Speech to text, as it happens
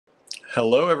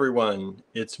Hello, everyone.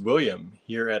 It's William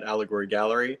here at Allegory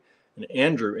Gallery and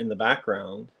Andrew in the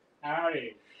background.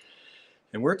 Howdy.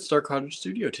 And we're at Star Cottage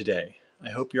Studio today. I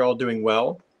hope you're all doing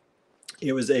well.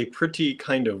 It was a pretty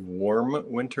kind of warm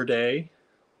winter day.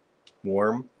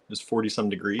 Warm. It was 40 some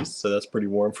degrees, so that's pretty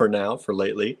warm for now, for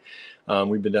lately.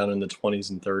 We've been down in the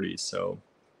 20s and 30s, so.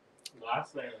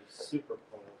 Last night was super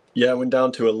cold. Yeah, it went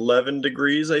down to 11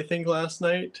 degrees, I think, last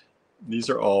night. These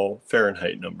are all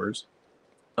Fahrenheit numbers.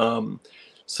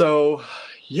 So,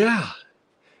 yeah,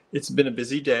 it's been a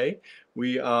busy day.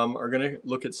 We are going to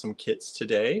look at some kits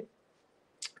today.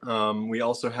 We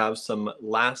also have some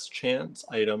last chance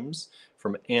items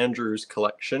from Andrew's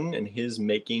collection and his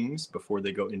makings before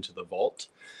they go into the vault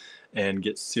and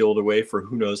get sealed away for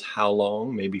who knows how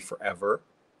long, maybe forever.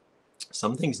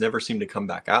 Some things never seem to come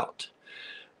back out.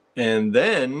 And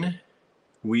then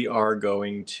we are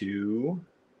going to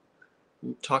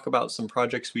talk about some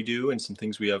projects we do and some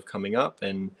things we have coming up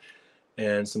and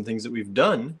some things that we've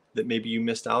done that maybe you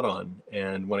missed out on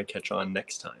and want to catch on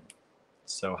next time.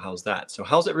 So how's that? So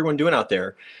how's everyone doing out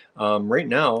there? Right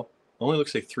now, only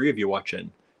looks like 3 of you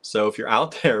watching. So if you're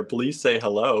out there, please say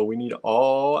hello. We need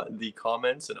all the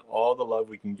comments and all the love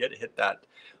we can get. Hit that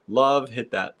love,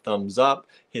 hit that thumbs up,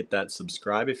 hit that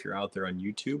subscribe if you're out there on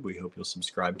YouTube. We hope you'll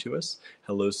subscribe to us.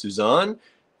 Hello, Suzanne.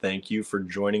 Thank you for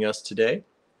joining us today.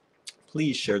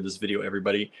 Please share this video,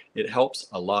 everybody. It helps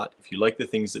a lot if you like the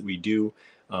things that we do.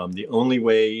 The only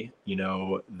way,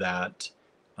 that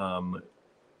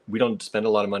we don't spend a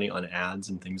lot of money on ads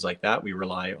and things like that. We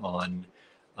rely on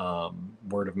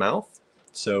word of mouth.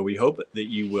 So we hope that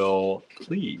you will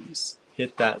please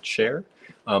hit that share.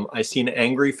 I see an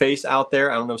angry face out there.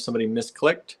 I don't know if somebody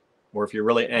misclicked or if you're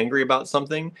really angry about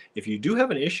something. If you do have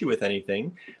an issue with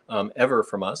anything ever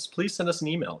from us, please send us an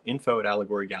email,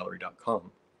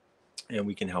 info@allegorygallery.com. and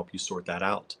we can help you sort that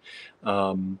out.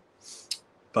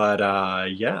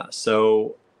 Yeah,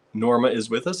 so Norma is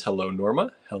with us. Hello,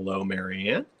 Norma. Hello,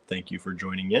 Marianne. Thank you for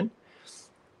joining in.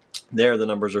 There, the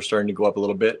numbers are starting to go up a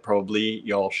little bit. Probably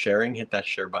y'all sharing. Hit that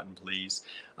share button, please.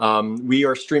 We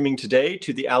are streaming today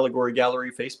to the Allegory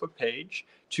Gallery Facebook page,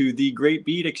 to the Great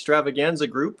Bead Extravaganza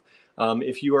group.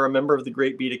 If you are a member of the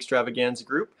Great Bead Extravaganza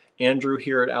group, Andrew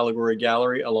here at Allegory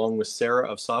Gallery, along with Sarah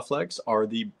of Softlex, are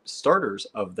the starters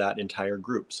of that entire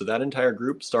group. So that entire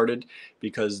group started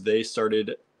because they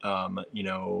started,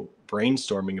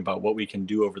 brainstorming about what we can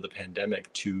do over the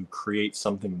pandemic to create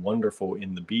something wonderful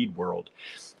in the bead world.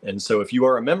 And so if you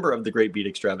are a member of the Great Bead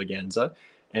Extravaganza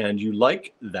and you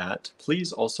like that,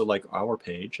 please also like our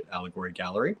page at Allegory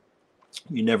Gallery.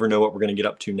 You never know what we're going to get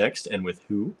up to next and with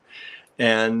who.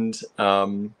 And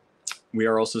we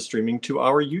are also streaming to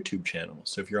our YouTube channel.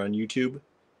 So if you're on YouTube, you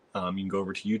can go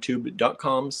over to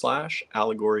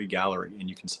youtube.com/Allegory Gallery and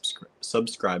you can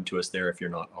subscribe to us there if you're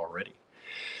not already.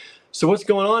 So what's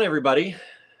going on, everybody?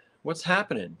 What's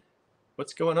happening?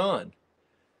 What's going on?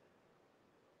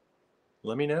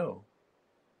 Let me know.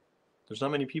 There's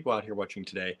not many people out here watching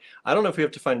today. I don't know if we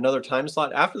have to find another time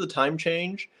slot. After the time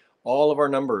change, all of our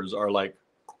numbers are like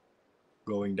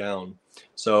going down.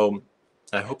 So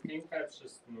I think that's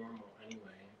just normal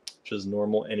anyway. Just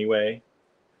normal anyway.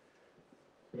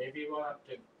 Maybe we'll have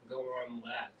to go on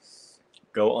less.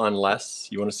 Go on less?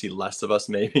 You want to see less of us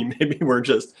maybe? Maybe we're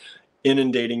just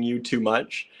inundating you too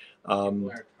much.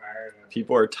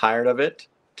 People are tired of it.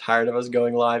 Tired of us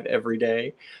going live every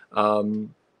day.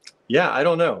 Yeah, I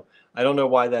don't know. I don't know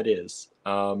why that is.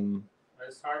 I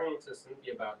was talking to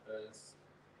Cynthia about this,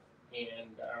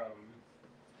 and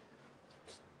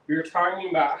we were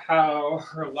talking about how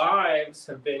her lives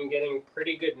have been getting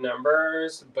pretty good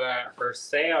numbers, but her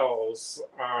sales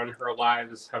on her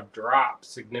lives have dropped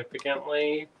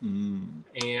significantly.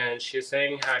 And she was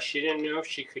saying how she didn't know if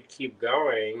she could keep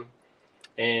going.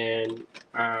 And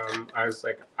I was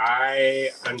like, I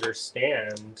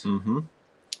understand.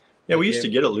 Yeah, we used to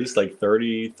get at least like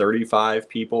 30, 35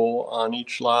 people on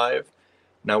each live.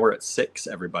 Now we're at 6,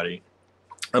 everybody.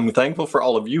 I'm thankful for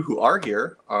all of you who are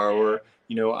here, our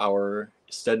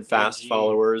steadfast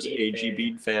followers, AG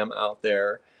Bead fam out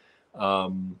there.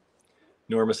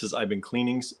 Norma says, I've been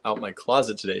cleaning out my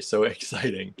closet today. So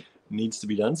exciting. Needs to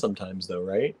be done sometimes though,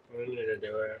 right? We need to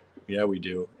do it. Yeah, we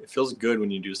do. It feels good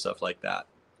when you do stuff like that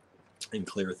and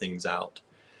clear things out.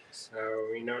 So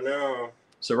we don't know.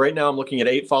 So right now I'm looking at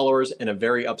 8 followers and a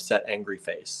very upset, angry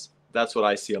face. That's what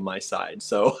I see on my side.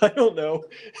 So I don't know.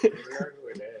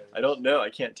 I don't know. I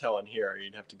can't tell on here.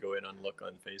 You'd have to go in and look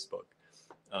on Facebook.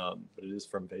 But it is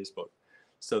from Facebook.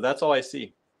 So that's all I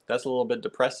see. That's a little bit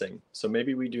depressing. So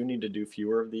maybe we do need to do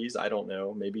fewer of these. I don't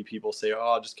know. Maybe people say, oh,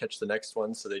 I'll just catch the next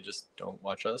one, so they just don't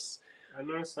watch us. I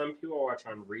know some people watch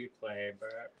on replay,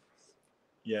 but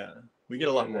Yeah, we get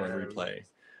a lot more on replay.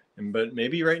 But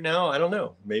maybe right now, I don't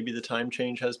know. Maybe the time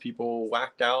change has people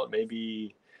whacked out.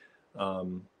 Maybe, I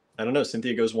don't know.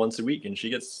 Cynthia goes once a week and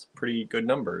she gets pretty good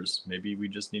numbers. Maybe we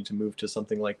just need to move to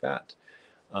something like that.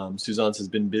 Suzanne has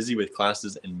been busy with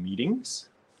classes and meetings.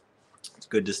 It's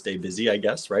good to stay busy, I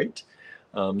guess, right?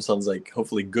 Sounds like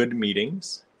hopefully good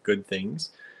meetings, good things.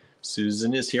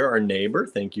 Susan is here, our neighbor.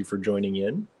 Thank you for joining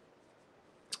in.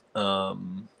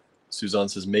 Suzanne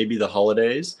says maybe the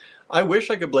holidays. I wish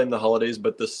I could blame the holidays,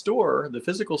 but the store, the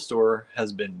physical store,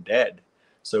 has been dead.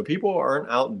 So people aren't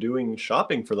out doing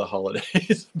shopping for the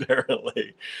holidays,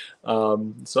 apparently.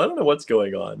 So I don't know what's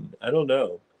going on. I don't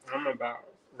know. I'm about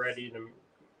ready to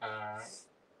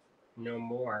no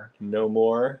more. No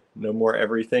more. No more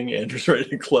everything. Andrew's ready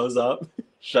to close up,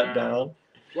 shut down.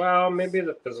 Well, maybe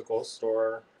the physical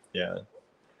store. Yeah.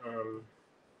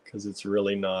 Because it's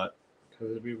really not.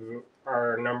 Because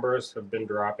our numbers have been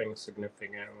dropping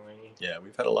significantly. Yeah,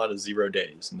 we've had a lot of 0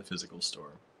 days in the physical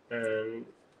store. And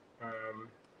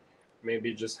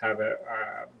maybe just have it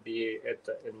be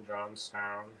in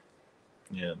Johnstown.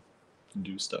 Yeah,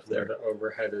 do stuff there. Where the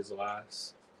overhead is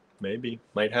less. Maybe,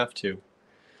 might have to.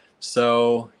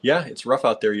 So yeah, it's rough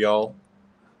out there, y'all.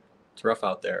 It's rough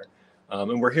out there.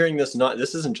 And we're hearing this,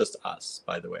 this isn't just us,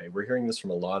 by the way. We're hearing this from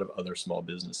a lot of other small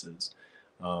businesses.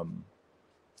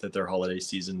 That their holiday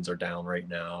seasons are down right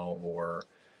now, or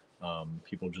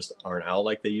people just aren't out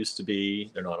like they used to be.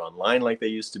 They're not online like they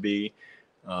used to be.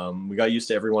 We got used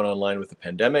to everyone online with the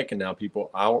pandemic, and now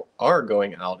people are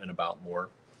going out and about more.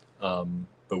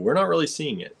 But we're not really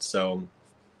seeing it. So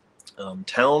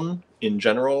town in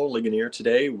general, Ligonier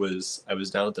today I was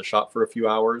down at the shop for a few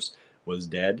hours, was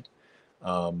dead.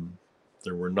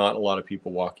 There were not a lot of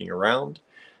people walking around.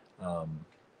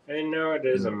 I know it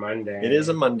is a Monday. It is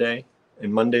a Monday.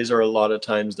 And Mondays are a lot of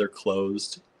times they're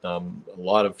closed. A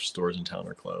lot of stores in town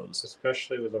are closed.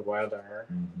 Especially with the weather.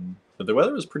 Mm-hmm. But the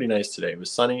weather was pretty nice today. It was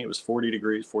sunny. It was 40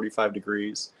 degrees, 45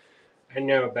 degrees. I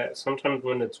know, but sometimes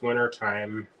when it's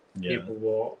wintertime,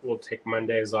 people will take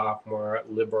Mondays off more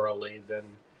liberally than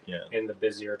in the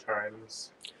busier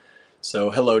times. So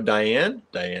hello, Diane.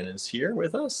 Diane is here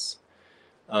with us.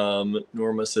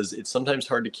 Norma says, it's sometimes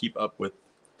hard to keep up with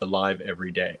the live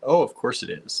every day. Oh, of course it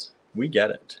is. We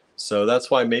get it. So that's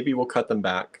why maybe we'll cut them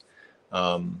back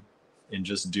and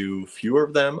just do fewer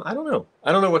of them. I don't know.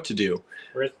 I don't know what to do.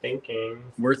 We're thinking.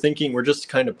 We're just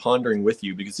kind of pondering with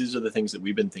you, because these are the things that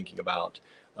we've been thinking about.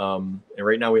 And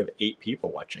right now we have 8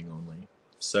 people watching only.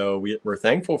 So we're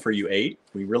thankful for you 8.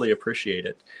 We really appreciate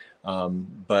it.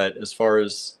 But as far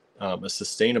as a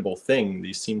sustainable thing,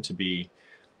 these seem to be,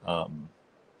 I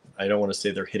don't want to say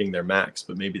they're hitting their max,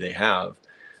 but maybe they have,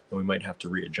 and we might have to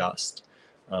readjust.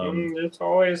 There's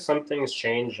always something's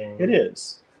changing. It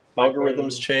is.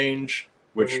 Algorithms change,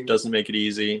 which doesn't make it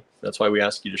easy. That's why we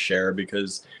ask you to share,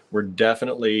 because we're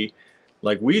definitely,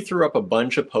 we threw up a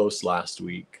bunch of posts last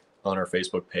week on our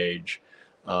Facebook page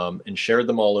and shared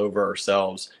them all over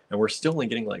ourselves. And we're still only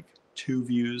getting 2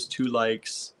 views, 2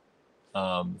 likes,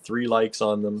 3 likes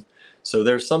on them. So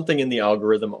there's something in the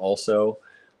algorithm also.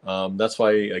 That's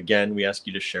why, again, we ask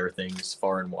you to share things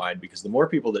far and wide, because the more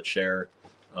people that share,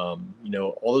 all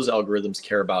those algorithms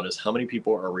care about is how many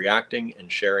people are reacting and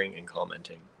sharing and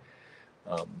commenting.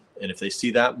 And if they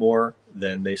see that more,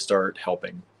 then they start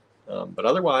helping. But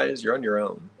otherwise, you're on your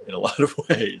own in a lot of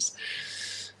ways.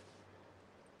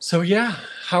 So yeah,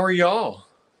 how are y'all?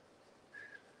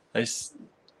 Let's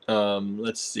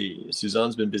see.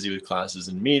 Suzanne's been busy with classes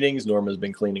and meetings. Norma's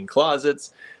been cleaning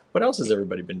closets. What else has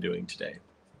everybody been doing today?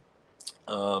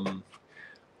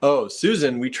 Oh,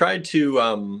 Susan, we tried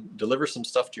to deliver some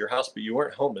stuff to your house, but you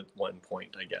weren't home at one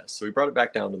point, I guess. So we brought it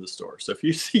back down to the store. So if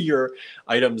you see your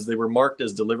items, they were marked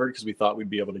as delivered because we thought we'd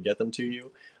be able to get them to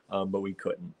you, but we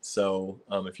couldn't. So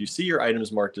if you see your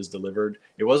items marked as delivered,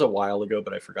 it was a while ago,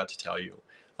 but I forgot to tell you.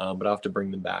 But I'll have to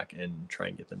bring them back and try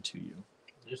and get them to you.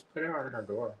 Just put it on our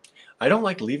door. I don't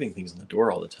like leaving things on the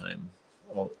door all the time,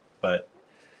 but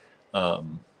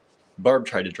Barb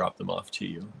tried to drop them off to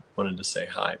you. Wanted to say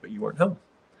hi, but you weren't home.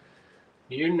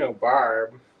 You know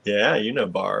Barb. Yeah, you know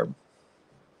Barb.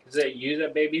 Is it you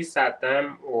that babysat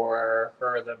them or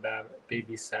her that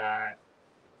babysat?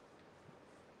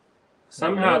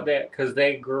 Somehow because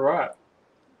they grew up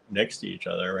next to each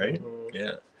other, right? Mm-hmm.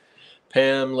 Yeah.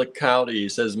 Pam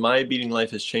Licouty says, my beating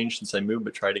life has changed since I moved,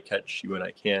 but try to catch you when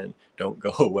I can. Don't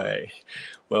go away.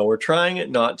 Well, we're trying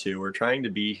it not to. We're trying to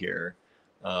be here.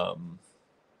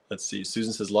 Let's see.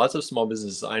 Susan says, lots of small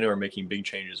businesses I know are making big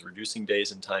changes, reducing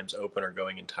days and times open or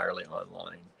going entirely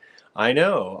online. I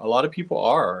know. A lot of people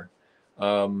are.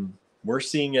 we're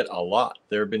seeing it a lot.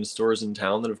 There have been stores in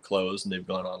town that have closed and they've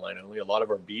gone online only. A lot of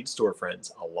our bead store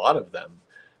friends, a lot of them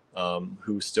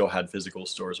who still had physical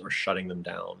stores, are shutting them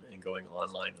down and going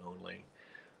online only.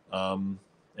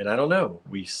 And I don't know.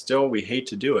 We hate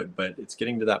to do it, but it's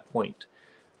getting to that point.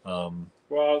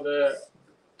 Well,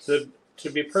 to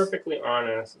be perfectly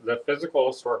honest, the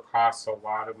physical store costs a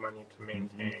lot of money to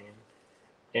maintain,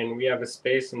 and we have a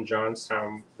space in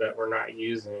Johnstown that we're not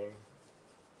using,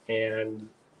 and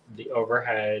the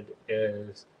overhead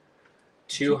is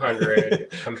 $200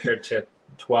 compared to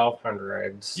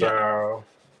 $1,200. So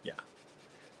yeah.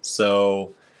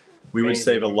 So we would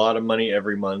save a lot of money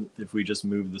every month if we just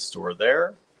moved the store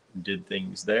there, did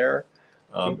things there.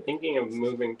 I'm thinking of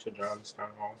moving to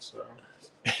Johnstown also.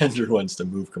 Andrew wants to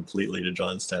move completely to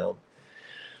Johnstown.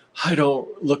 I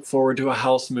don't look forward to a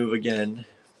house move again,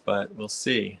 but we'll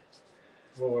see.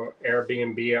 We'll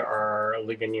Airbnb our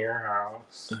Ligonier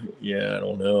house. Yeah, I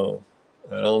don't know.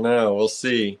 We'll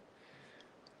see.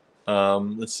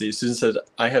 Let's see. Susan said,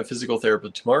 I have physical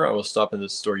therapy tomorrow. I will stop in the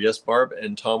store. Yes, Barb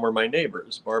and Tom are my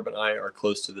neighbors. Barb and I are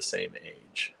close to the same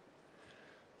age.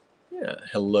 Yeah.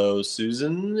 Hello,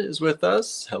 Susan is with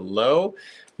us. Hello.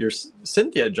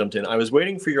 Cynthia jumped in. I was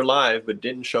waiting for your live, but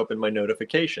didn't show up in my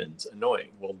notifications. Annoying.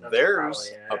 Well,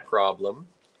 there's a problem.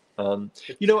 You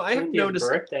know, I have noticed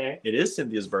birthday. It is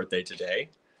Cynthia's birthday today.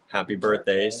 Happy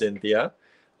birthday, Cynthia.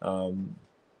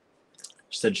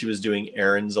 She said she was doing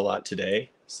errands a lot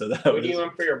today. So that what do you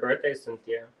want for your birthday,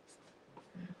 Cynthia?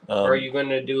 Or are you going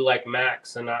to do like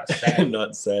Max and not say?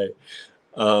 Not say.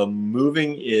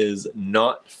 Moving is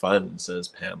not fun, says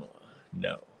Pamela.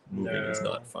 No, moving is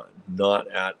not fun. Not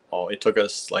at all. It took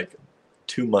us like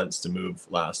 2 months to move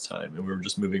last time, and we were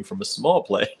just moving from a small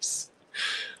place.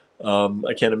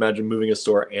 I can't imagine moving a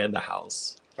store and a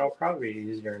house. It'll probably be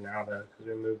easier now, though, because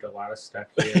we moved a lot of stuff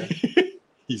here.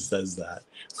 He says that.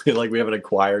 Like we haven't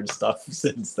acquired stuff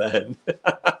since then.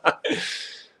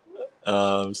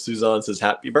 Suzanne says,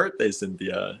 happy birthday,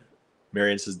 Cynthia.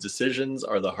 Marian says, decisions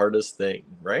are the hardest thing,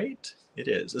 right? It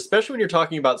is, especially when you're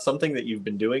talking about something that you've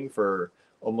been doing for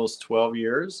almost 12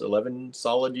 years, 11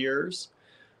 solid years.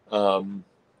 And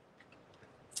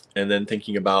then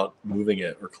thinking about moving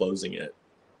it or closing it.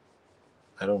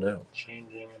 I don't know.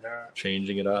 Changing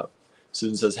it up.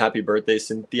 Susan says, happy birthday,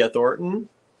 Cynthia Thornton.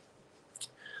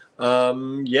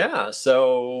 Yeah,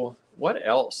 so what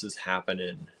else is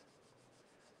happening?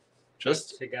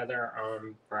 Just together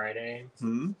on Friday.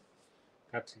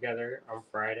 Got together on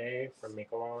Friday for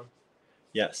Make-A-Long.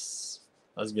 Yes.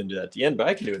 I was going to do that at the end, but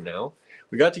I can do it now.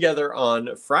 We got together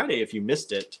on Friday, if you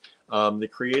missed it, the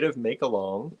creative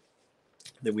Make-A-Long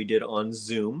that we did on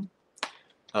Zoom.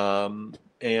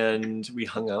 And we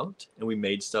hung out and we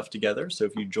made stuff together. So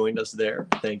if you joined us there,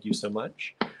 thank you so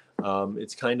much.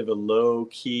 It's kind of a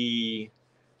low-key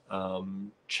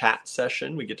chat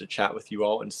session. We get to chat with you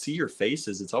all and see your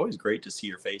faces. It's always great to see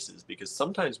your faces because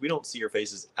sometimes we don't see your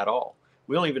faces at all.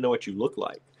 We don't even know what you look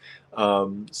like.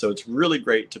 So it's really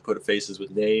great to put faces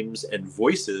with names and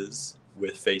voices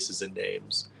with faces and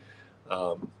names.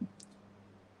 So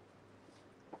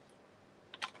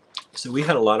we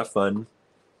had a lot of fun.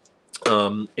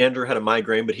 Andrew had a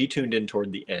migraine, but he tuned in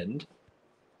toward the end.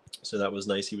 So that was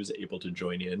nice. He was able to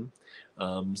join in.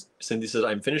 Cindy says,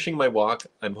 I'm finishing my walk.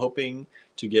 I'm hoping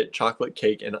to get chocolate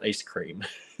cake and ice cream.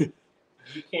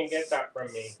 You can't get that from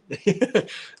me.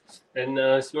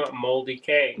 Unless you want moldy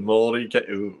cake. Moldy cake.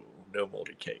 Ooh, no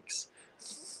moldy cakes.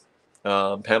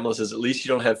 Pamela says, at least you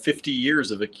don't have 50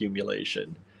 years of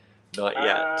accumulation. Not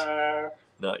yet.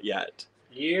 Not yet.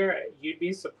 You'd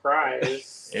be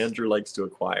surprised. Andrew likes to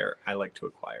acquire. I like to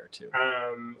acquire too.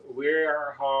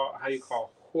 We're how you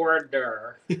call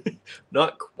hoarder.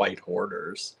 Not quite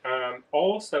hoarders.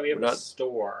 Also, we have a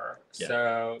store,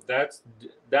 so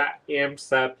that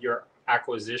amps up your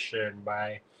acquisition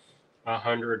by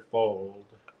 100-fold.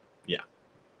 Yeah,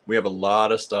 we have a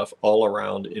lot of stuff all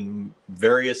around in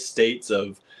various states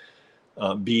of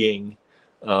being.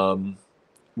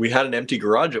 We had an empty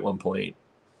garage at one point.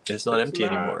 It's not empty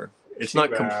anymore. It's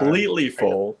not completely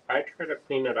full. I tried to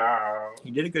clean it out.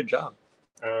 You did a good job.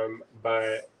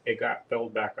 But it got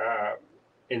filled back up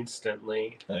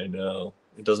instantly. I know.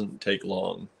 It doesn't take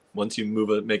long. Once you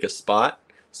make a spot,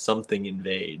 something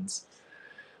invades.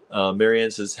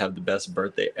 Marianne says, have the best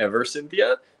birthday ever,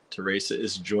 Cynthia. Teresa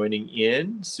is joining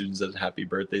in. Susan says, happy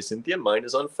birthday, Cynthia. Mine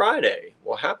is on Friday.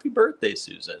 Well, happy birthday,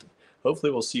 Susan.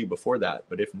 Hopefully we'll see you before that,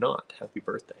 but if not, happy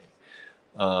birthday.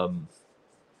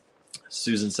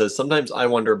 Susan says, sometimes I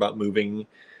wonder about moving,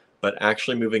 but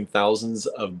actually moving thousands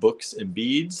of books and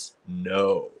beads?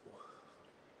 No.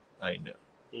 I know.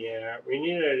 Yeah, we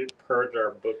need to purge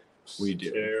our books. We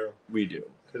do. Too. We do.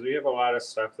 Because we have a lot of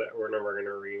stuff that we're never going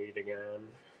to read again.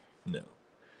 No.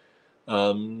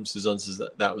 Suzanne says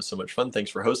that was so much fun.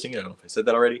 Thanks for hosting. I don't know if I said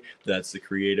that already. That's the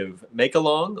Creative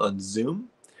Make-Along on Zoom.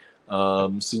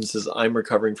 Susan says, I'm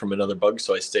recovering from another bug,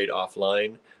 so I stayed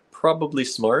offline. Probably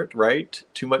smart, right?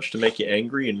 Too much to make you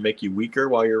angry and make you weaker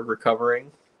while you're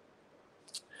recovering.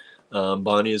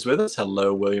 Bonnie is with us.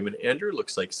 Hello, William and Andrew.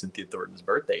 Looks like Cynthia Thornton's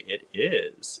birthday. It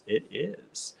is. It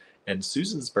is. And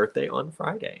Susan's birthday on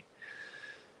Friday.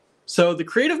 So the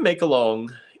Creative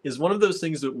Make-Along is one of those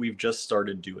things that we've just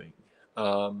started doing.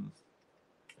 Officially.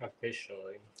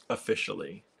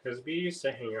 Because we used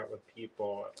to hang out with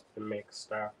people and make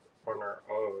stuff on our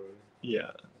own.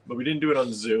 Yeah, but we didn't do it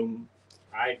on Zoom.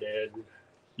 I did.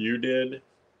 You did?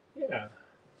 Yeah.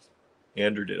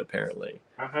 Andrew did, apparently.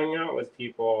 I hung out with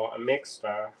people and make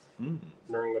stuff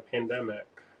during the pandemic.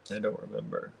 I don't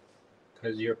remember.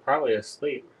 Because you're probably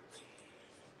asleep.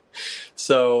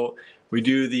 So we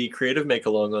do the Creative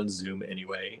Make-Along on Zoom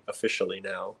anyway, officially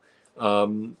now.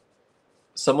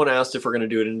 Someone asked if we're going to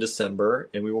do it in December,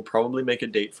 and we will probably make a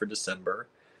date for December.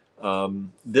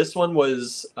 This one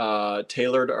was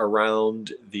tailored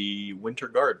around the Winter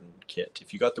Garden kit.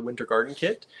 If you got the Winter Garden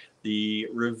kit, the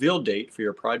reveal date for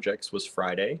your projects was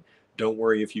Friday. Don't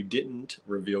worry if you didn't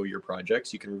reveal your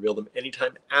projects. You can reveal them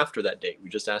anytime after that date. We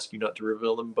just ask you not to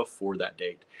reveal them before that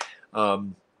date.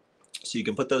 So you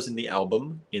can put those in the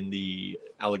album in the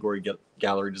Allegory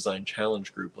Gallery Design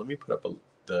Challenge group. Let me put up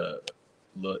there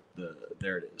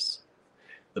it is.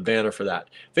 The banner for that.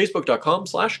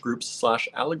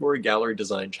 Facebook.com/groups/Allegory Gallery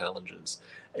Design Challenges.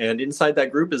 And inside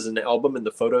that group is an album in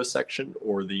the photo section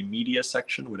or the media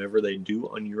section, whatever they do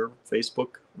on your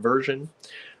Facebook version.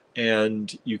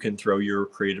 And you can throw your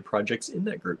creative projects in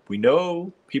that group. We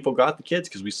know people got the kits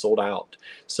because we sold out.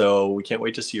 So we can't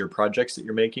wait to see your projects that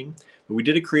you're making. But we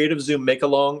did a Creative Zoom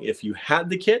make-along. If you had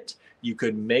the kit, you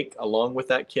could make along with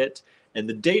that kit. And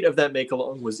the date of that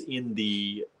make-along was in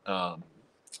the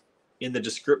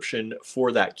description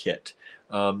for that kit.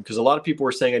 Because a lot of people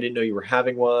were saying, I didn't know you were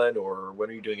having one, or when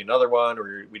are you doing another one,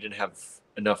 or we didn't have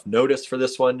enough notice for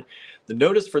this one. The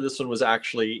notice for this one was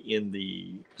actually in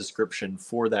the description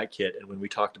for that kit, and when we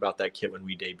talked about that kit when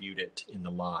we debuted it in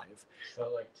the live.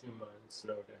 So like 2 months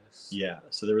notice. Yeah,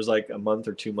 so there was like a month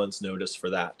or 2 months notice for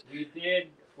that.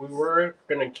 We were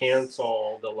going to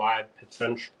cancel the live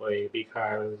potentially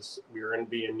because we were going to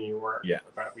be in New York,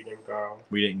 but we didn't go.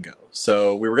 We didn't go.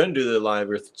 So we were going to do the live.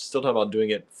 We were still talking about doing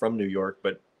it from New York,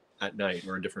 but at night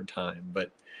or a different time.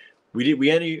 But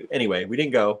anyway, we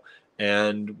didn't go,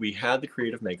 and we had the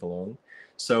Creative Make-Along.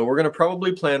 So we're going to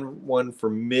probably plan one for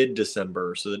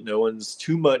mid-December so that no one's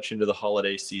too much into the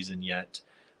holiday season yet.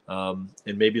 And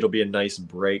maybe it'll be a nice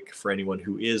break for anyone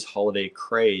who is holiday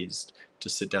crazed to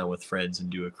sit down with friends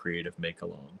and do a creative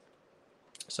make-along.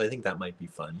 So I think that might be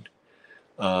fun.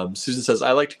 Susan says,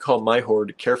 I like to call my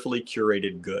hoard carefully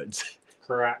curated goods.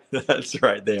 Correct. That's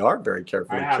right. They are very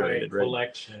carefully curated. I have a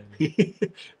collection.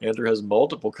 Right? Andrew has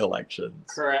multiple collections.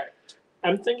 Correct.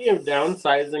 I'm thinking of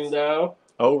downsizing, though.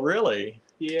 Oh, really?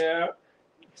 Yeah.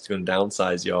 He's going to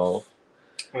downsize, y'all.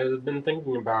 I've been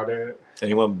thinking about it.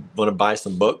 Anyone want to buy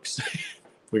some books?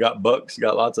 We got books.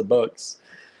 Got lots of books.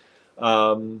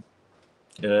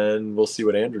 And we'll see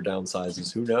what Andrew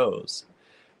downsizes. Who knows?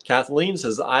 Kathleen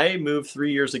says, I moved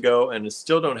 3 years ago and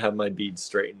still don't have my beads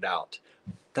straightened out.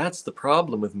 That's the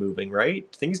problem with moving, right?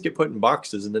 Things get put in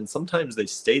boxes and then sometimes they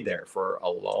stay there for a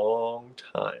long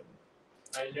time.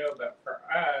 I know, but for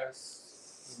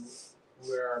us,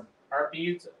 our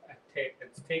beads,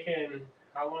 it's taken,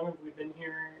 how long have we been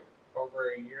here?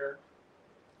 Over a year?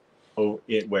 Oh,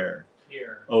 where?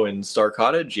 Here. Oh, in Star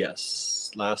Cottage?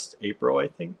 Yes. Last April, I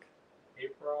think.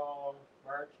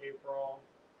 March, April,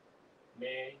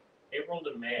 May, April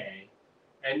to May.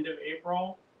 End of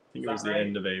April? I think it was the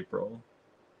end of April.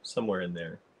 Somewhere in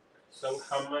there. So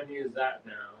how many is that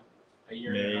now? A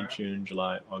year and a half? May, June,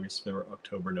 July, August, September,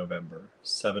 October, November.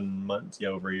 7 months. Yeah,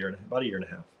 over a year and about a year and a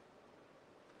half.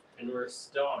 And we're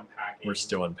still unpacking. We're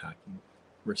still unpacking.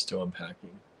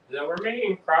 So we're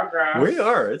making progress. We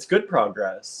are. It's good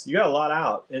progress. You got a lot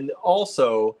out. And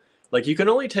also, like, you can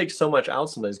only take so much out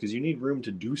sometimes because you need room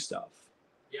to do stuff.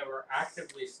 Yeah, we're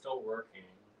actively still working.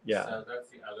 Yeah. So that's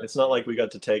the other It's not like we got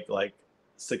to take, like,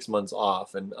 6 months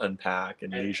off and unpack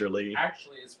and leisurely.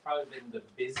 Actually, it's probably been the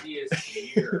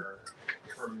busiest year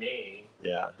for me.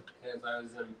 Yeah. Because I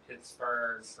was in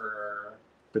Pittsburgh for...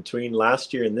 Between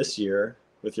last year and this year,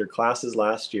 with your classes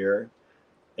last year,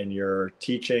 and your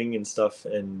teaching and stuff,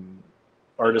 and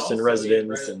artist in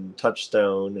residence and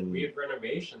Touchstone, and we had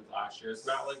renovations last year. It's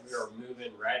not like we were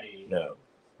moving ready. No,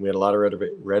 we had a lot of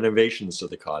renovations to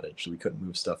the cottage, so we couldn't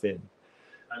move stuff in.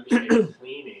 I mean,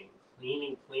 cleaning.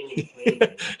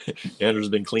 Andrew's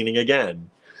been cleaning again.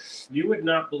 You would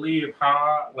not believe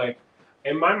how, like,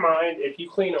 in my mind, if you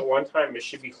clean it one time, it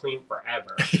should be clean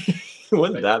forever.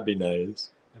 Wouldn't that be nice?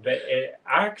 But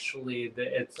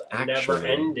it's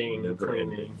never-ending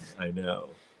cleaning. I know.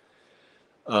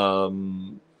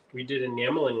 We did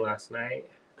enameling last night.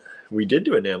 We did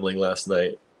do enameling last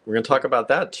night. We're going to talk about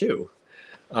that too.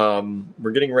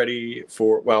 We're getting ready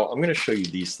for, well, I'm going to show you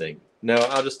these things. No,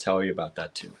 I'll just tell you about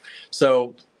that too.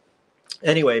 So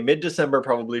anyway, mid-December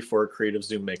probably for Creative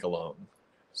Zoom Make-Alone.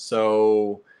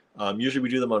 So usually we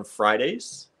do them on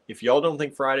Fridays. If y'all don't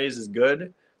think Fridays is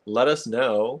good, let us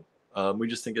know. We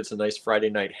just think it's a nice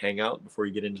Friday night hangout before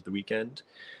you get into the weekend.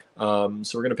 So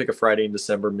we're going to pick a Friday in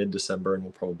December, mid-December, and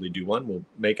we'll probably do one. We'll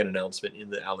make an announcement in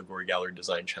the Allegory Gallery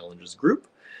Design Challenges group.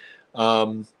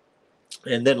 And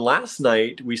then last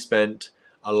night we spent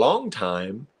a long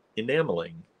time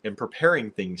enameling and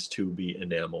preparing things to be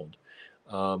enameled.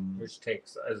 Which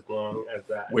takes as long as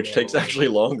that. Which takes actually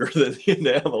longer than the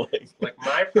enameling. Like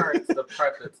my part's the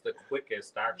part that's the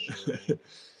quickest, actually.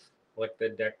 Like the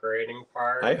decorating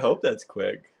part. I hope that's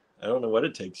quick. I don't know what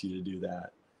it takes you to do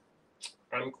that.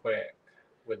 I'm quick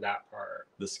with that part.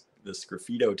 The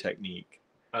sgraffito technique.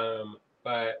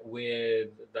 But with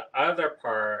the other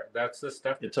part, that's the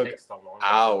stuff that takes the longest.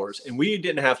 Hours. And we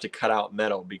didn't have to cut out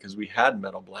metal because we had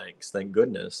metal blanks, thank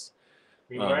goodness.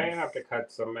 We might have to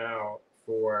cut some out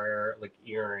for like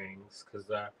earrings because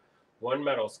one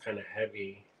metal's kind of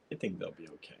heavy. I think they'll be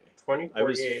okay.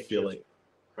 24 gauge is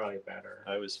probably better.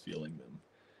 I was feeling them.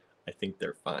 I think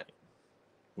they're fine.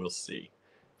 We'll see.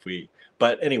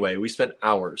 But anyway, we spent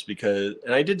hours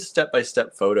and I did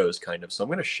step-by-step photos kind of, so I'm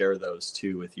going to share those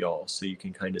too with y'all so you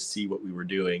can kind of see what we were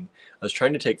doing. I was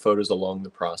trying to take photos along the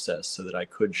process so that I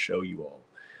could show you all.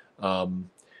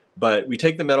 But we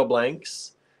take the metal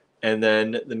blanks, and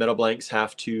then the metal blanks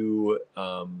have to,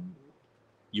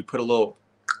 you put a little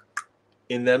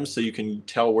in them so you can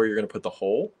tell where you're going to put the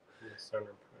hole.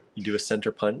 You do a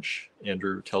center punch.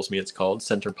 Andrew tells me it's called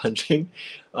center punching.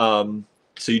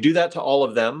 So you do that to all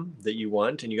of them that you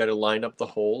want, and you got to line up the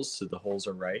holes so the holes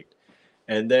are right.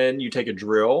 And then you take a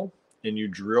drill and you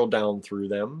drill down through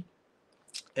them.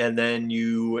 And then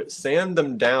you sand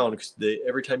them down because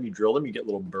every time you drill them, you get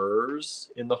little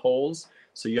burrs in the holes.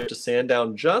 So you have to sand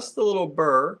down just the little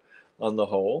burr on the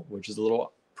hole, which is a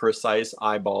little precise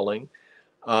eyeballing.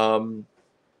 And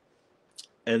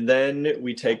then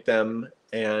we take them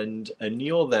and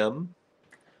anneal them.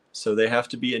 So they have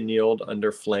to be annealed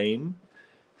under flame.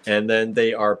 And then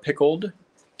they are pickled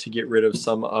to get rid of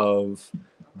some of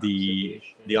the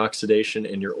oxidation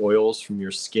and your oils from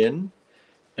your skin.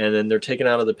 And then they're taken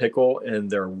out of the pickle and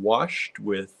they're washed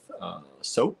with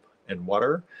soap and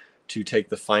water to take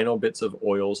the final bits of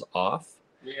oils off.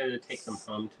 We had to take them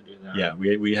home to do that. Yeah,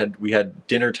 we had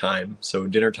dinner time. So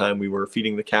dinner time we were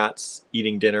feeding the cats,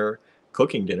 eating dinner,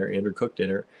 cooking dinner. Andrew cooked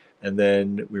dinner, and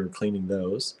then we were cleaning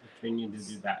those. We need to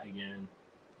do that again.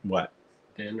 What?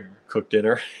 Dinner. Cook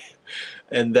dinner.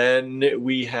 And then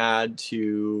we had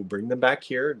to bring them back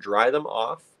here, dry them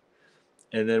off.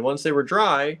 And then once they were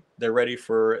dry, they're ready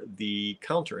for the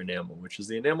counter enamel, which is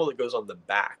the enamel that goes on the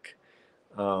back.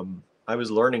 I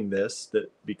was learning this,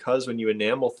 that because when you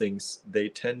enamel things, they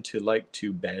tend to like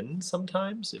to bend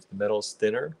sometimes if the metal's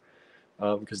thinner,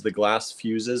 because the glass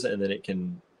fuses and then it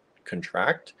can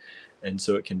contract. And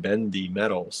so it can bend the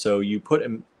metal. So you put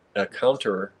a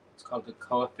counter. It's called the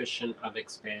coefficient of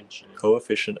expansion.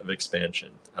 Coefficient of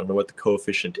expansion. I don't know what the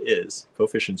coefficient is.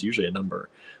 Coefficient's usually a number.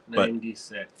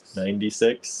 96.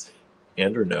 96?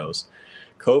 Andrew knows.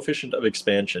 Coefficient of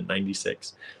expansion,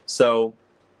 96. So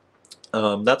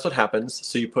that's what happens.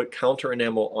 So you put counter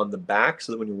enamel on the back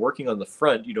so that when you're working on the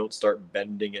front, you don't start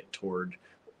bending it toward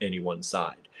any one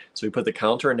side. So we put the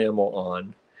counter enamel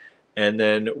on. And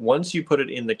then once you put it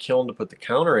in the kiln to put the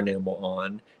counter enamel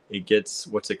on, it gets,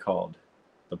 what's it called?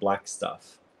 The black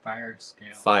stuff. Fire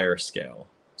scale. Fire scale.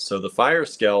 So the fire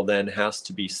scale then has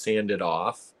to be sanded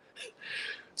off.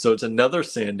 So it's another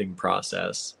sanding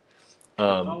process. It's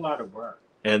a lot of work.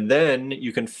 And then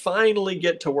you can finally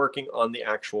get to working on the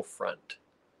actual front.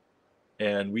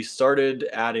 And we started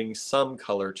adding some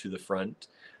color to the front.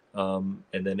 And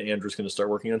then Andrew's going to start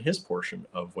working on his portion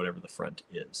of whatever the front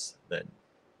is then.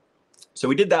 So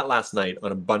we did that last night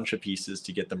on a bunch of pieces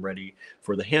to get them ready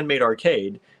for the Handmade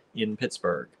Arcade in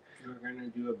Pittsburgh. We're going to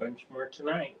do a bunch more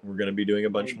tonight. We're going to be doing a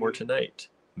bunch more tonight.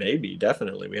 Maybe,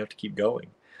 definitely. We have to keep going.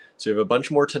 So we have a bunch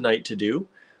more tonight to do.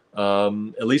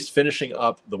 At least finishing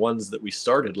up the ones that we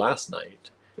started last night.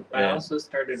 I also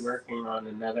started working on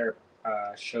another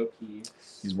showpiece.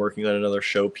 He's working on another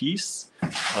showpiece.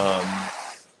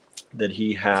 that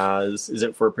he has. Is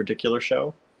it for a particular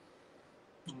show?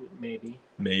 Maybe.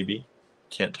 Maybe.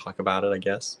 Can't talk about it, I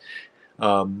guess.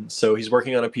 So he's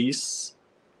working on a piece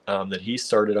that he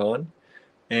started on.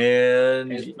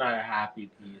 And it's not a happy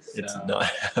piece. It's not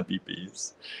a happy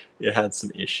piece. It had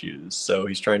some issues, so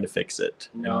he's trying to fix it.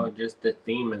 No, just the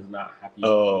theme is not happy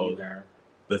either.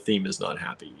 The theme is not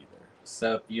happy either.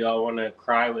 So if you all want to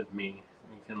cry with me,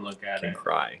 you can look at it. You can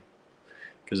cry,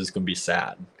 because it's going to be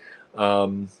sad.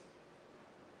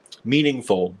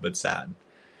 Meaningful, but sad.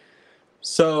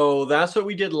 So that's what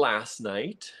we did last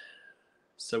night.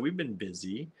 So we've been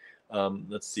busy.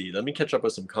 Let's see. Let me catch up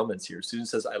with some comments here. Susan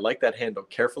says, I like that handle.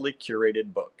 Carefully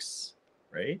curated books.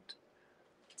 Right?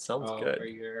 Sounds good. For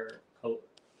your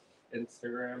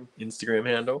Instagram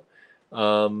handle.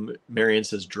 Marion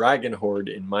says, Dragon Horde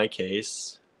in my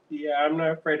case. Yeah, I'm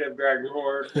not afraid of Dragon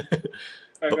Horde.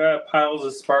 I got piles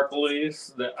of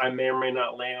sparklies that I may or may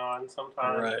not lay on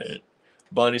sometimes. Right.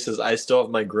 Bonnie says, I still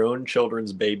have my grown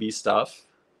children's baby stuff.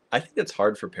 I think it's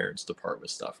hard for parents to part with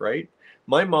stuff, right?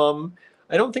 My mom,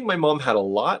 I don't think my mom had a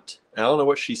lot. I don't know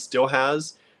what she still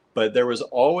has, but there was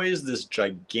always this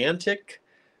gigantic,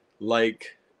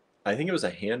 like, I think it was a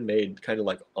handmade kind of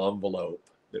like envelope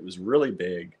that was really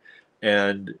big.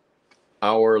 And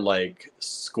our like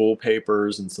school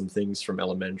papers and some things from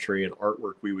elementary and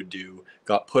artwork we would do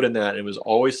got put in that. And it was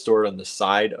always stored on the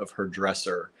side of her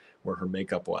dresser where her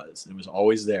makeup was. It was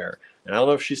always there. And I don't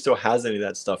know if she still has any of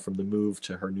that stuff from the move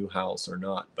to her new house or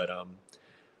not, but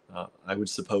I would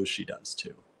suppose she does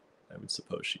too.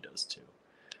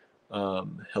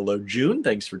 Hello, June.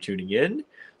 Thanks for tuning in.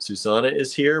 Susanna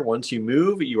is here. Once you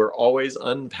move, you are always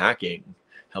unpacking.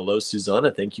 Hello,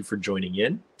 Susanna. Thank you for joining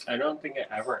in. I don't think it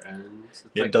ever ends.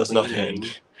 It does not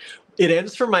end. It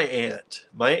ends for my aunt.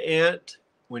 My aunt,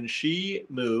 when she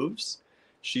moves,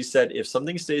 she said if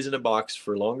something stays in a box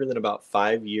for longer than about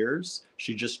 5 years,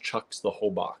 she just chucks the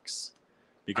whole box.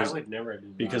 I would never do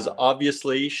that. Because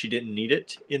obviously she didn't need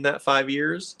it in that 5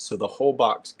 years, so the whole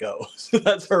box goes.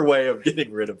 That's her way of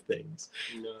getting rid of things.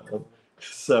 No.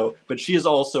 But she is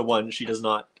also one, she does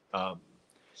not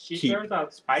she throws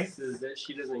out spices that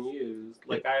she doesn't use.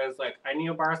 Like I was like, I need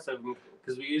to borrow some,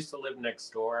 because we used to live next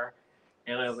door.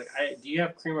 And I was like, do you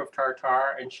have cream of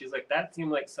tartar? And she's like, that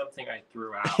seemed like something I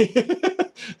threw out.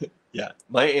 Yeah,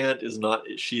 my aunt is not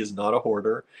a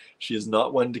hoarder. She is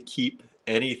not one to keep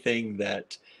anything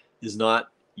that is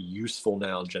not useful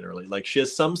now generally. Like she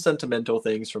has some sentimental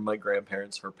things from my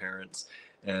grandparents, her parents,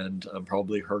 and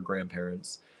probably her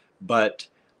grandparents. But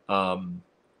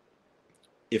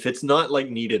if it's not like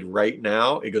needed right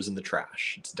now, it goes in the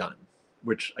trash. It's done,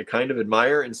 which I kind of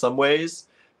admire in some ways,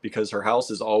 because her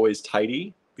house is always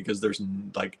tidy, because there's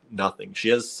like nothing. She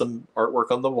has some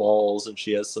artwork on the walls and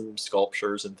she has some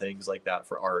sculptures and things like that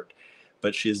for art,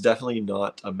 but she is definitely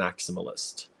not a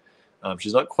maximalist.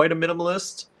 She's not quite a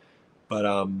minimalist,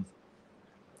 but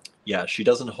yeah, she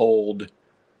doesn't hold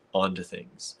on to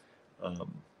things.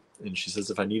 And she says,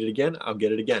 if I need it again, I'll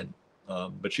get it again.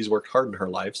 But she's worked hard in her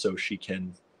life, so she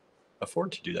can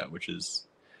afford to do that, which is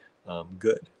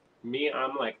good. Me,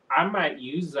 I'm like, I might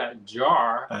use that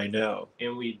jar. I know.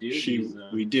 And we do use them.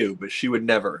 We do, but she would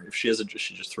never. If she has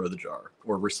she just throw the jar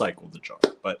or recycle the jar.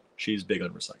 But she's big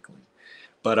on recycling.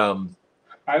 But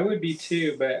I would be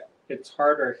too, but it's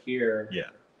harder here. Yeah.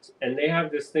 And they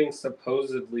have this thing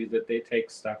supposedly that they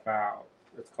take stuff out.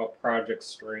 It's called Project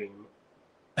Stream.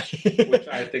 Which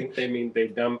I think they mean they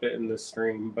dump it in the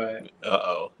stream, but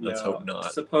let's hope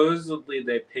not. Supposedly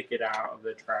they pick it out of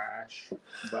the trash,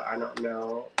 but I don't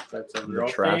know if that's a real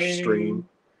trash thing, stream,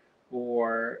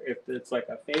 or if it's like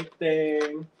a fake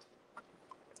thing.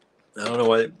 I don't know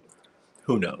what.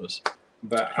 Who knows?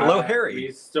 But hello, Harry.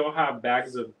 We still have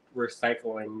bags of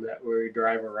recycling that we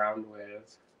drive around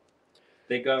with.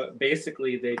 They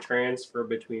they transfer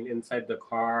between inside the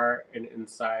car and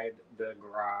inside the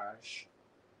garage.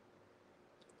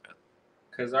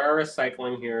 Because our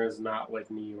recycling here is not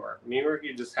like New York. New York,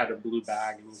 you just had a blue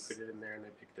bag and you put it in there and they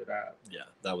picked it up. Yeah,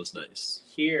 that was nice.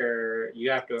 Here,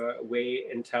 you have to wait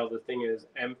until the thing is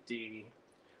empty.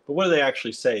 But what do they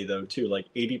actually say, though, too? Like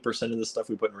 80% of the stuff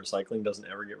we put in recycling doesn't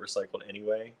ever get recycled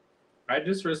anyway? I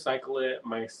just recycle it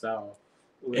myself.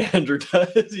 Andrew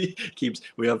does.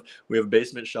 We have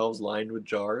basement shelves lined with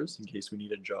jars in case we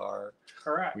need a jar.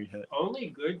 Correct. Only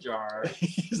good jars.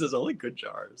 He says only good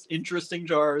jars. Interesting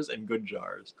jars and good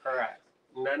jars. Correct.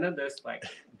 None of this like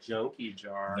junky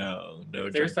jar. No.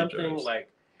 If there's something jars.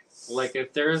 like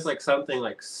if there's like something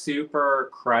like super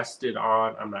crusted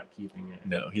on, I'm not keeping it.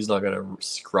 No, he's not gonna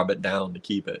scrub it down to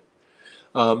keep it.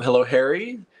 Hello,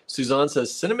 Harry. Suzanne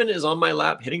says, Cinnamon is on my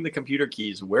lap hitting the computer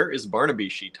keys. Where is Barnaby?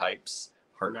 She types.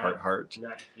 Heart, heart, heart.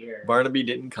 Not here. Barnaby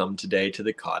didn't come today to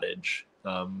the cottage.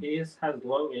 He just has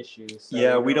lung issues. So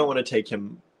yeah, we don't want to take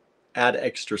him, add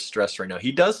extra stress right now.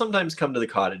 He does sometimes come to the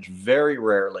cottage, very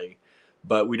rarely,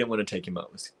 but we didn't want to take him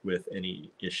out with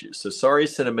any issues. So sorry,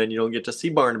 Cinnamon, you don't get to see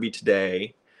Barnaby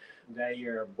today. Is that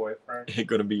your boyfriend? It's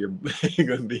gonna be right.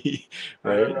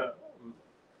 I don't know.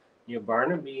 Yeah,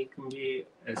 Barnaby can be,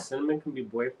 Cinnamon can be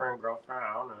boyfriend, girlfriend.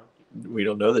 I don't know. We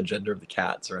don't know the gender of the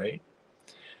cats, right?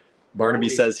 Barnaby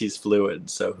says he's fluid,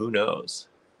 so who knows?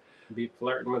 Be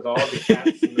flirting with all the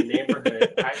cats in the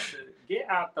neighborhood. I should get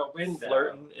out the window.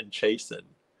 Flirting and chasing.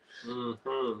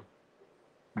 Mm-hmm.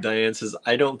 Diane says,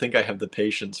 I don't think I have the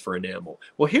patience for enamel.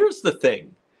 Well, here's the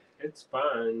thing. It's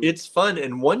fun. It's fun.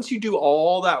 And once you do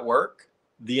all that work,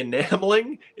 the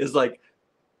enameling is like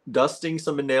dusting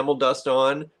some enamel dust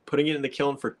on, putting it in the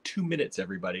kiln for 2 minutes,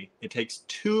 everybody. It takes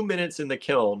 2 minutes in the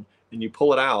kiln, and you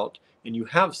pull it out, and you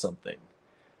have something,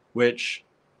 which,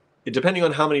 depending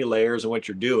on how many layers and what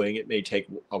you're doing, it may take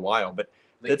a while. But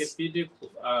like if you do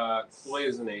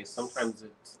cloisonne, sometimes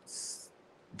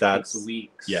takes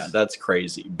weeks. Yeah, that's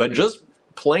crazy. But just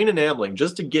plain enameling,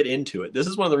 just to get into it. This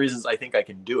is one of the reasons I think I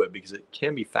can do it, because it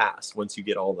can be fast once you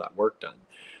get all that work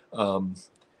done.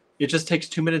 It just takes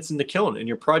 2 minutes in the kiln, and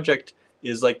your project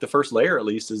is like the first layer at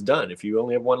least is done. If you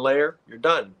only have one layer, you're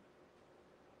done.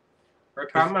 We're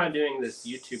talking about doing this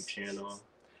YouTube channel.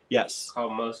 Yes.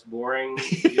 Called Most Boring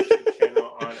YouTube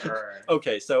Channel on Earth.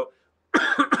 Okay, so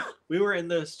we were in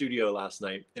the studio last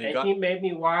night, and he made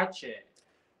me watch it.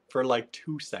 For like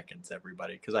 2 seconds,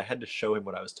 everybody, because I had to show him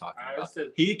what I was talking about.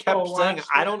 Said, he kept saying,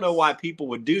 I don't know why people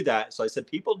would do that. So I said,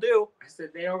 people do. I said,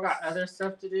 they don't got other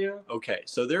stuff to do? Okay,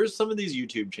 so there's some of these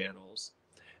YouTube channels,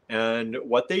 and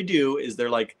what they do is they're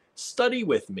like, study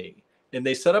with me. And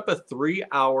they set up a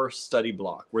 3-hour study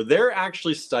block where they're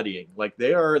actually studying. Like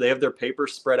they have their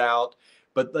papers spread out,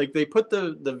 but like they put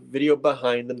the video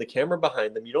behind them, the camera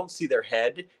behind them. You don't see their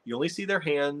head, you only see their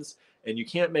hands, and you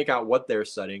can't make out what they're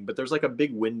studying, but there's like a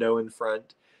big window in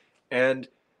front. And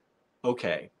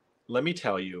okay, let me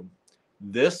tell you,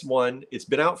 this one, it's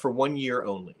been out for 1 year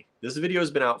only. This video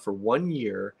has been out for 1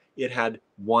 year. It had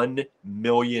 1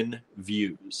 million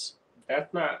views.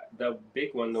 That's not the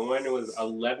big one. The one was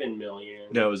 11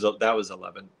 million. No, that was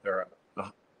 11 or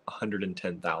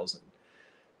 110,000.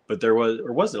 But there was,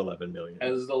 or was it 11 million?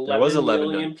 It was 11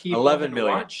 million people 11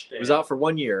 million. watched it. It was out for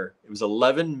 1 year. It was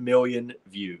 11 million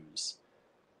views.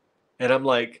 And I'm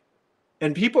like,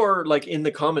 and people are like in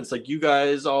the comments, like you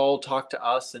guys all talk to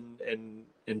us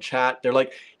and chat. They're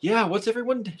like, yeah, what's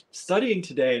everyone studying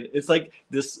today? And it's like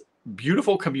this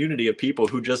beautiful community of people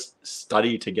who just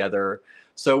study together.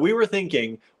 So we were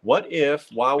thinking, what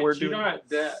if we're doing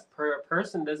that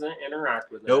person doesn't interact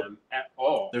with them at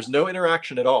all. There's no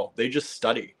interaction at all. They just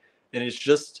study. And it's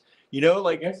just,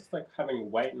 like I guess it's like having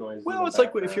white noise. Well, it's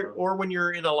like when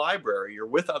you're in a library, you're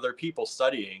with other people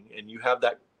studying, and you have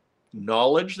that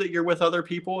knowledge that you're with other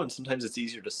people, and sometimes it's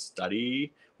easier to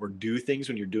study or do things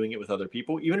when you're doing it with other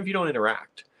people, even if you don't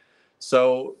interact.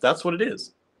 So that's what it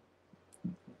is.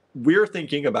 We're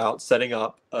thinking about setting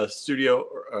up a studio,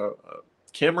 a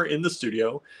camera in the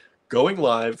studio, going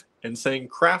live and saying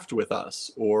craft with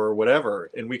us or whatever.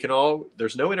 And we can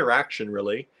there's no interaction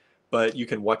really, but you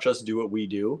can watch us do what we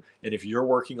do. And if you're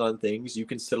working on things, you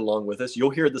can sit along with us. You'll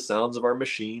hear the sounds of our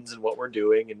machines and what we're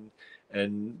doing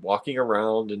and walking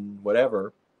around and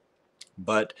whatever.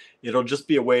 But it'll just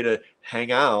be a way to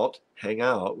hang out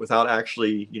without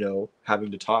actually,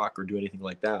 having to talk or do anything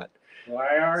like that. Well,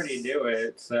 I already do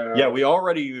it, so... Yeah, we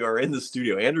already are in the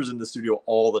studio. Andrew's in the studio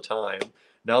all the time.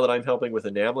 Now that I'm helping with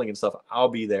enameling and stuff, I'll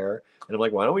be there. And I'm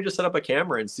like, why don't we just set up a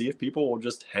camera and see if people will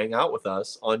just hang out with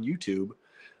us on YouTube?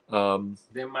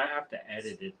 They might have to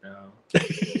edit it, though.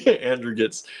 Andrew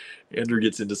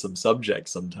gets into some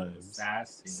subjects sometimes.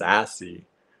 Sassy.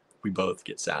 We both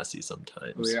get sassy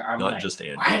sometimes. Not just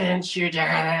Andrew. Why didn't you do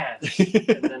this?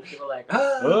 And then people are like,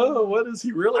 oh, what is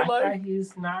he really I like? thought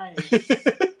he's nice.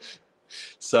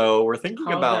 So we're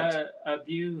thinking about the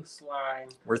abuse line.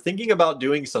 We're thinking about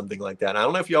doing something like that. I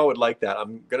don't know if y'all would like that.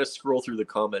 I'm gonna scroll through the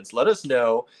comments. Let us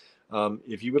know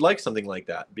if you would like something like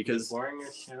that, because the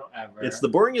boringest channel ever. It's the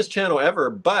boringest channel ever.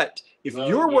 But if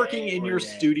you're working in your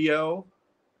studio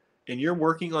and you're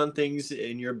working on things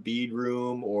in your bead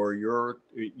room or your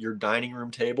dining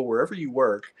room table, wherever you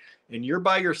work, and you're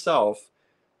by yourself,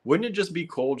 wouldn't it just be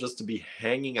cool just to be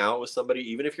hanging out with somebody,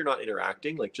 even if you're not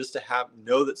interacting, like just to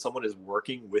know that someone is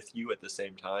working with you at the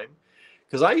same time?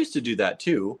 Because I used to do that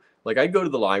too. Like I'd go to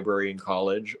the library in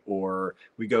college, or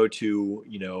we go to,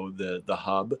 the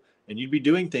hub, and you'd be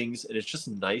doing things, and it's just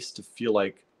nice to feel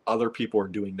like other people are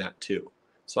doing that too.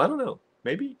 So I don't know.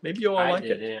 Maybe you'll all like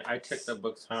it. didn't. I took the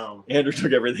books home. Andrew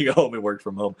took everything home and worked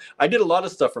from home. I did a lot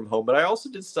of stuff from home, but I also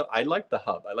did stuff. I like the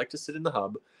hub. I like to sit in the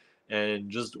hub and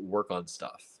just work on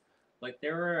stuff. Like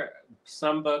there were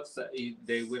some books that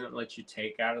they wouldn't let you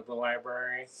take out of the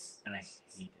library, and I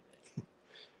hated it.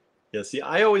 Yeah, see,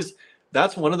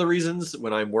 that's one of the reasons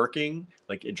when I'm working,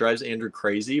 like it drives Andrew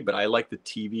crazy, but I like the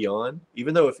TV on,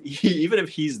 even if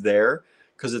he's there,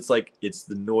 because it's like it's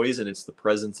the noise and it's the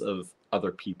presence of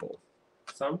other people.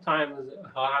 Sometimes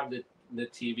he'll have the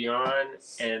TV on,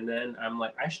 and then I'm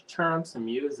like, I should turn on some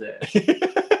music.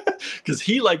 Because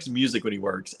he likes music when he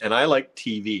works, and I like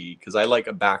TV because I like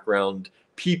a background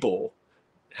people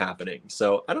happening.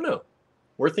 So I don't know.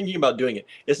 We're thinking about doing it.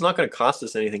 It's not going to cost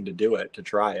us anything to do it, to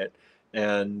try it.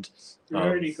 And we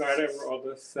already got all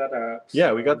the setup.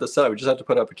 Yeah, we got the setup. We just have to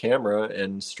put up a camera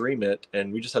and stream it,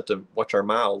 and we just have to watch our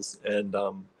mouths and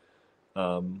we'll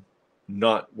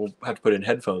have to put in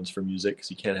headphones for music because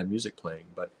you can't have music playing.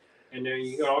 But and then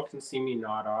you all can see me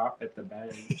nod off at the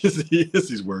bench.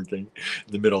 He's working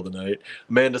in the middle of the night.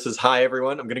 Amanda says, hi,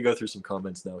 everyone. I'm going to go through some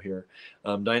comments now here.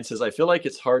 Diane says, I feel like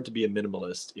it's hard to be a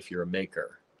minimalist if you're a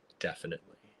maker.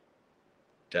 Definitely.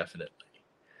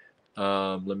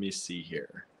 Let me see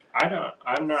here. I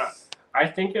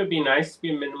think it would be nice to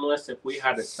be a minimalist if we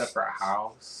had a separate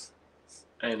house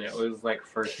and it was like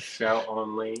for show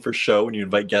only. For show, when you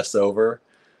invite guests over.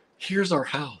 Here's our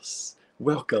house.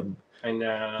 Welcome. I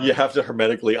know. You have to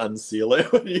hermetically unseal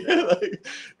it when you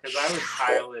because I would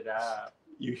pile it up.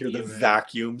 You hear the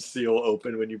vacuum seal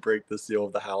open when you break the seal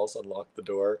of the house, unlock the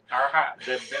door.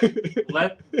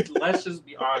 Let's just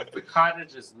be honest. The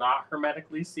cottage is not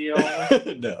hermetically sealed.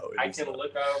 No, I can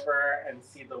look over and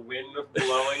see the wind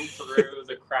blowing through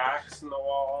the cracks in the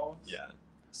walls. Yeah.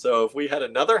 So if we had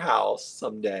another house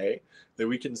someday that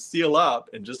we can seal up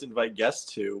and just invite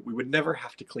guests to, we would never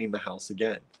have to clean the house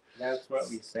again. That's what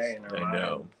we say in our mind. I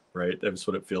know, right? That's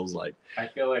what it feels like. I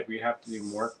feel like we have to do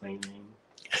more cleaning.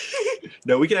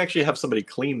 No, we can actually have somebody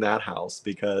clean that house,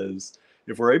 because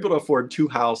if we're able to afford 2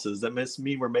 houses, that must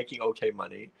mean we're making okay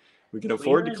money. We can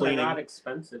afford to clean. They're not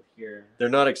expensive here. They're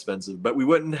not expensive, but we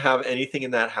wouldn't have anything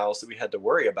in that house that we had to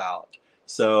worry about.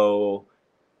 So,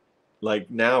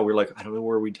 like now we're like, I don't know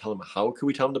where we tell them. How could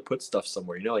we tell them to put stuff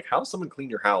somewhere? You know, like how does someone clean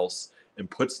your house and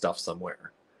put stuff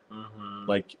somewhere? Mm-hmm.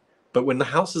 Like, but when the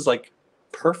house is like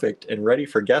perfect and ready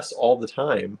for guests all the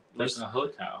time, there's a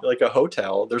hotel. Like a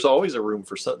hotel, there's always a room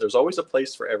for some. There's always a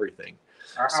place for everything.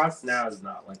 Our house now is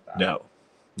not like that. No.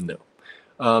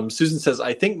 Susan says,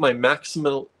 I think my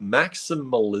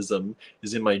maximalism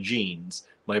is in my genes.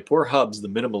 My poor hubs, the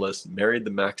minimalist, married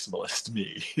the maximalist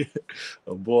me.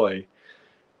 Oh boy.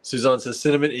 Suzanne says,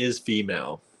 cinnamon is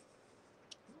female.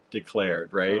 Declared,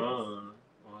 right? Oh,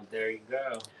 well, there you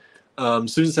go.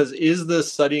 Susan says, is the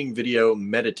studying video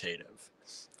meditative?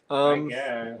 I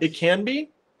guess. It can be.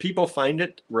 People find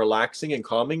it relaxing and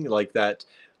calming, like that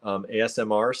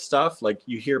ASMR stuff. Like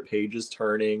you hear pages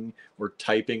turning or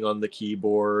typing on the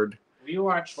keyboard. We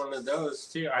watched one of those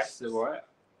too. I said, what?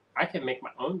 I can make my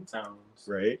own sounds.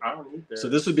 Right? I don't need this. So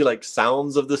this would be like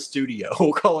sounds of the studio.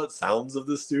 We'll call it sounds of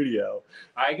the studio.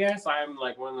 I guess I'm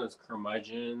like one of those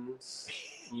curmudgeons,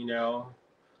 you know?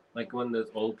 Like one of those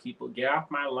old people, get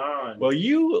off my lawn. Well,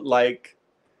 you like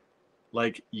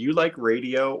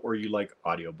radio or you like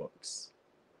audiobooks.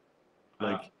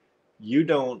 Like you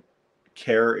don't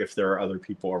care if there are other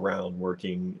people around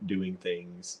working, doing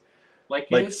things. Like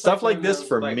stuff like this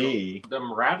for me.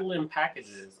 Them rattling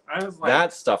packages. I was like,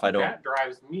 that stuff I don't. That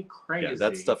drives me crazy. Yeah,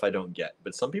 that stuff I don't get.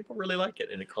 But some people really like it,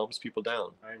 and it calms people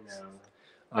down. I know.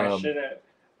 I should have.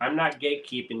 I'm not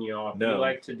gatekeeping you all. If you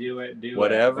like to do it, do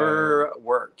whatever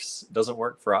works. Doesn't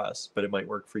work for us, but it might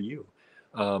work for you.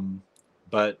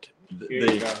 But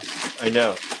I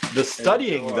know the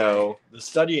studying though. The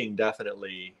studying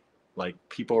definitely, like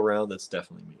people around. That's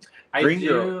definitely me. I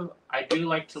do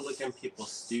like to look in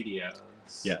people's studios.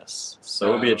 Yes, so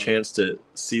it'll be a chance to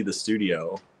see the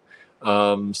studio.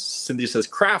 Cindy says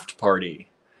craft party.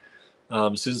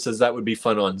 Susan says that would be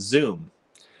fun on Zoom.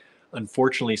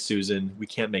 Unfortunately, Susan, we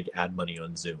can't make ad money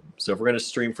on Zoom. So if we're going to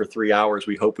stream for 3 hours,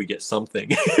 we hope we get something.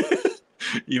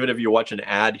 Even if you watch an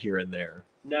ad here and there.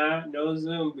 Nah, no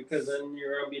Zoom, because then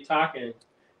you're going to be talking.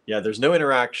 Yeah, there's no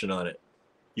interaction on it.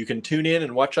 You can tune in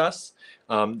and watch us.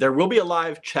 There will be a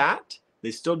live chat.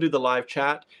 They still do the live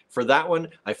chat. For that one,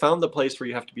 I found the place where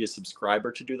you have to be a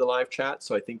subscriber to do the live chat.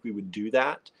 So I think we would do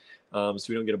that. So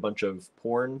we don't get a bunch of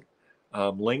porn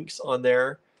links on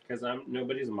there. Because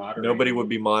nobody's moderating. Nobody would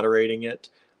be moderating it.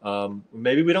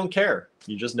 Maybe we don't care.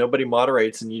 Nobody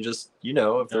moderates, and you just,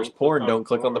 if there's porn, don't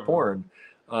click on the porn.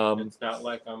 It's not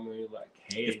like I'm really like,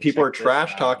 hey. If people are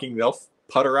trash talking, they'll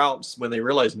putter out when they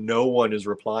realize no one is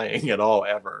replying at all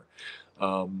ever.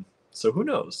 So who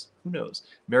knows? Who knows?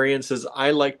 Marianne says,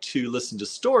 I like to listen to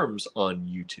storms on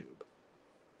YouTube.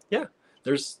 Yeah,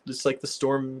 there's like the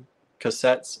storm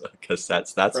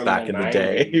cassettes. That's From back the in the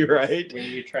day, 90s, right? when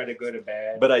you try to go to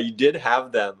bed. But I did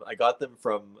have them. I got them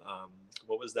from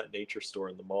what was that nature store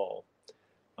in the mall?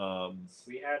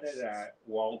 We had it at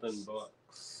Walden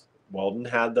Books. Walden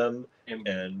had them,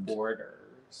 and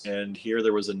Borders. And here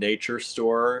there was a nature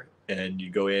store, and you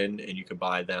go in and you could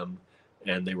buy them,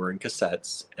 and they were in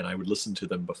cassettes, and I would listen to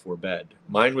them before bed.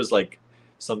 Mine was like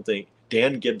something,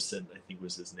 Dan Gibson, I think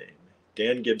was his name.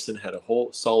 Dan Gibson had a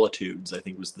whole Solitudes, I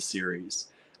think was the series.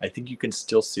 I think you can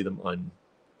still see them on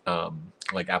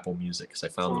like Apple Music, because I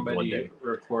found them one day.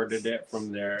 Recorded it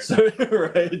from there.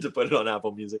 Right, to put it on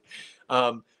Apple Music.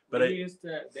 But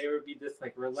they would be this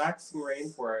like relaxing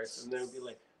rainforest, and they would be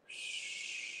like,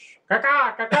 shh,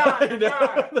 caca, caca,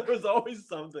 caca. There was always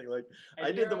something like, and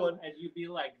I did the one, and you'd be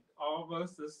like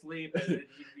almost asleep, and then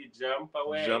you'd be jump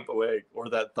awake, or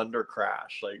that thunder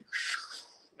crash, like.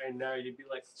 I know, you'd be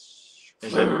like.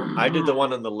 And then I did the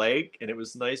one on the lake, and it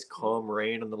was nice, calm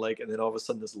rain on the lake, and then all of a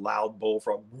sudden this loud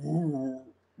bullfrog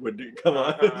would come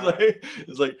on.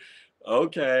 It's like,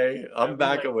 okay, I'm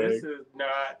back awake. This is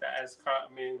not as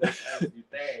common as you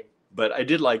think. But I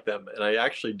did like them, and I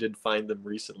actually did find them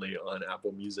recently on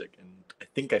Apple Music, and I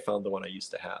think I found the one I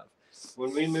used to have.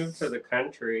 When we moved to the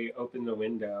country, opened the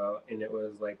window, and it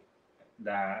was like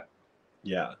that.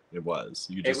 Yeah, it was.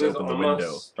 You just open the window. It was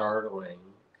almost startling.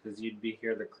 Because you'd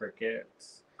hear the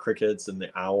crickets and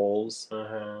the owls.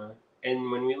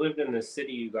 And when we lived in the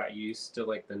city, you got used to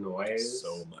like the noise.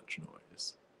 So much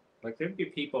noise. Like there'd be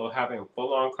people having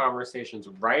full-on conversations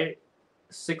right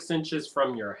 6 inches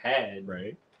from your head.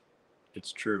 Right.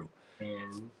 It's true.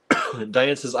 And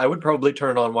Diane says, I would probably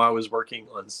turn it on while I was working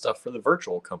on stuff for the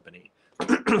virtual company.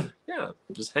 Yeah,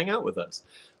 just hang out with us.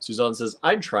 Suzanne says,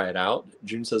 I'd try it out.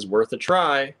 June says, worth a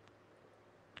try.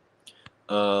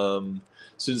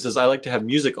 Susan says, I like to have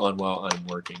music on while I'm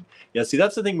working. Yeah, see,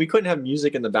 that's the thing. We couldn't have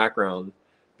music in the background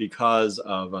because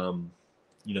of,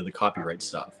 the copyright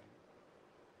stuff.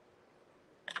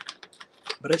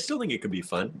 But I still think it could be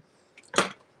fun.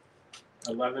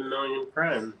 11 million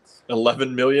friends.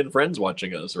 11 million friends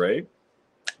watching us, right?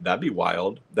 That'd be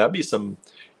wild. That'd be some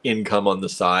income on the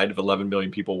side if 11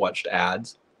 million people watched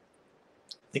ads.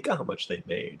 Think of how much they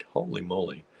made. Holy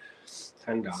moly.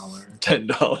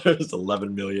 $10.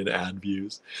 11 million ad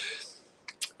views.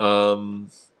 Amanda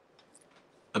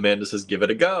says, give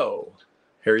it a go.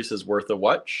 Harry says, worth a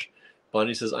watch.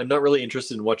 Bonnie says, I'm not really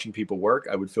interested in watching people work.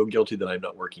 I would feel guilty that I'm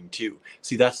not working too.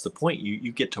 See, that's the point.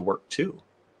 You get to work too.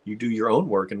 You do your own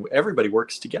work, and everybody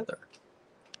works together.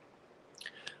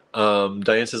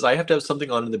 Diane says, I have to have something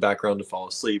on in the background to fall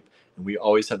asleep, and we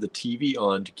always have the TV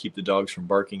on to keep the dogs from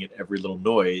barking at every little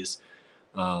noise.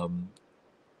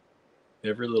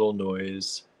 Every little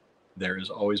noise, there is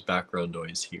always background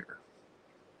noise here.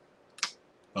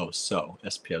 Oh, so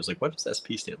SP. I was like, what does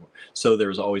SP stand for? So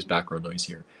there's always background noise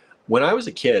here. When I was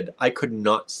a kid, I could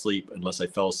not sleep unless I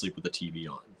fell asleep with the TV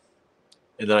on.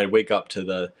 And then I'd wake up to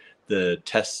the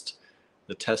test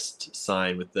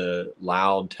sign with the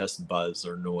loud test buzz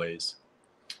or noise.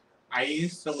 I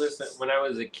used to listen when I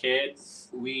was a kid.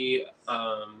 So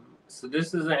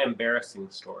this is an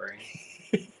embarrassing story.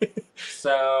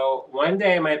 So one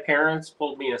day my parents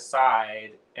pulled me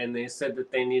aside and they said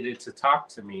that they needed to talk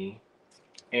to me.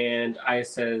 And I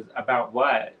said, about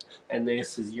what? And they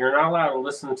said, you're not allowed to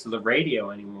listen to the radio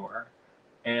anymore.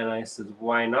 And I said,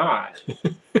 why not?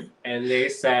 And they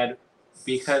said,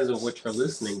 because of what you're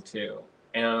listening to.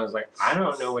 And I was like, I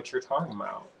don't know what you're talking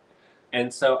about.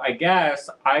 And so I guess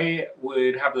I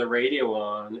would have the radio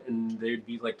on and they'd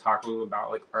be like talking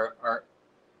about like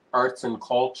arts and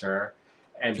culture.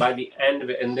 And by the end of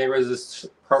it, and there was this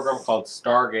program called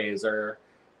Stargazer,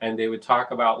 and they would talk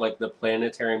about like the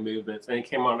planetary movements, and it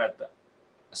came on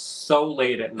so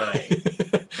late at night.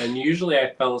 And usually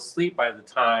I fell asleep by the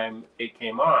time it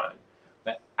came on.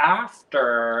 But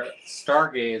after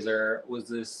Stargazer was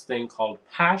this thing called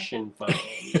passion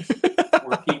phones,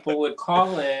 where people would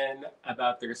call in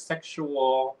about their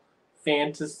sexual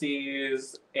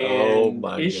fantasies and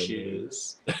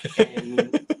issues.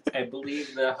 And I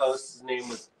believe the host's name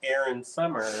was Aaron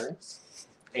Summers.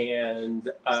 And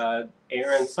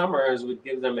Aaron Summers would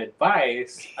give them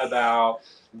advice about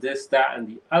this, that, and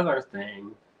the other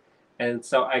thing. And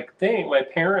so I think my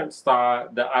parents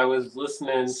thought that I was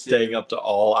staying up to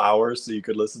all hours so you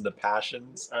could listen to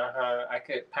Passions. I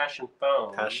could Passion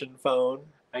Phone. Passion Phone.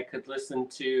 I could listen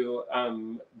to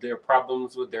their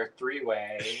problems with their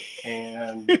three-way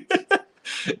and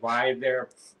why their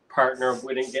partner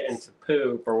wouldn't get into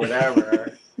poop or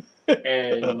whatever.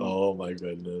 And oh my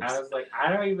goodness. I was like,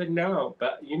 I don't even know.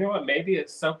 But you know what? Maybe it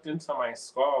soaked into my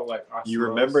skull like osmosis. You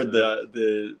remembered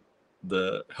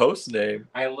the host name.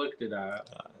 I looked it up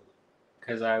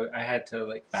because I had to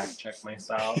like fact check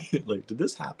myself. Like, did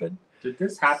this happen? Did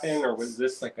this happen or was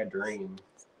this like a dream?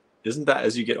 Isn't that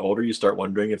as you get older, you start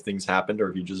wondering if things happened or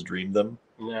if you just dreamed them?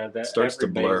 Yeah, that starts to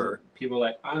blur. People are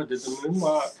like, oh, did the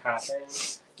moonwalk happen?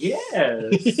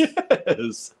 Yes.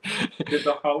 Yes. Did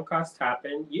the Holocaust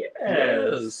happen? Yes.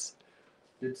 Yes.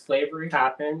 Did slavery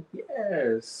happen?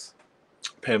 Yes.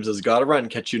 Pam says, gotta run.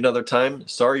 Catch you another time.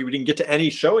 Sorry we didn't get to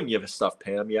any showing you stuff,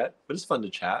 Pam, yet, but it's fun to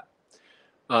chat.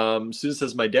 Susan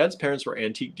says, my dad's parents were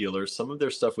antique dealers. Some of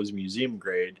their stuff was museum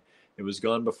grade. It was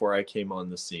gone before I came on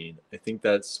the scene. I think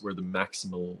that's where the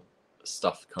maximal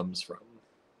stuff comes from.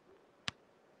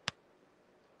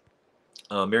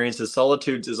 Marion says,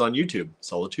 Solitudes is on YouTube.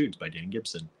 Solitudes by Dan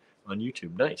Gibson on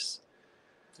YouTube. Nice.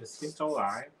 Is he still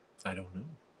alive? I don't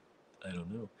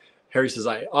know. Harry says,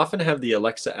 I often have the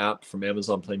Alexa app from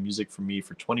Amazon play music for me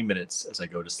for 20 minutes as I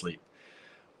go to sleep.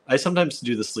 I sometimes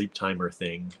do the sleep timer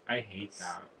thing. I hate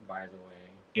that, by the way.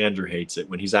 Andrew hates it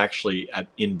when he's actually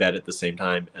in bed at the same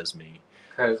time as me.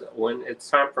 Because when it's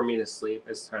time for me to sleep,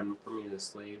 it's time for me to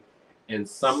sleep. And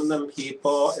some of them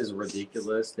people is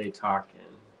ridiculous. They talking.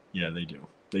 Yeah, they do.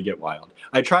 They get wild.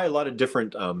 I try a lot of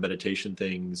different meditation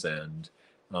things and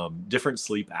different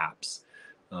sleep apps.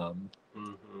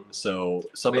 So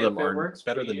some of them are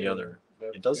better than the other.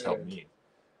 It does help me.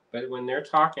 But when they're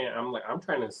talking, I'm like, I'm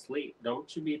trying to sleep.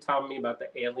 Don't you be telling me about the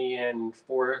alien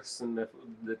force and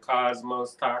the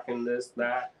cosmos talking this,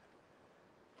 that.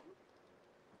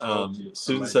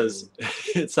 Susan says,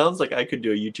 it sounds like I could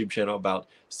do a YouTube channel about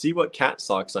see what cat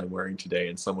socks I'm wearing today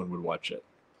and someone would watch it.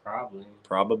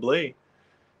 Probably.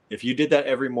 If you did that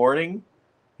every morning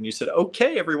and you said,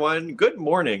 okay, everyone, good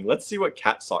morning. Let's see what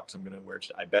cat socks I'm going to wear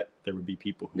today. I bet there would be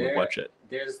people who would watch it.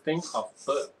 There's a thing called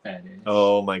foot fetish.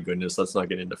 Oh my goodness. Let's not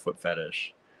get into foot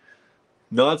fetish.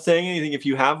 Not saying anything. If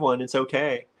you have one, it's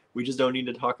okay. We just don't need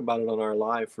to talk about it on our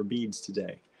live for beads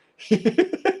today.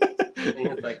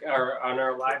 It's like on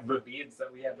our live for beads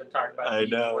that we haven't talked about. I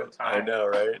know,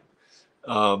 right?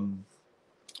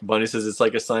 Bonnie says it's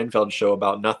like a Seinfeld show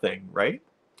about nothing, right?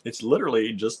 It's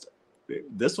literally just,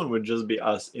 this one would just be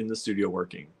us in the studio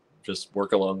working. Just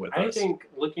work along with us. I think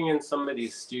looking in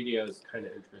somebody's studio is kind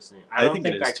of interesting. I don't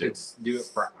think I could do it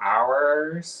for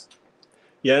hours.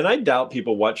 Yeah, and I doubt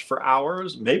people watch for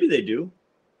hours. Maybe they do.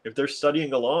 If they're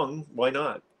studying along, why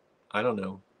not? I don't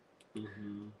know.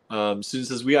 Susan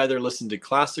says, we either listen to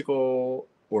classical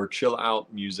or chill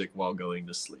out music while going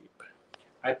to sleep.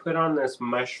 I put on this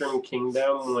Mushroom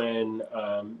Kingdom when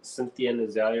Cynthia and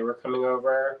Azalea were coming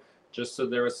over, just so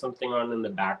there was something on in the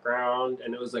background,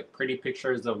 and it was like pretty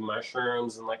pictures of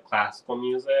mushrooms and like classical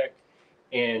music.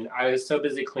 And I was so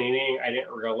busy cleaning, I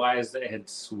didn't realize that it had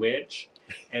switched.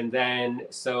 And then,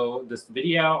 so this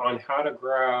video on how to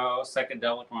grow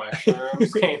psychedelic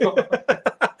mushrooms came on.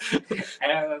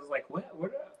 And I was like,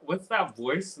 what's that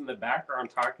voice in the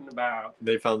background talking about?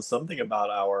 They found something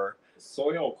about our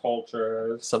soil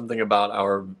cultures. Something about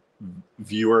our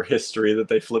viewer history that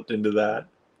they flipped into that.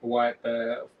 What,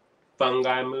 the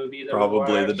fungi movie?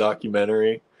 Probably the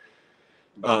documentary.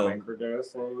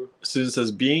 Microdosing. Susan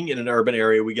says, being in an urban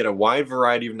area, we get a wide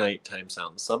variety of nighttime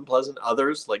sounds. Some pleasant,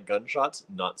 others, like gunshots,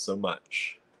 not so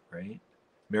much. Right?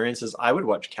 Marion says, I would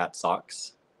watch cat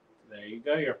socks. There you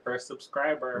go, your first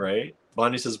subscriber. Right?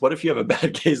 Bonnie says, what if you have a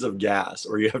bad case of gas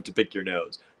or you have to pick your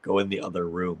nose? Go in the other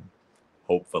room.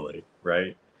 Hopefully,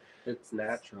 right? It's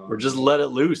natural. Or just let it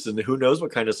loose, and who knows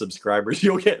what kind of subscribers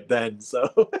you'll get then.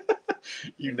 So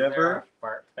you never.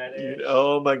 Fart fetish?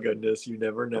 Oh my goodness, you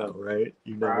never know, right?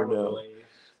 You never know.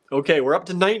 Okay, we're up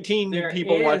to 19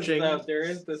 people watching. There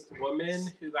is this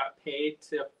woman who got paid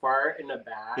to fart in a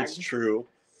bag. It's true.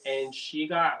 And she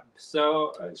got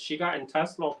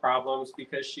intestinal problems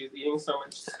because she's eating so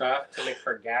much stuff to make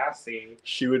her gassy.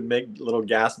 She would make little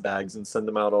gas bags and send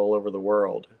them out all over the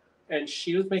world. And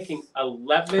she was making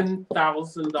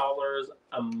 $11,000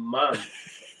 a month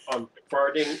on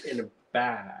farting in a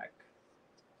bag.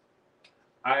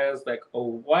 I was like,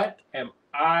 oh, what am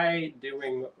I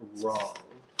doing wrong?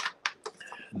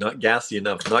 Not gassy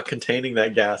enough. Not containing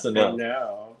that gas enough. I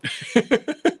know.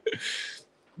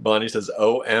 Bonnie says,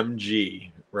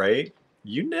 OMG, right?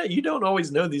 You don't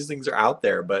always know these things are out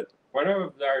there, but... One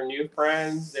of our new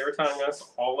friends, they were telling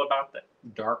us all about the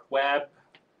dark web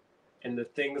and the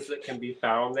things that can be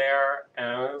found there. And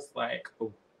I was like,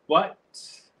 what?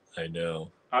 I know.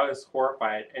 I was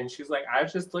horrified. And she's like, I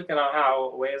was just looking at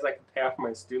how ways I could pay off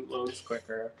my student loans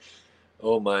quicker.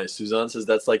 Oh my, Suzanne says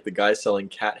that's like the guy selling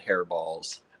cat hair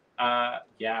balls.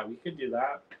 Yeah, we could do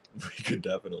that. We could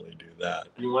definitely do that.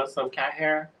 You want some cat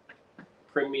hair?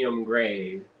 Premium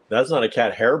grade. That's not a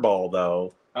cat hair ball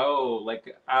though. Oh,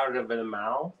 like out of the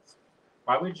mouth?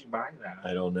 Why would you buy that?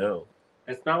 I don't know.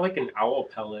 It's not like an owl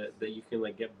pellet that you can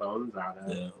like get bones out of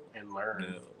No. and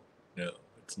learn. No,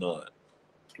 it's not.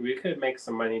 We could make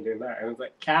some money doing that. It was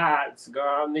like, cats, go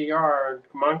out in the yard.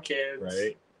 Come on, kids.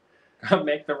 Right? Go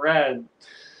make the red.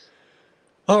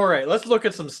 All right, let's look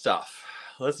at some stuff.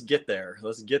 Let's get there.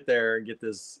 Let's get there and get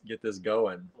this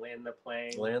going. Land the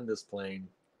plane. Land this plane.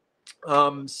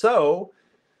 So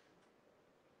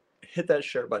hit that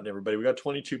share button, everybody. We got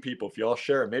 22 people. If y'all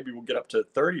share it, maybe we'll get up to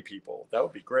 30 people. That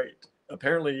would be great.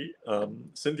 Apparently,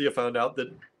 Cynthia found out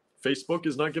that Facebook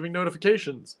is not giving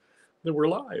notifications that we're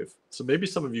live. So maybe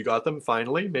some of you got them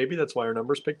finally. Maybe that's why our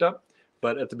numbers picked up.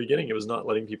 But at the beginning, it was not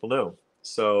letting people know.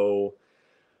 So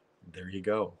there you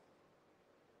go.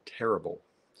 Terrible.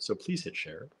 So please hit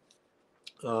share.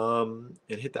 And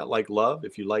hit that like love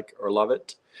if you like or love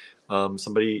it.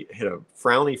 Somebody hit a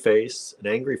frowny face, an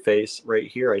angry face right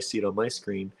here. I see it on my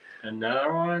screen.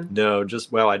 Another one? No,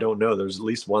 just, well, I don't know. There's at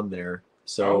least one there.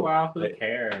 So oh, wow, who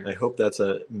cares? I hope that's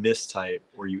a mistype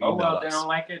where you oh, email well, us. they don't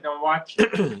like it, don't watch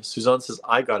it. Suzanne says,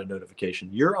 I got a notification.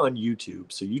 You're on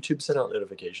YouTube, so YouTube sent out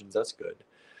notifications. That's good.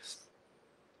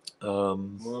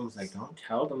 Mom's like, don't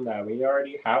tell them that. We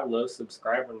already have low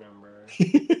subscriber numbers.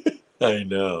 I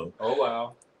know. Oh,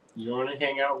 well. You want to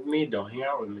hang out with me? Don't hang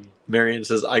out with me. Marion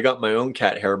says, I got my own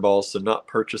cat hairballs, so not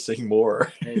purchasing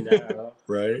more. I know.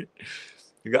 Right?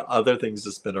 We got other things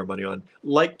to spend our money on,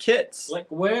 like kits. Like,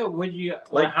 where would you,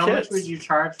 Like how kits. much would you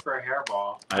charge for a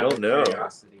hairball? I don't know.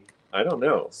 Curiosity. I don't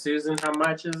know. Susan, how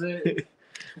much is it?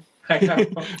 I gotta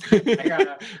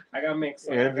make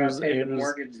some. I gotta pay the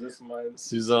mortgage this month.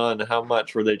 Suzanne, how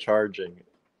much were they charging?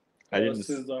 I didn't.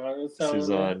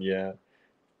 Suzanne, yeah.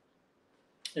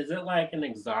 Is it like an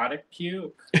exotic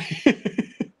puke?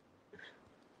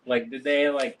 Like, did they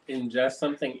like ingest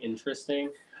something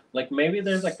interesting? Like maybe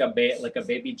there's like a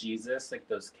baby Jesus, like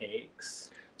those cakes.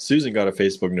 Susan got a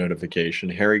Facebook notification.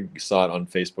 Harry saw it on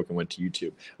Facebook and went to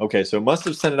YouTube. Okay, so it must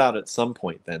have sent it out at some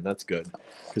point then. That's good.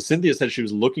 Because Cynthia said she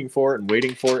was looking for it and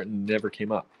waiting for it and never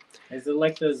came up. Is it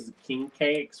like those king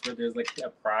cakes where there's like a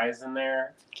prize in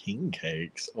there? King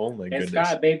cakes? Oh my goodness. It's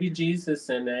got baby Jesus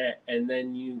in it, and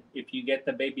then if you get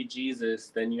the baby Jesus,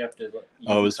 then you have to.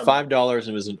 Oh, it was $5 and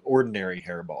it was an ordinary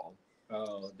hairball.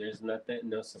 Oh, there's nothing,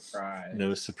 no surprise.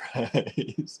 No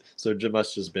surprise. So it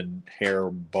must have just been hair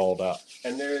balled up.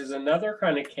 And there's another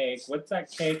kind of cake. What's that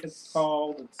cake it's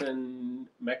called? It's in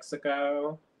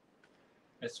Mexico.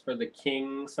 It's for the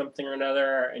king something or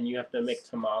another, and you have to make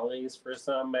tamales for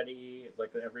somebody,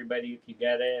 like everybody if you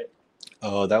get it.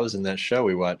 Oh, that was in that show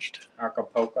we watched.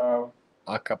 Acapulco.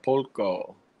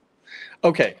 Acapulco.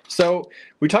 Okay, so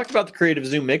we talked about the Creative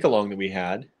Zoom make-along that we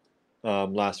had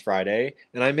last Friday,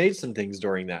 and I made some things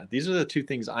during that. These are the two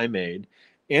things I made.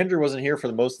 Andrew wasn't here for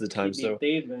the most of the time,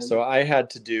 so I had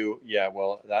to do, yeah,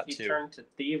 well, that too. He turned to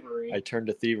thievery. I turned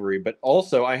to thievery, but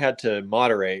also I had to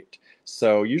moderate.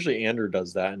 So usually Andrew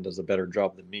does that and does a better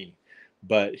job than me,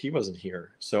 but he wasn't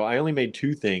here. So I only made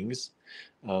two things.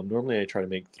 Normally I try to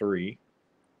make three,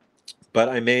 but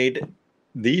I made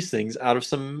these things out of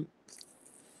some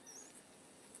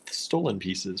stolen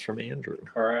pieces from Andrew.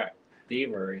 Correct.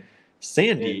 Thievery.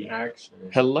 Sandy,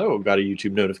 hello, got a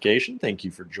YouTube notification. Thank you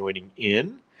for joining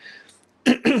in.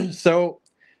 So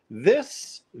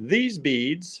these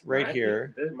beads right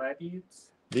here, my beads?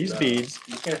 These beads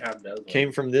you can have those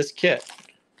came from this kit.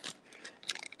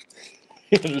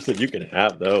 Andrew said you can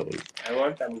have those. I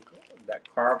want them, that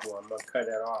carved one. I'm going to cut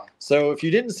it off. So if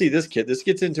you didn't see this kit, this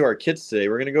gets into our kits today.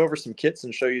 We're going to go over some kits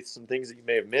and show you some things that you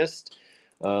may have missed,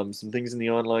 some things in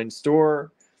the online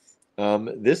store.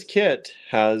 This kit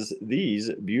has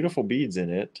these beautiful beads in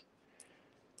it.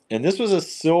 And this was a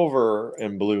silver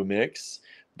and blue mix,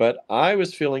 but I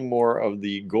was feeling more of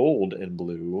the gold and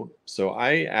blue. So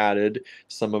I added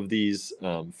some of these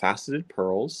faceted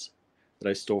pearls that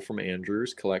I stole from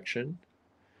Andrew's collection.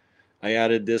 I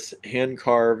added this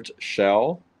hand-carved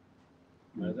shell,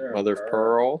 mother of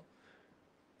pearl.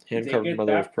 Hand-carved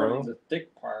mother of pearl. The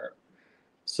thick part.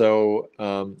 So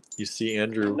you see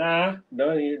Andrew. Nah,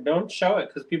 don't show it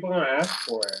because people are going to ask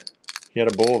for it. He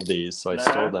had a bowl of these, so I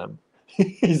stole them.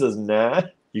 He says, nah,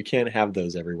 you can't have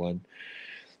those, everyone.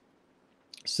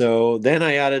 So then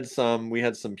I added some, we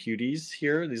had some pewdies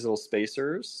here, these little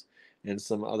spacers, and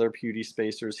some other pewdie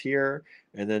spacers here,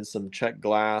 and then some check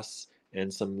glass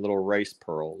and some little rice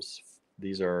pearls.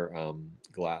 These are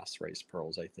glass rice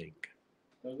pearls, I think.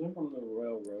 Those are from the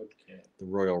Royal Road kit. The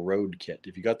Royal Road kit.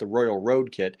 If you got the Royal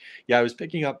Road kit, yeah, I was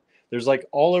picking up. There's like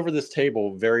all over this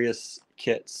table various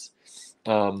kits,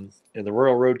 and the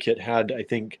Royal Road kit had, I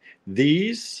think,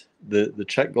 these the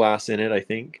check glass in it, I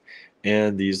think,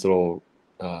 and these little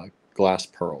glass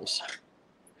pearls.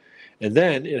 And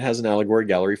then it has an Allegory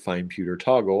Gallery fine pewter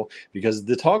toggle, because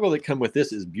the toggle that come with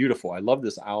this is beautiful. I love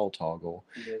this owl toggle,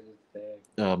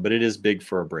 but it is big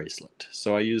for a bracelet.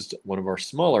 So I used one of our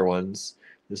smaller ones.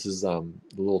 This is the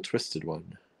little twisted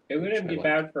one. It wouldn't be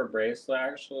bad for a bracelet,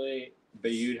 actually,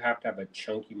 but you'd have to have a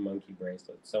chunky monkey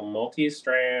bracelet. So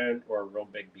multi-strand or real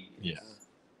big beads. Yeah.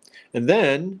 And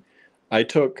then I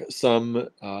took some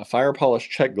fire polished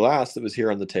check glass that was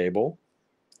here on the table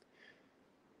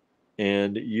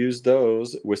and used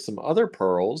those with some other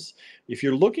pearls. If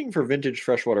you're looking for vintage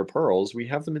freshwater pearls, we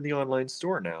have them in the online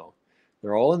store now.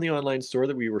 They're all in the online store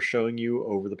that we were showing you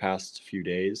over the past few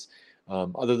days,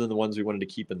 other than the ones we wanted to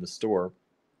keep in the store.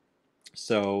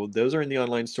 So those are in the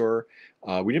online store.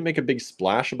 We didn't make a big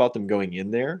splash about them going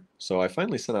in there, so I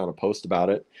finally sent out a post about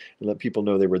it and let people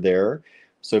know they were there.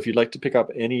 So if you'd like to pick up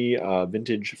any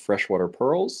vintage freshwater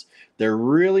pearls, they're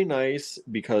really nice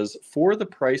because for the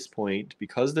price point,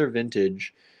 because they're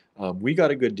vintage, we got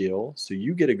a good deal, so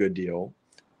you get a good deal.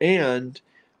 And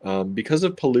because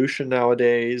of pollution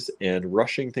nowadays and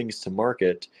rushing things to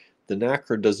market, the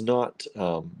nacre does not,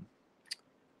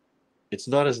 it's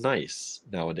not as nice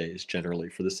nowadays generally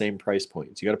for the same price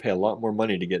points. You got to pay a lot more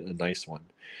money to get a nice one.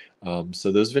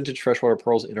 So those vintage freshwater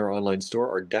pearls in our online store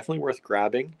are definitely worth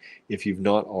grabbing if you've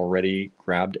not already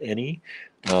grabbed any.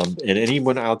 And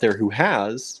anyone out there who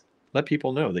has, let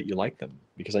people know that you like them,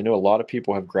 because I know a lot of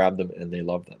people have grabbed them and they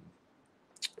love them.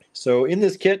 So in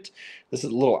this kit, this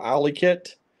is a little owly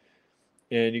kit,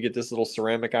 and you get this little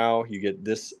ceramic owl, you get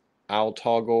this owl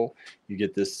toggle, you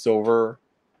get this silver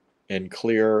and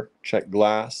clear check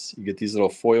glass, you get these little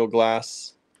foil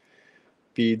glass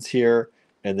beads here,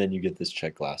 and then you get this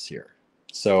check glass here.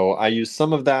 So I used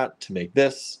some of that to make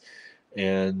this,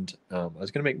 and I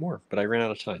was going to make more, but I ran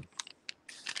out of time.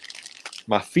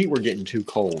 My feet were getting too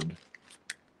cold.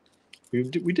 We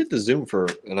did the Zoom for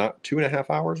 2.5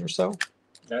 hours or so.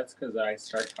 That's because I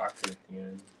started talking at the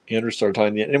end. Andrew started talking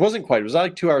at the end. It wasn't quite. It was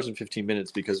like 2 hours and 15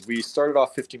 minutes because we started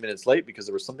off 15 minutes late because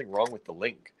there was something wrong with the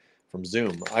link from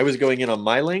Zoom. I was going in on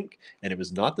my link, and it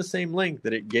was not the same link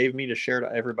that it gave me to share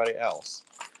to everybody else.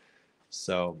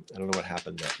 So I don't know what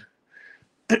happened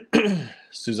there.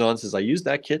 Suzanne says, I used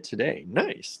that kit today.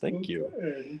 Nice. Thank you.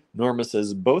 Good. Norma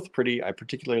says, both pretty. I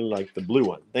particularly like the blue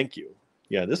one. Thank you.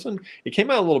 Yeah, this one, it came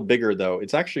out a little bigger, though.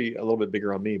 It's actually a little bit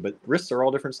bigger on me, but wrists are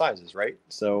all different sizes, right?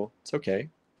 So it's okay.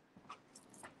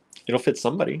 It'll fit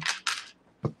somebody.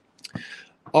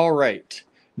 All right.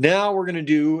 Now we're going to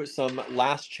do some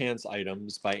last chance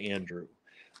items by Andrew.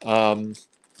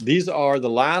 These are the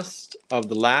last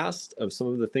of some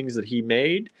of the things that he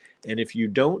made. And if you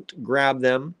don't grab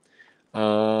them, they're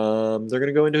going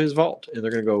to go into his vault and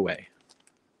they're going to go away.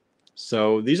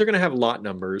 So these are going to have lot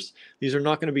numbers. These are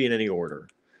not going to be in any order.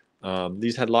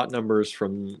 These had lot numbers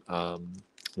from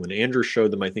when Andrew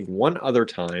showed them, I think, one other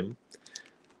time.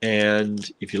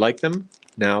 And if you like them,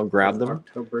 now grab them.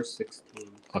 October 16th.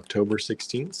 October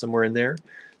 16th, somewhere in there.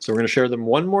 So we're going to share them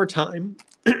one more time.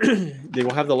 They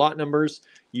will have the lot numbers.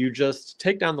 You just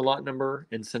take down the lot number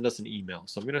and send us an email.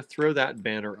 So I'm going to throw that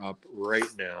banner up right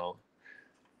now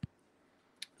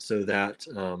so that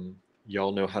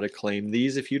y'all know how to claim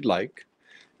these if you'd like.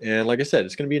 And like I said,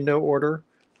 it's going to be in no order,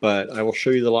 but I will show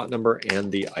you the lot number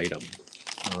and the item.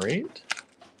 All right.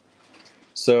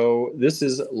 So this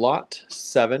is lot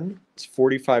 7. It's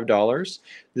 $45.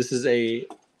 This is a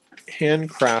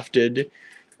handcrafted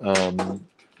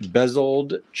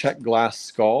bezeled check glass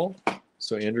skull.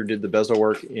 So Andrew did the bezel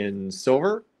work in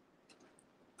silver.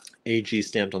 AG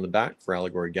stamped on the back for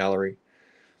Allegory Gallery.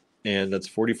 And that's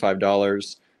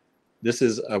 $45. This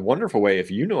is a wonderful way if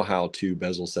you know how to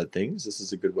bezel set things. This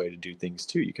is a good way to do things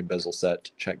too. You can bezel set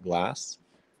check glass.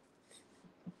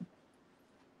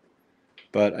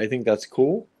 But I think that's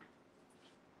cool.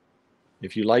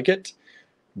 If you like it,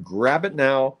 grab it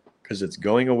now because it's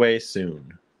going away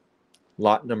soon.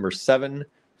 Lot number 7,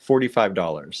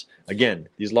 $45. Again,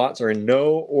 these lots are in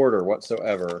no order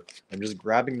whatsoever. I'm just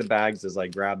grabbing the bags as I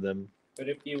grab them. But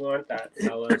if you want that,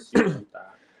 tell us you want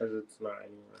that, because it's not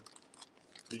anywhere.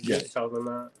 Did you just tell them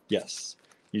that? Yes.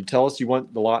 You tell us you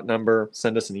want the lot number,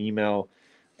 send us an email.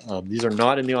 These are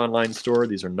not in the online store.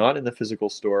 These are not in the physical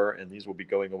store, and these will be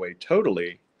going away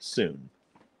totally soon.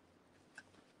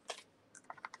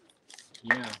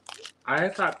 Yeah. I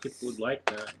thought people would like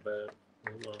that, but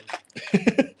hold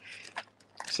on.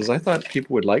 Says, I thought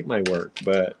people would like my work,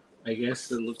 but I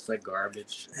guess it looks like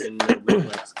garbage, and nobody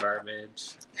likes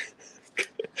garbage.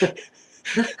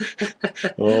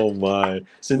 Oh my.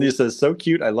 Cynthia says, so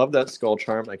cute. I love that skull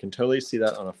charm. I can totally see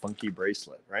that on a funky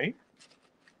bracelet, right?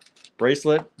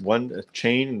 Bracelet, a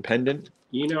chain and pendant.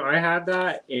 You know, I had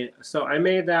that. So I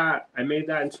made that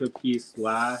into a piece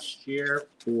last year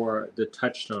for the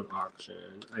Touchstone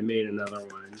auction. I made another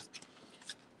one,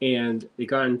 and it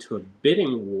got into a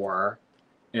bidding war.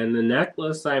 And the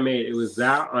necklace I made, it was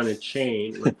that on a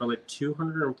chain, it went for like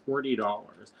 $240.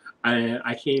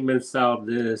 I can't even sell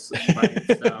this by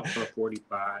itself for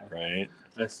 45. Right.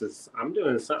 I says, I'm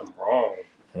doing something wrong.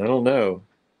 I don't know.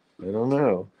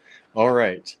 All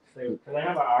right. So can I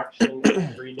have an auction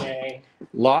every day?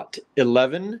 Lot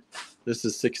 11. This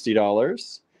is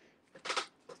 $60.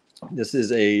 This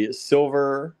is a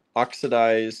silver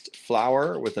oxidized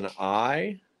flower with an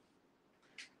eye.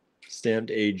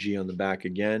 Stamped AG on the back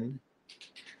again.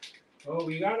 Oh,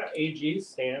 we got an AG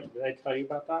stamp. Did I tell you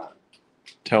about that?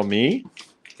 Tell me?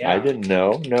 Yeah. I didn't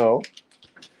know. No.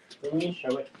 Let me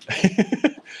show it.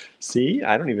 See,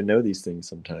 I don't even know these things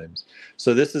sometimes.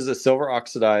 So this is a silver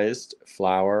oxidized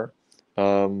flower.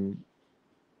 And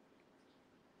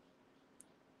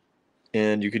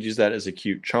you could use that as a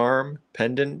cute charm,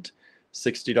 pendant,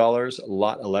 $60,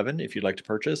 lot 11 if you'd like to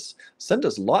purchase. Send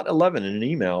us lot 11 in an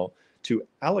email to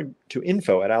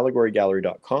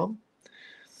info@allegorygallery.com.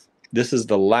 This is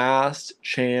the last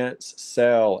chance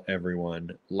sale,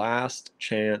 everyone. Last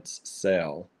chance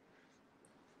sale.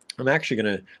 I'm actually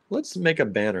going to, let's make a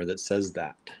banner that says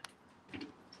that.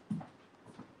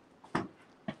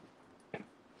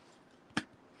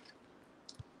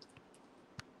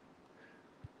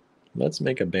 Let's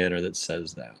make a banner that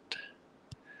says that.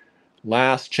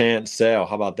 Last chance sale.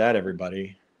 How about that,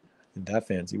 everybody? Isn't that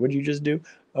fancy? What did you just do?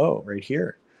 Oh, right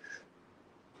here.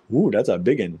 Ooh, that's a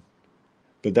big one.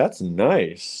 But that's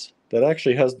nice. That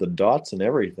actually has the dots and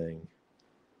everything.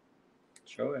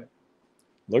 Show it.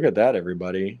 Look at that,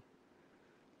 everybody.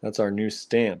 That's our new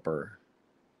stamper.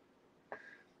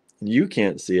 You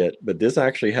can't see it, but this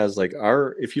actually has like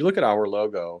our, if you look at our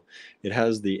logo, it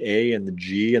has the A and the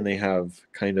G, and they have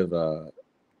kind of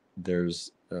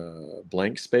there's a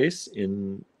blank space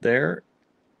in there,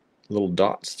 little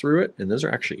dots through it, and those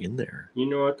are actually in there. You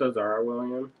know what those are,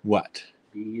 William? What?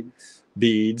 Beads.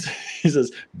 Beads. He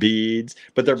says beads,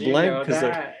 but they're blank because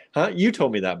they're, huh? You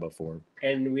told me that before.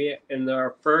 And in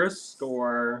our first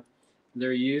store,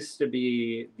 there used to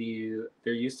be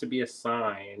a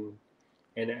sign,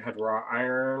 and it had wrought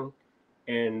iron,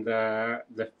 and the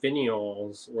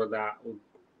finials were that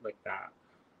like that.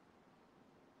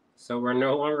 So we're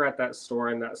no longer at that store,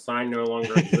 and that sign no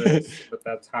longer exists. But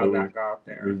that's how that got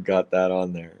there. We've got that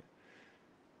on there.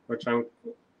 Which oh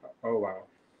wow.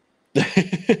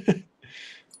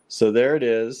 So there it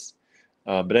is.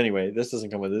 But anyway, this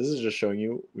doesn't come with it. This is just showing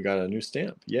you we got a new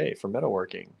stamp. Yay, for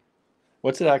metalworking.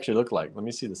 What's it actually look like? Let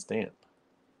me see the stamp.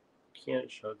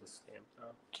 Can't show the stamp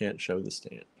though. Can't show the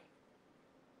stamp.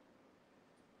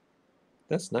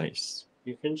 That's nice.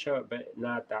 You can show it, but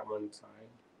not that one side.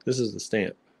 This is the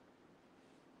stamp.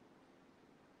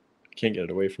 Can't get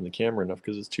it away from the camera enough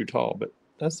because it's too tall, but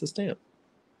that's the stamp.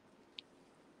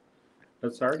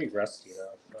 It's already rusty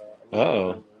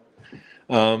though.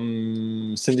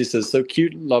 So Cindy says, so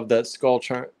cute. Love that skull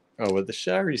charm. Oh, well,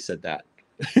 I already said that.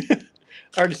 I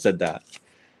already said that.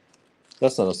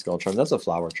 That's not a skull charm. That's a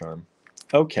flower charm.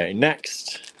 Okay,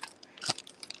 next.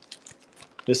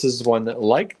 This is one that,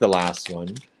 like the last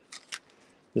one.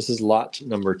 This is lot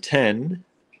number 10.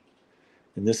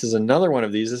 And this is another one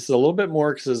of these. This is a little bit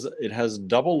more because it has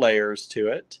double layers to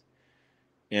it.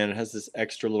 And it has this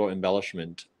extra little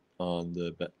embellishment on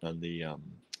the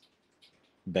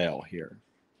bell here.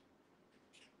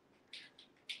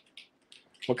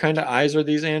 What kind of eyes are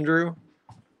these, Andrew?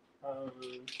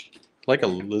 Like a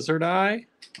lizard eye?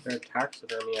 They're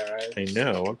taxidermy eyes. I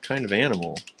know. What kind of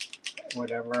animal?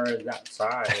 Whatever is that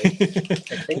size.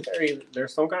 I think they're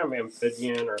some kind of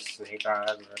amphibian or snake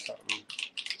eyes or something.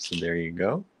 So there you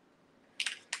go.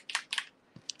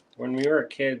 When we were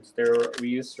kids, we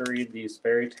used to read these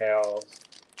fairy tales,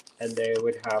 and they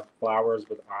would have flowers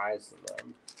with eyes in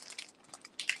them.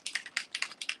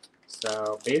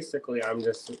 So basically, I'm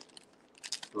just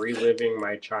reliving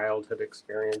my childhood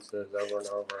experiences over and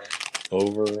over.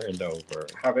 Over and over.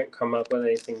 Haven't come up with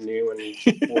anything new in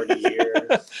 40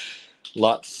 years.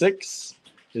 Lot 6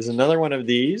 is another one of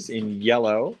these in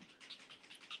yellow.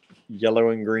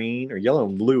 Yellow and green, or yellow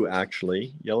and blue,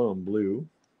 actually. Yellow and blue.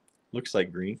 Looks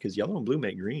like green, because yellow and blue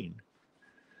make green.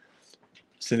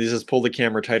 Cynthia says, pull the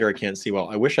camera tighter. I can't see well.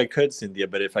 I wish I could, Cynthia,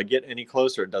 but if I get any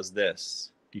closer, it does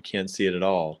this. You can't see it at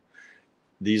all.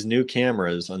 these new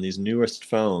cameras on these newest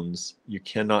phones, you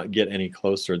cannot get any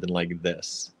closer than like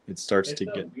this. It starts to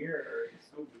get weird. It's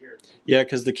so weird. Yeah,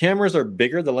 because the cameras are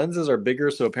bigger, the lenses are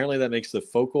bigger, so apparently that makes the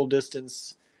focal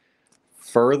distance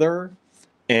further.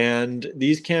 And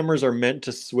these cameras are meant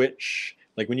to switch.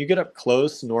 Like when you get up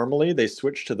close, normally they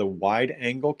switch to the wide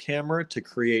angle camera to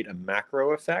create a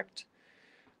macro effect.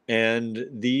 And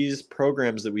these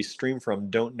programs that we stream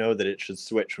from don't know that it should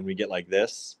switch when we get like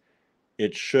this.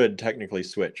 It should technically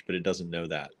switch, but it doesn't know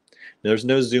that. There's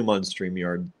no zoom on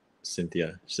StreamYard,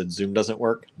 Cynthia. She said zoom doesn't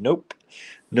work. Nope.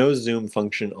 No zoom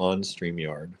function on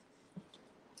StreamYard.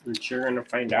 Which you're going to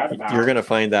find out about. You're going to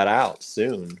find that out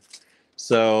soon.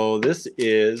 So this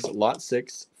is lot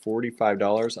 6,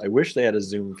 $45. I wish they had a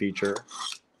zoom feature,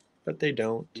 but they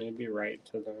don't. Maybe write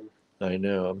to them. I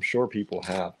know. I'm sure people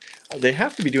have. They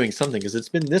have to be doing something because it's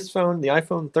been this phone, the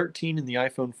iPhone 13 and the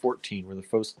iPhone 14 were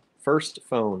the first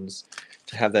phones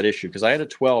to have that issue, because I had a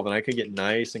 12 and I could get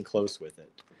nice and close with it.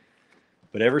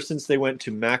 But ever since they went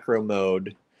to macro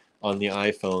mode on the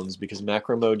iPhones, because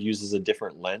macro mode uses a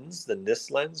different lens than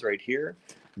this lens right here,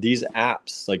 these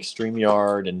apps like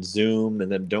StreamYard and Zoom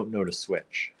and them don't know to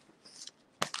switch.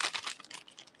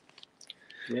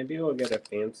 Maybe we'll get a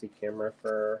fancy camera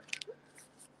for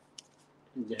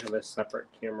you have a separate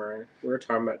camera. We were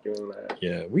talking about doing that.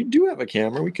 Yeah, we do have a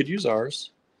camera. We could use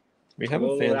ours. We have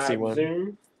a fancy one.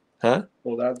 Zoom? Huh?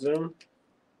 Will that zoom?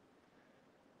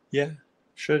 Yeah,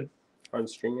 should. On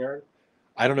StreamYard?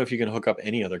 I don't know if you can hook up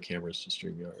any other cameras to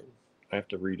StreamYard. I have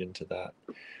to read into that.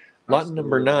 Lot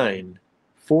number 9,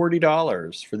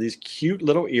 $40 for these cute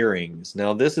little earrings.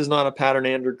 Now, this is not a pattern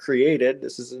Andrew created.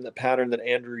 This isn't the pattern that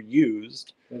Andrew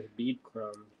used. With bead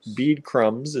crumbs. Bead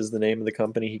Crumbs is the name of the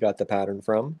company he got the pattern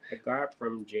from. I got it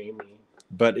from Jamie.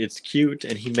 But it's cute,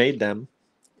 and he made them.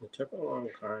 It took a long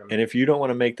time. And if you don't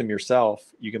want to make them yourself,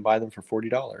 you can buy them for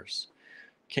 $40.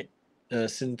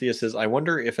 Cynthia says, I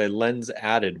wonder if a lens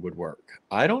added would work.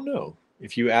 I don't know.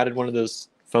 If you added one of those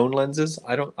phone lenses,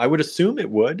 I would assume it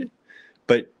would,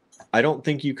 but I don't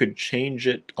think you could change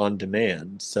it on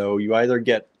demand. So you either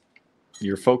get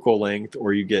your focal length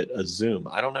or you get a zoom.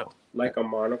 I don't know. Like a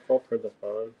monocle for the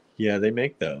phone? Yeah, they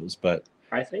make those, but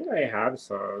I think I have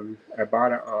some. I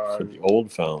bought it on for the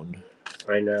old phone.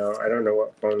 I know. I don't know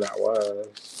what phone that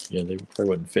was. Yeah, they probably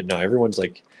wouldn't fit. Now everyone's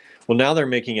like, well, now they're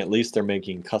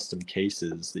making custom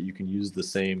cases that you can use the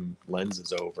same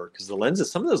lenses over. Because the lenses,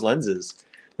 some of those lenses,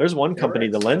 there's one company,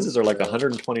 the lenses are like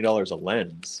 $120 a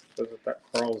lens. Was it that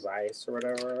Carl Zeiss or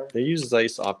whatever? They use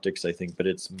Zeiss Optics, I think, but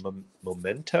it's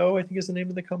Momento, I think is the name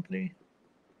of the company.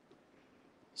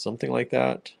 Something like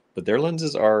that. But their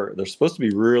lenses they're supposed to be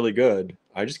really good.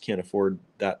 I just can't afford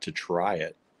that to try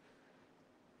it.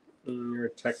 Your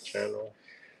tech channel.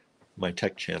 My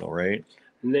tech channel, right?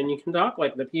 And then you can talk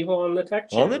like the people on the tech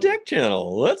channel. On the tech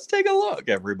channel. Let's take a look,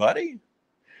 everybody.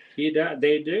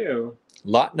 They do.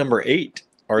 Lot number 8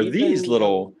 are these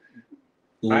little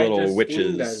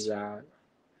witches. Does that.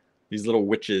 These little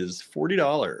witches,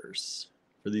 $40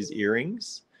 for these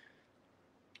earrings.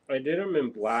 I did them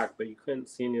in black, but you couldn't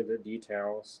see any of the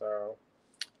details, so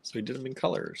we did them in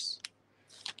colors.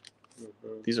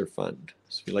 Mm-hmm. These are fun.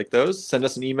 So if you like those, send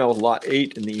us an email with lot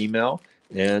 8 in the email.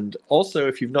 And also,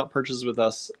 if you've not purchased with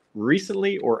us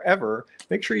recently or ever,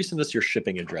 make sure you send us your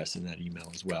shipping address in that email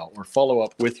as well, or follow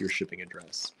up with your shipping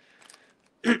address.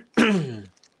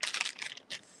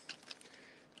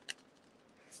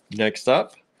 Next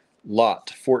up, lot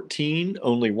 14,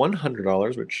 only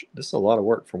 $100, which this is a lot of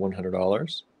work for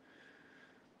 $100.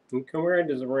 You can wear it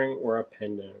as a ring or a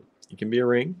pendant. It can be a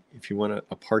ring if you want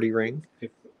a party ring.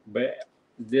 But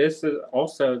this is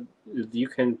also, you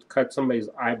can cut somebody's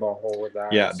eyeball hole with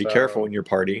that. Yeah, be careful when you're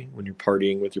partying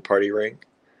with your party ring.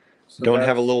 So don't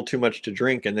have a little too much to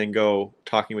drink and then go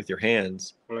talking with your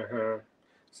hands. Uh-huh.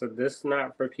 So this is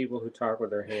not for people who talk with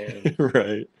their hands.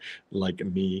 Right, like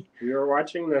me. We were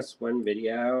watching this one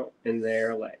video, and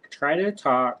they're like, try to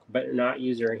talk, but not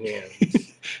use your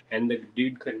hands. And the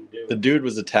dude couldn't do it. The dude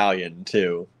was Italian,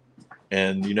 too.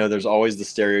 And, there's always the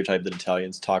stereotype that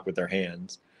Italians talk with their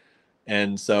hands.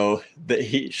 And so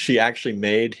she actually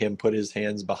made him put his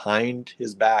hands behind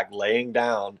his back, laying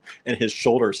down, and his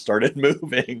shoulders started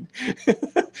moving.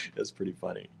 It's pretty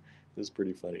funny.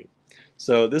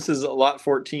 So this is lot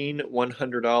 14,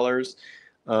 $100.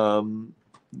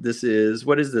 This is,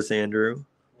 what is this, Andrew?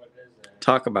 What is it?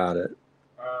 Talk about it.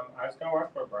 I was going to wash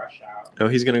my brush out. Oh,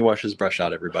 he's going to wash his brush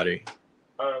out, everybody.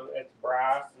 It's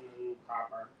brass and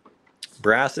copper.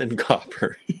 Brass and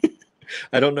copper.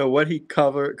 I don't know what he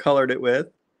colored it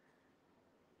with.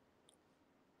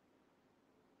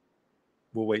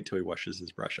 We'll wait till he washes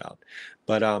his brush out.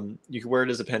 But you can wear it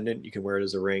as a pendant. You can wear it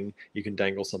as a ring. You can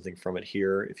dangle something from it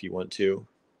here if you want to.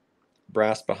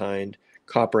 Brass behind,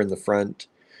 copper in the front,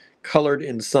 colored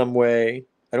in some way.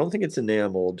 I don't think it's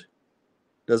enameled.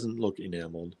 Doesn't look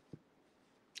enameled.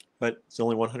 But it's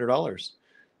only $100.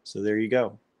 So there you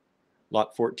go.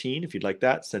 Lot 14, if you'd like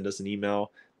that, send us an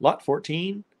email. Lot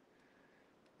 14.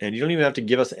 And you don't even have to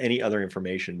give us any other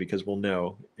information because we'll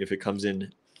know if it comes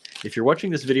in. If you're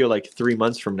watching this video like 3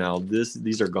 months from now,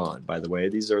 these are gone, by the way.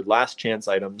 These are last chance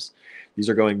items. These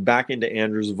are going back into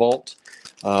Andrew's vault.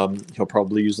 He'll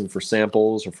probably use them for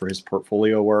samples or for his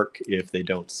portfolio work if they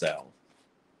don't sell.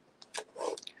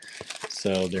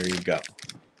 So there you go.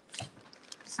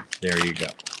 There you go.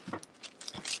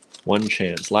 One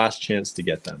chance, last chance to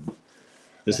get them.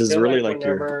 This is really like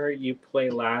whenever you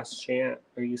play Last Chance,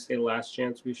 or you say Last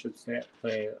Chance, we should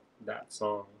play that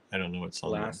song. I don't know what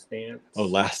song. Last Dance. Oh,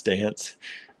 Last Dance.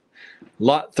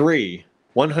 Lot 3,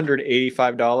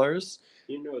 $185.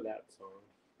 You know that song.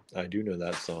 I do know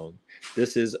that song.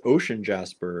 This is Ocean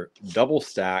Jasper, double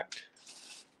stacked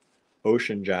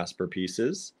Ocean Jasper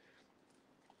pieces.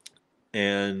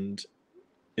 And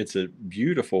it's a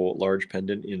beautiful large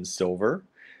pendant in silver.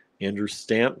 Andrew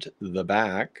stamped the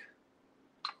back.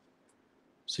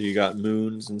 So you got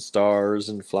moons and stars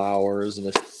and flowers and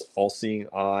an all-seeing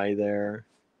eye there.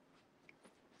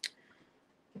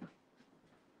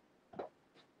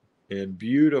 And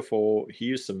beautiful. He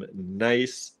used some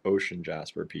nice Ocean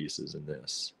Jasper pieces in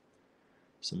this.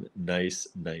 Some nice,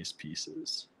 nice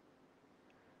pieces.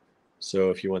 So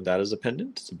if you want that as a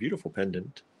pendant, it's a beautiful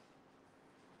pendant.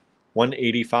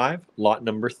 185, lot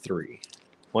number 3.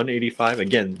 185.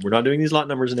 Again, we're not doing these lot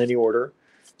numbers in any order.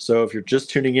 So if you're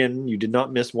just tuning in, you did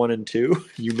not miss 1 and 2.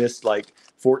 You missed like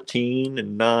 14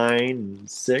 and 9 and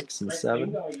 6 and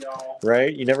 7. Bingo,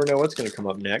 right? You never know what's going to come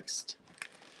up next.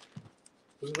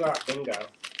 Who's got bingo?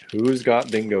 Who's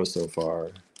got bingo so far?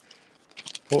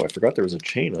 Oh, I forgot there was a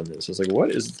chain on this. I was like,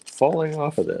 what is falling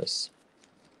off of this?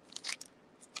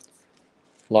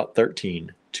 Lot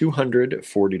 13,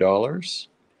 $240.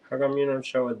 How come you don't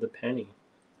show it the penny?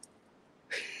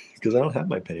 Because I don't have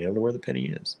my penny. I don't know where the penny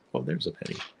is. Oh, there's a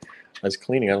penny. I was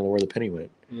cleaning. I don't know where the penny went.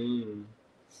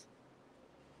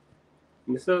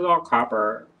 This is all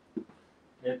copper.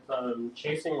 It's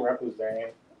chasing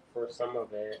repousse for some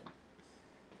of it.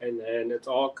 And then it's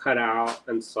all cut out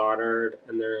and soldered.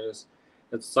 And it's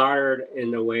soldered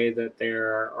in a way that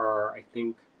there are, I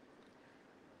think,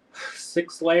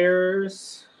 6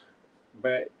 layers.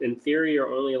 But in theory,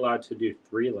 you're only allowed to do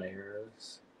 3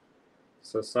 layers.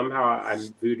 So somehow I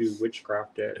voodoo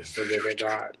witchcraft it so that I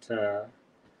got to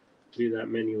do that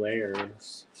many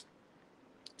layers.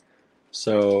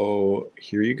 So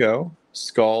here you go.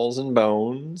 Skulls and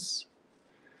bones.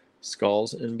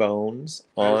 Skulls and bones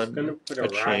on I was gonna put a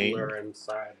chain. rattler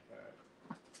inside,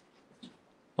 but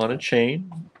On a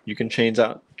chain. You can change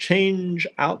out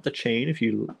the chain if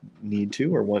you need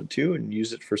to or want to and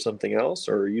use it for something else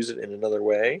or use it in another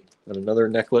way on another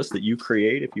necklace that you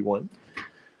create if you want.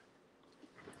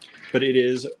 But it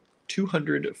is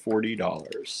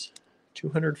 $240.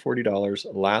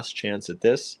 $240, last chance at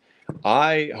this.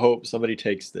 I hope somebody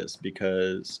takes this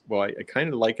because, well, I kind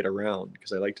of like it around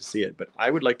because I like to see it, but I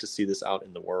would like to see this out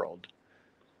in the world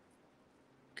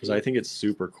because I think it's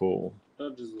super cool. I'll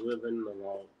just live in the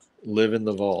vault. Live in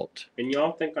the vault. And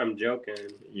y'all think I'm joking.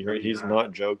 He's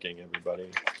not joking, everybody.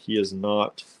 He is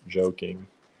not joking.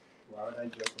 Why would I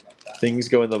joke about that? Things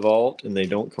go in the vault and they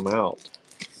don't come out.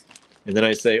 And then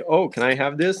I say, oh, can I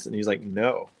have this? And he's like,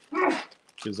 no.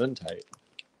 Gesundheit.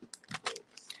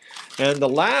 And the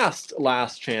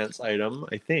last chance item,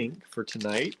 I think, for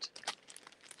tonight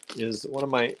is one of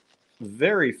my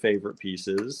very favorite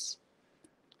pieces.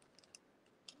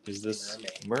 Is this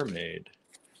mermaid.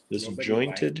 This Nobody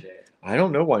jointed. liked it. I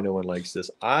don't know why no one likes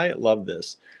this. I love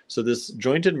this. So this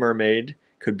jointed mermaid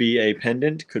could be a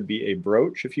pendant, could be a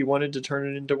brooch if you wanted to turn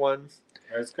it into one.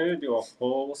 I was going to do a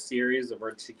whole series of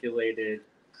articulated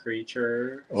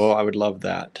creatures. Oh, I would love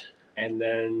that. And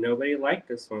then nobody liked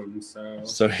this one, so.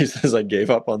 So he says I gave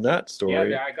up on that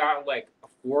story. Yeah, I got like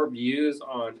 4 views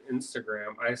on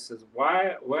Instagram. I says,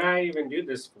 why I even do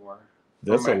this for?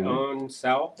 That's for my own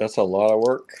self? That's a lot of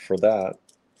work for that.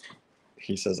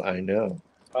 He says, I know.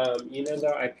 Even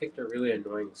though I picked a really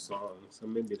annoying song, so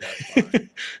maybe that's why.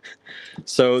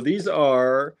 So these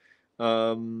are,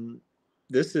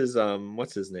 this is,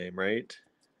 what's his name, right?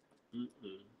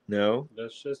 No?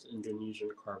 That's just Indonesian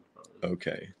carbone.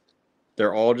 Okay.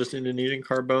 They're all just Indonesian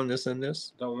carbone, this and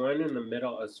this? The one in the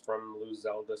middle is from Lou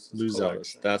Zeldis' Lou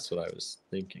Zeldis, that's what I was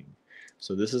thinking.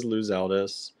 So this is Lou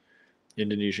Zeldis,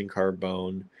 Indonesian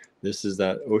carbone. This is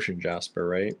that ocean jasper,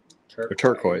 right? Turquoise. Or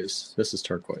turquoise. This is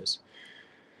turquoise.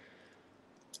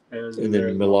 And then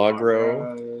there's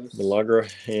Milagro. Milagros. Milagro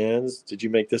hands. Did you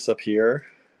make this up here?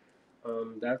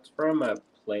 That's from a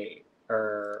plate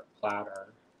or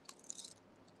platter.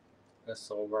 A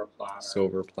silver platter.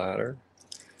 Silver platter.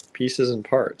 Pieces and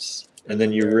parts. And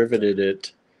then you riveted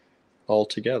it all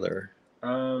together.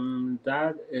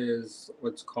 That is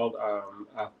what's called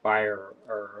a fire,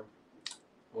 or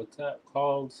what's that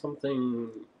called? Something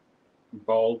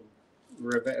ball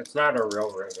rivet. It's not a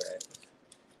real rivet.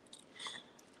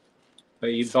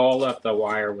 But you ball up the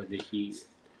wire with the heat.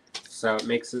 So it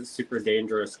makes it super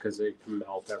dangerous because it can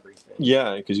melt everything.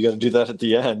 Yeah, because you got to do that at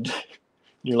the end.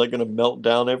 You're like going to melt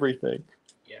down everything.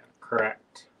 Yeah,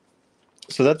 correct.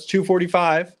 So that's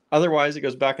 $245. Otherwise, it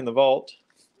goes back in the vault.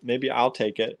 Maybe I'll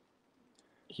take it.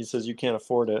 He says you can't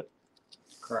afford it.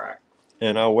 Correct.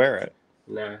 And I'll wear it.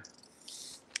 Nah.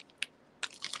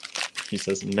 He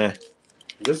says, nah.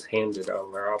 Just hand it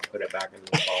over. I'll put it back in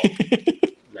the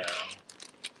vault. No.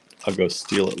 I'll go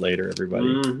steal it later, everybody.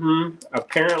 Mm-hmm.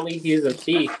 Apparently, he's a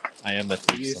thief. I am a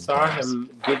thief. You sometimes. saw him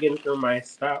digging through my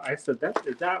stuff. I said,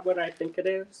 is that what I think it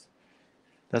is?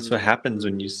 That's what happens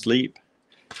when you sleep.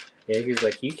 Yeah, he's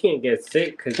like, you can't get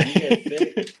sick because you get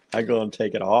sick. I go and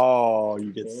take it all.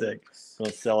 You get sick. I'm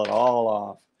going to sell it all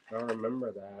off. I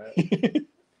remember that.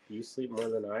 You sleep more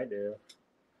than I do.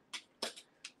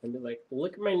 And be like,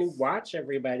 look at my new watch,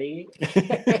 everybody.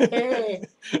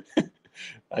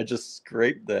 I just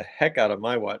scraped the heck out of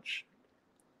my watch.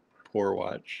 Poor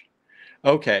watch.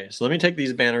 Okay, so let me take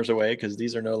these banners away because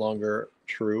these are no longer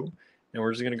true. And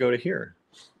we're just going to go to here.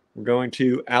 We're going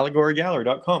to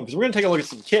allegorygallery.com because we're going to take a look at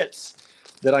some kits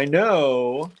that I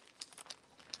know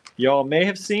y'all may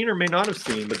have seen or may not have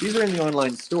seen, but these are in the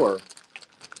online store.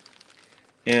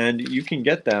 And you can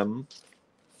get them.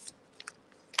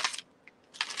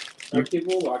 Are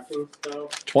people watching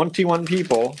stuff? 21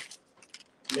 people.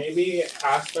 Maybe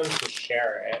ask them to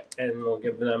share it and we'll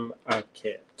give them a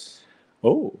kit.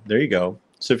 Oh, there you go.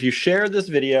 So if you shared this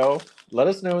video, let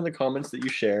us know in the comments that you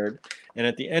shared. And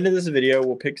at the end of this video,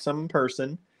 we'll pick some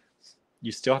person.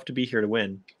 You still have to be here to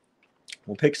win.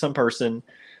 We'll pick some person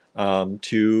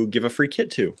to give a free kit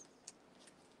to.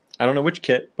 I don't know which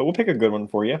kit, but we'll pick a good one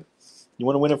for you. You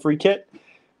want to win a free kit?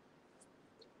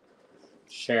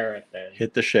 Share it then.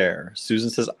 Hit the share. Susan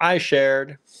says, I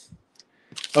shared.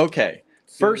 Okay.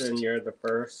 Susan, you're the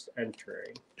first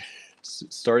entry.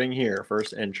 Starting here,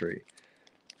 first entry.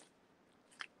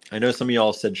 I know some of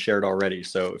y'all said shared already,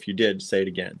 so if you did, say it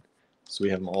again. So we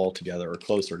have them all together or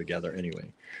closer together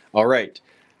anyway. All right.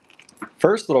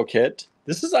 First little kit.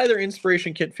 This is either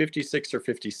Inspiration Kit 56 or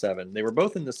 57. They were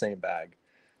both in the same bag.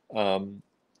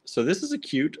 So this is a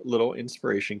cute little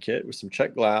inspiration kit with some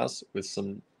check glass, with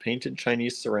some painted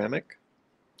Chinese ceramic,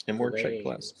 and more check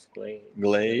glass.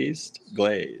 Glazed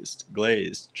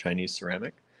Chinese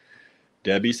ceramic.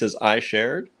 Debbie says, I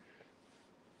shared.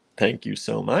 Thank you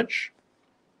so much.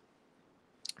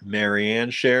 Marianne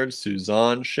shared.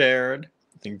 Suzanne shared.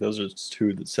 I think those are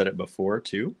two that said it before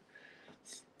too.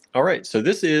 All right, so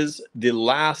this is the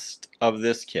last of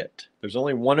this kit. There's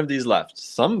only one of these left.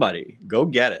 Somebody go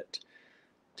get it.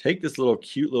 Take this little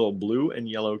cute little blue and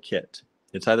yellow kit.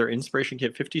 It's either Inspiration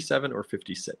Kit 57 or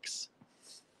 56.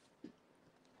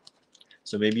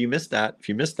 So maybe you missed that. If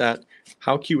you missed that,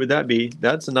 how cute would that be?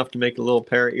 That's enough to make a little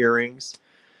pair of earrings.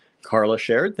 Carla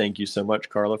shared. Thank you so much,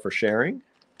 Carla, for sharing.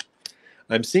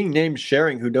 I'm seeing names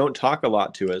sharing who don't talk a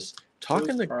lot to us.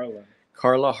 Talking to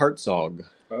Carla Hartzog.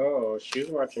 Oh, she was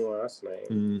watching last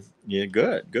night. Yeah,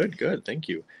 good. Thank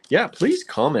you. Yeah, please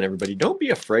comment, everybody. Don't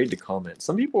be afraid to comment.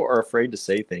 Some people are afraid to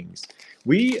say things.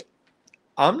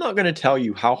 I'm not going to tell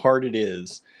you how hard it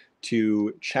is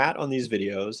to chat on these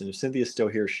videos, and if Cynthia's still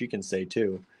here, she can say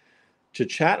too, to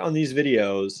chat on these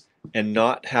videos and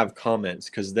not have comments,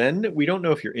 because then we don't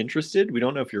know if you're interested. We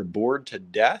don't know if you're bored to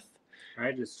death.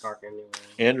 I just talk anyway.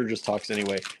 Andrew just talks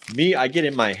anyway. Me, I get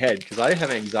in my head because I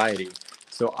have anxiety.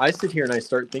 So I sit here and I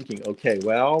start thinking, okay,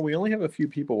 well, we only have a few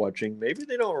people watching. Maybe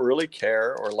they don't really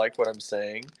care or like what I'm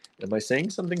saying. Am I saying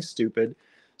something stupid?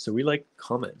 So we like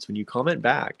comments. When you comment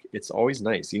back, it's always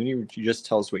nice. Even if you just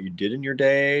tell us what you did in your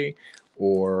day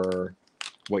or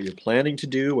what you're planning to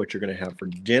do, what you're going to have for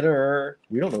dinner.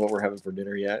 We don't know what we're having for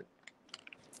dinner yet.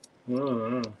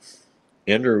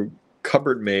 Andrew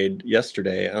cupboard made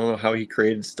yesterday. I don't know how he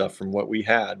created stuff from what we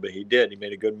had, but he did. He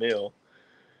made a good meal.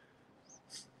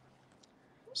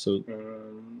 So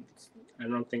I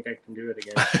don't think I can do it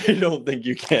again. I don't think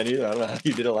you can either. I don't know how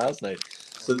you did it last night.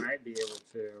 So I might be able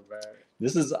to, but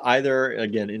this is either,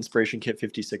 again, Inspiration Kit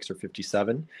 56 or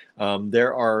 57.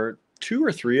 There are 2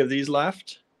 or 3 of these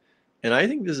left. And I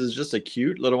think this is just a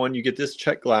cute little one. You get this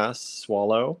check glass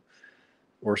swallow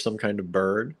or some kind of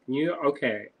bird.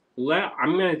 Okay.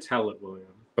 I'm gonna tell it, William.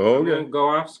 Okay. I'm gonna go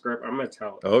off script. I'm gonna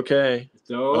tell it. Okay.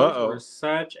 Those were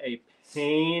such a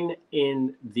pain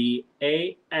in the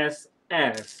ass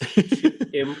to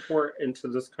import into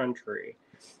this country.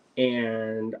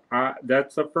 And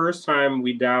that's the first time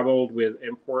we dabbled with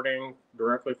importing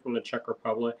directly from the Czech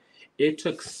Republic. It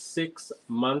took 6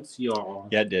 months, y'all.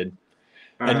 Yeah, it did.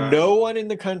 And no one in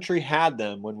the country had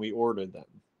them when we ordered them.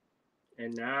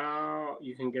 And now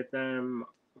you can get them,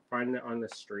 find it on the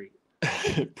street.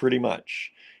 Pretty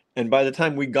much. And by the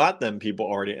time we got them, people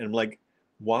already, and I'm like,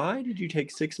 why did you take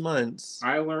 6 months?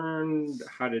 I learned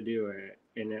how to do it,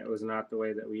 and it was not the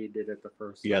way that we did it the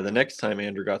first time. Yeah, the next time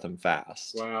Andrew got them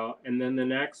fast. Well, and then the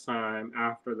next time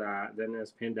after that, then it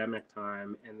was pandemic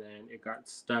time, and then it got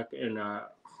stuck in a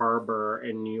harbor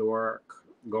in New York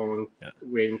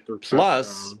waiting through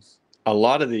customs. A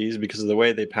lot of these, because of the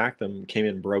way they packed them, came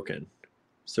in broken.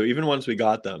 So even once we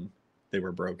got them, they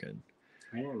were broken.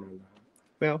 I didn't know that.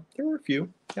 Well, there were a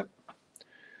few. Yep.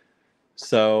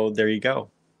 So there you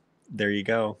go. There you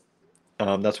go.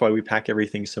 That's why we pack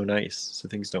everything so nice, so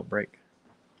things don't break.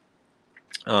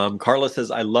 Carla says,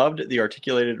 I loved the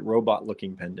articulated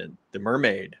robot-looking pendant. The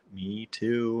mermaid. Me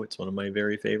too. It's one of my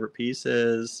very favorite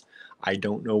pieces. I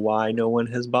don't know why no one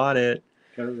has bought it.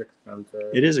 Because it's expensive.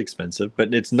 It is expensive,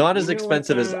 but it's not as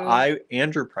expensive as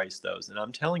Andrew priced those. And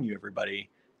I'm telling you, everybody,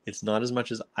 it's not as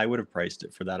much as I would have priced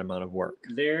it for that amount of work.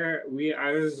 I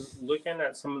was looking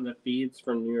at some of the feeds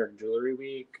from New York Jewelry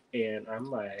Week, and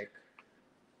I'm like,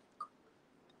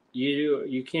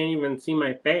 you can't even see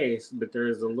my face, but there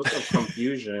is a look of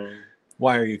confusion.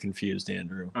 Why are you confused,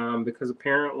 Andrew? Because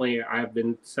apparently I've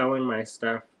been selling my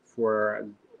stuff for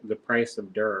the price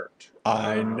of dirt.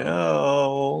 I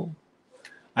know.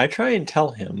 I try and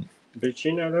tell him. But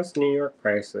that's New York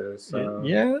prices. So.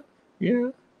 Yeah.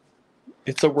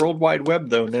 It's a worldwide web,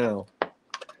 though, now.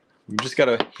 We just got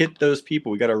to hit those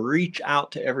people. We got to reach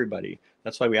out to everybody.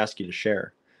 That's why we ask you to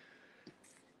share.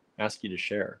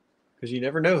 Because you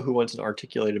never know who wants an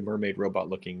articulated mermaid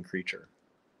robot-looking creature.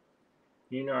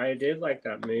 I did like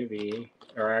that movie.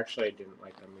 Or actually, I didn't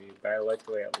like that movie, but I liked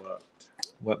the way it looked.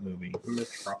 What movie?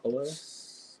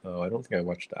 Metropolis. Oh, I don't think I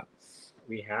watched that.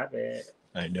 We have it.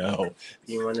 I know.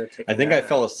 You want to take I think I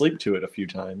fell asleep to it a few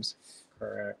times.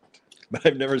 Correct. But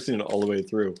I've never seen it all the way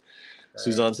through. Correct.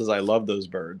 Suzanne says, I love those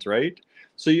birds, right?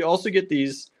 So you also get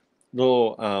these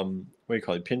little, what do you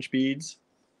call it, pinch beads?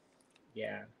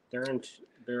 Yeah,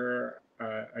 they're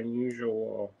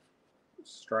unusual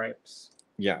stripes.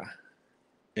 Yeah.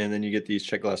 And then you get these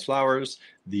check glass flowers,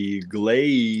 the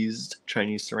glazed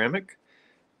Chinese ceramic,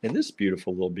 and this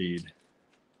beautiful little bead.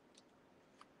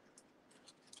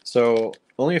 So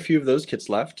only a few of those kits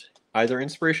left. Either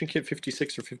Inspiration Kit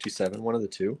 56 or 57, one of the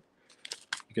two.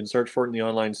 You can search for it in the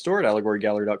online store at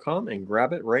allegorygallery.com and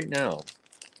grab it right now.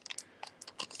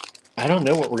 I don't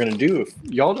know what we're going to do if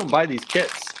y'all don't buy these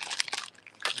kits.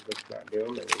 Just not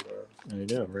doing them anymore.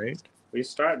 I know, right? We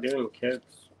stopped doing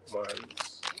kits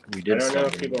once. We did. I don't know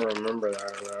if people remember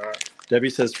that or not. Debbie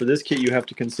says, for this kit, you have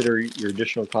to consider your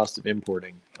additional cost of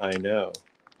importing. I know.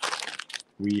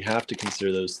 We have to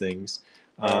consider those things.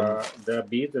 The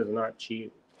beads is not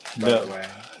cheap, by the way.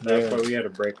 That's why we had to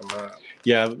break them up.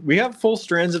 Yeah, we have full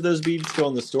strands of those beads still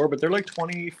in the store, but they're like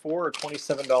 $24 or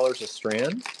 $27 a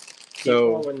strand.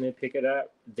 People, when they pick it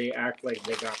up, they act like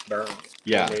they got burned.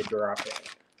 Yeah. When they drop it.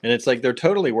 And it's like they're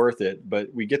totally worth it,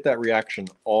 but we get that reaction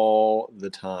all the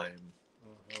time.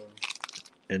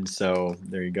 And so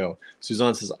there you go.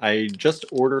 Suzanne says, I just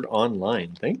ordered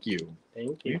online. Thank you.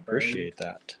 Thank you. We appreciate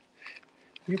that.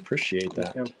 We appreciate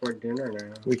that. We can afford dinner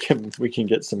now. We can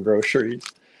get some groceries.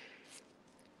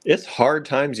 It's hard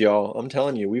times, y'all. I'm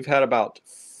telling you, we've had about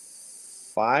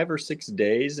 5 or 6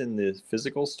 days in the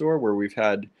physical store where we've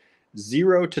had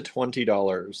 $0 to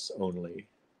 $20 only.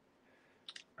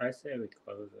 I say we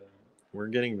close it. We're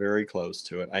getting very close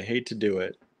to it. I hate to do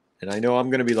it. And I know I'm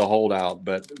going to be the holdout,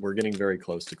 but we're getting very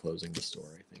close to closing the store,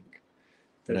 I think.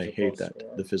 And I hate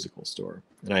that, the physical store.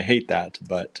 And I hate that,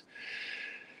 but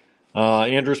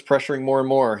Andrew's pressuring more and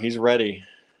more. He's ready.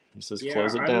 He says,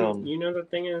 close it down. The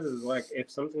thing is like, if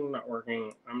something's not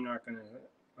working, I'm not going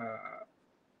to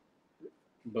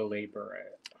belabor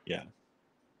it. Yeah.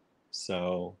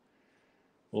 So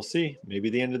we'll see.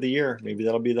 Maybe the end of the year. Maybe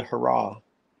that'll be the hurrah.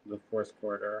 The fourth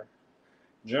quarter.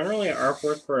 Generally, our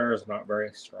fourth quarter is not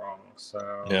very strong.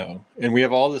 So no. And we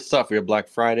have all this stuff. We have Black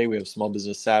Friday. We have Small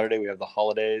Business Saturday. We have the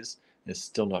holidays. It's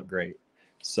still not great.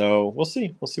 So we'll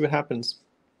see. We'll see what happens.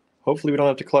 Hopefully we don't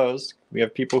have to close. We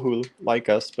have people who like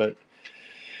us, but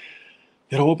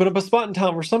It'll open up a spot in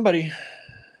town for somebody.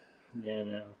 Yeah,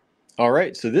 no. All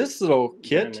right, so this little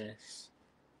kit,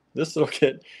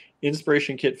 Dennis.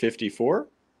 Inspiration Kit 54.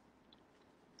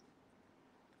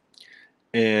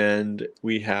 And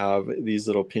we have these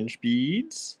little pinch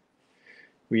beads.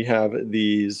 We have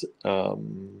these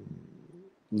Lucerna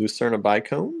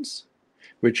bicones,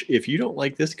 which if you don't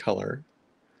like this color,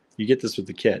 you get this with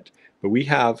the kit. But we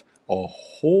have a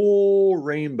whole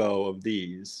rainbow of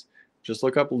these. Just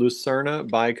look up Lucerna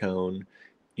bicone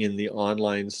in the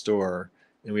online store,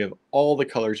 and we have all the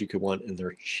colors you could want, and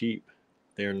they're cheap.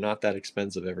 They are not that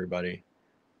expensive, everybody.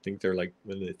 I think they're like,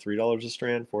 what are they, $3 a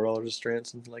strand, $4 a strand,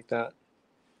 something like that.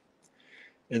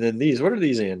 And then these, what are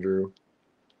these, Andrew?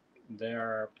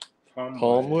 They're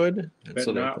Palm wood?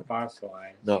 but not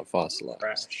fossilized. Not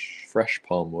fossilized. Fresh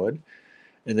palm wood.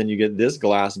 And then you get this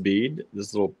glass bead,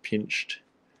 this little pinched,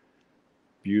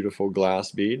 beautiful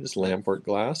glass bead, this lampwork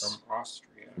glass. From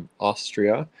Austria. From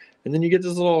Austria. And then you get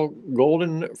this little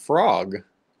golden frog.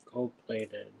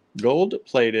 Gold-plated.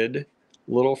 Gold-plated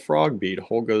little frog bead.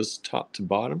 Hole goes top to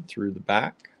bottom through the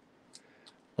back,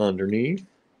 underneath.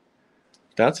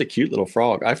 That's a cute little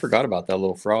frog. I forgot about that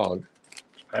little frog.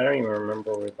 I don't even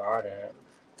remember where we bought it.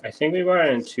 I think we bought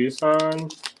it in Tucson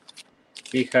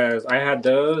because I had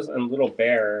those and little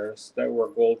bears that were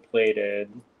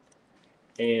gold-plated,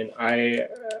 and I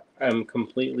am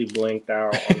completely blanked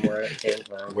out on where it came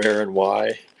from. Where and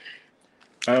why?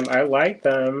 I like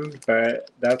them, but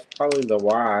that's probably the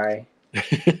why.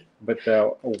 But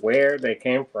the where they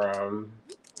came from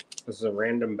was a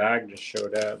random bag just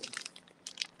showed up.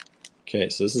 Okay,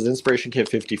 so this is Inspiration Kit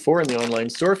 54 in the online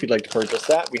store. If you'd like to purchase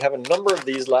that, we have a number of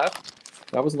these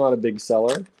left. That was not a big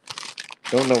seller.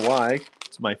 Don't know why.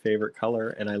 It's my favorite color,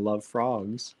 and I love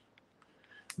frogs.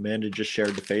 Amanda just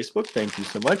shared to Facebook. Thank you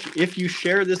so much. If you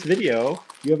share this video,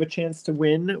 you have a chance to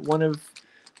win one of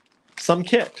some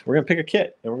kit. We're gonna pick a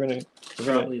kit, and we're gonna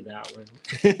probably that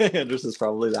one. This is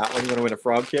probably that one. You want to win a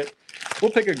frog kit?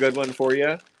 We'll pick a good one for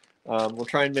you. We'll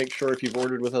try and make sure if you've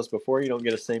ordered with us before, you don't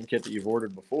get the same kit that you've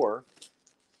ordered before.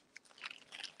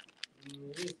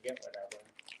 You get whatever.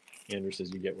 Andrew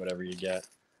says you get whatever you get.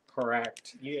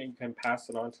 Correct. You can pass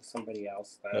it on to somebody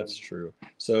else then. That's true.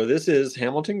 So this is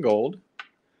Hamilton Gold.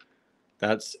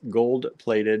 That's gold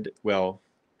plated, well,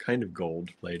 kind of gold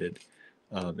plated.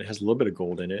 It has a little bit of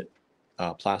gold in it.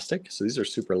 Plastic. So these are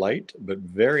super light, but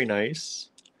very nice.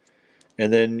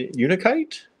 And then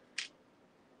Unakite.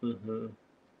 Mm-hmm.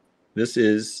 This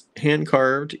is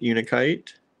hand-carved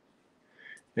Unakite.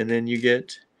 And then you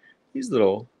get these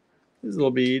little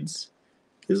beads,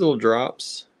 these little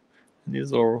drops, and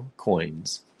these little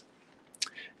coins.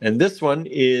 And this one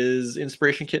is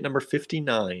Inspiration Kit number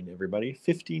 59, everybody.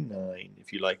 59,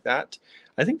 if you like that.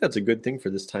 I think that's a good thing for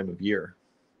this time of year.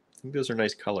 I think those are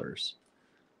nice colors.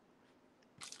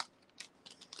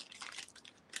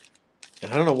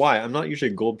 And I don't know why. I'm not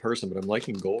usually a gold person, but I'm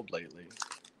liking gold lately.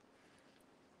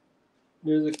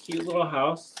 There's a cute little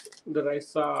house that I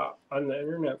saw on the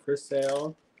internet for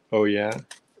sale. Oh, yeah?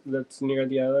 That's near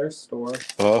the other store.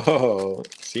 Oh,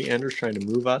 see, Andrew's trying to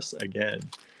move us again.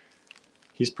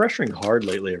 He's pressuring hard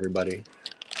lately, everybody.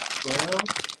 Well,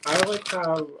 I would like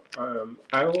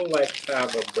to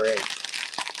have a break.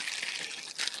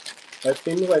 It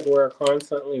seems like we're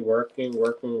constantly working, and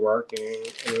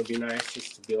it would be nice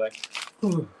just to be like,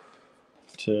 whew.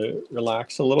 To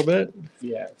relax a little bit.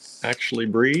 Yes. Actually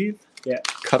breathe. Yeah.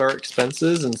 Cut our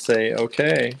expenses and say,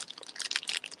 okay.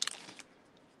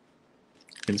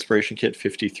 Inspiration Kit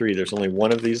 53. There's only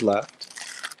one of these left.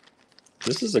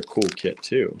 This is a cool kit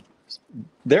too.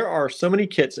 There are so many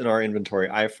kits in our inventory,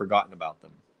 I've forgotten about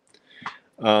them.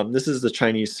 This is the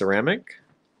Chinese ceramic.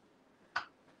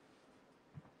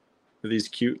 These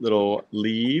cute little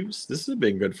leaves. This has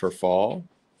been good for fall.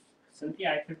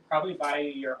 Cynthia, I could probably buy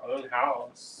you your own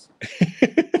house.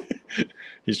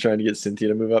 He's trying to get Cynthia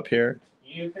to move up here.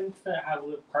 You can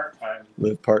live part-time.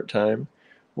 Live part-time.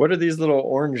 What are these little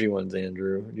orangey ones,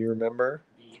 Andrew? Do you remember?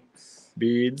 Beads.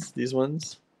 Beads, these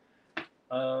ones?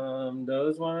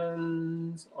 Those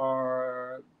ones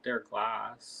they're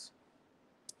glass.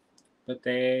 But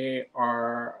they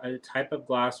are a type of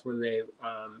glass where they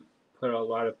put a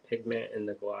lot of pigment in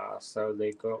the glass, so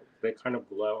they kind of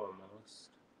glow almost.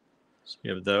 So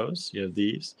you have those, you have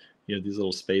these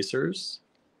little spacers.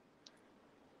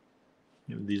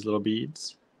 You have these little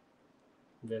beads.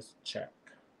 This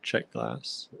Check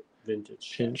glass.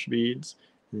 Vintage pinch beads.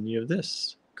 And then you have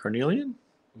this. Carnelian?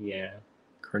 Yeah.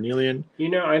 Carnelian. You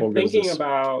know, I'm thinking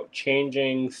about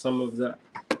changing some of the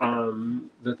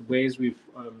ways we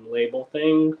label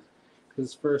things,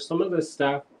 because for some of the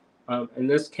stuff, And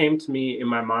this came to me in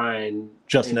my mind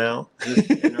just now, just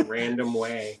in a random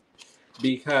way,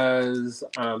 because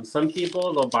some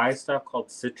people, they'll buy stuff called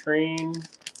citrine,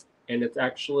 and it's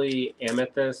actually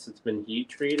amethyst. It's been heat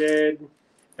treated.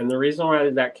 And the reason why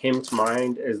that came to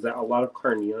mind is that a lot of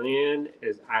carnelian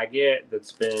is agate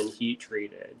that's been heat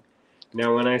treated.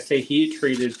 Now, when I say heat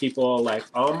treated, people are like,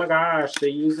 oh my gosh, they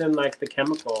use in like the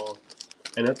chemical.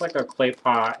 And it's like a clay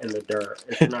pot in the dirt.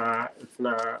 It's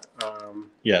not,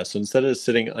 yeah, so instead of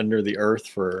sitting under the earth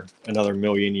for another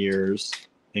million years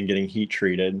and getting heat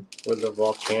treated with a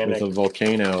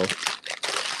volcano,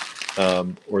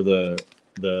 or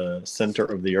the center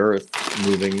of the earth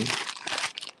moving,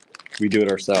 we do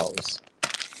it ourselves.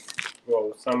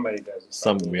 Well, somebody does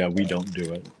it. We don't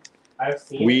do it. I've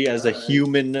seen we it as a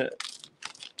human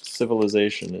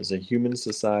civilization, as a human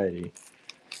society,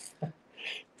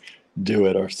 do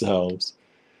it ourselves.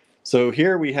 So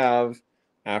here we have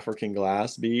African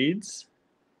glass beads.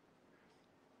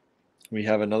 We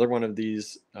have another one of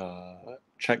these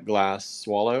check glass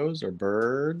swallows or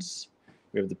birds.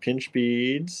 We have the pinch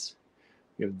beads.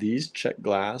 We have these check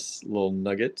glass little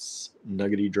nuggets,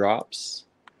 nuggety drops.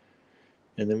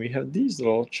 And then we have these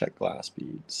little check glass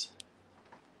beads.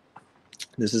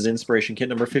 This is inspiration kit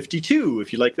number 52.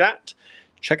 If you like that,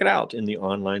 check it out in the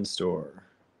online store.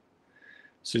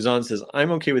 Suzanne says, I'm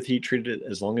okay with heat treated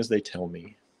as long as they tell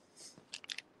me.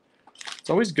 It's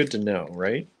always good to know,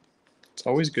 right? It's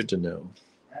always good to know.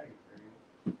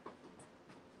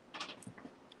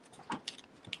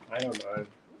 I don't know.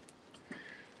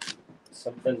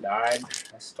 Something died.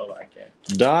 I still like it.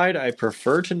 Died, I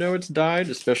prefer to know it's died,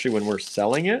 especially when we're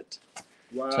selling it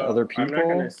to other people. I'm not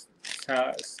going to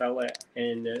sell it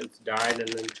and it's died and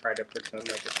then try to pretend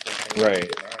that it's something.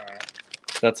 Right.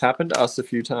 That's happened to us a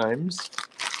few times.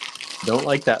 Don't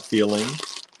like that feeling.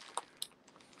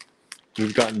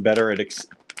 We've gotten better at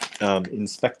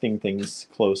inspecting things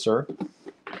closer.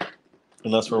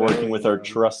 Unless we're working with our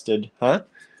trusted... Huh?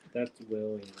 That's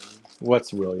William.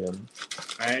 What's William?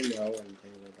 I know when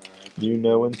things are died. You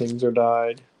know when things are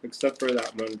died? Except for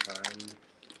that one time.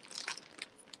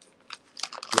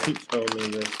 He told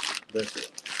me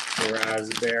this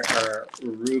raspberry or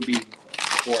ruby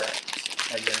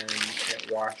quartz, and then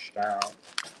it washed out.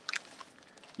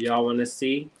 Y'all want to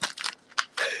see?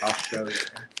 I'll show you.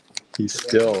 He's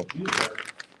still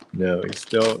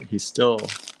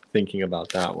thinking about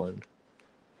that one.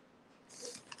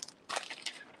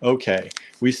 Okay,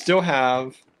 we still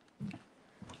have.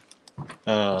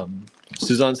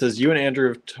 Suzanne says, "You and Andrew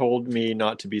have told me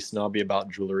not to be snobby about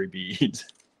jewelry beads."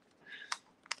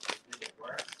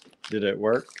 Did it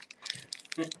work?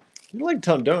 You like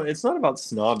Tom, don't. It's not about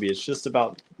snobby. It's just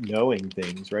about knowing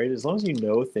things, right? As long as you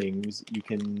know things, you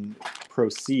can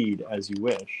proceed as you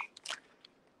wish.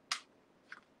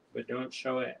 But don't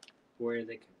show it where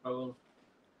they can. Oh,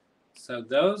 so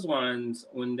those ones,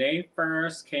 when they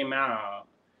first came out,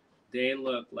 they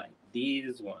looked like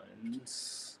these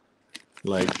ones,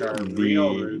 like which are these.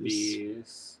 real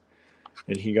rubies.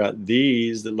 And he got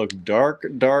these that look dark,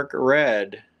 dark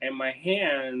red. And my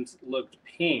hands looked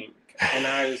pink. And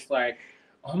I was like,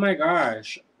 oh my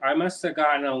gosh, I must have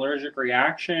gotten an allergic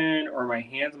reaction, or my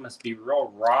hands must be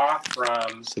real raw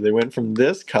from... So they went from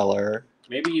this color...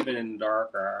 maybe even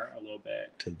darker a little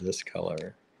bit. ...to this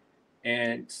color.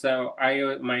 And so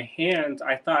my hands,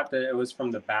 I thought that it was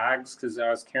from the bags because I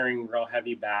was carrying real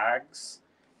heavy bags.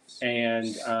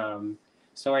 And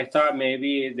so I thought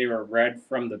maybe they were red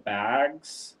from the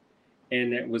bags.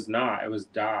 And it was not. It was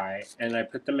dye. And I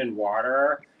put them in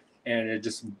water and it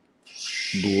just...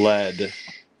 bled.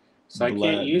 So I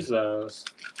can't use those.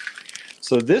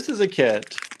 So this is a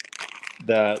kit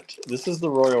this is the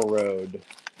Royal Road.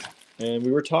 And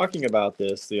we were talking about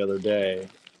this the other day,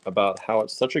 about how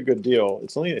it's such a good deal.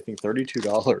 It's only, I think,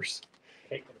 $32.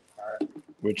 Take it apart.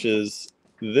 Which is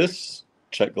this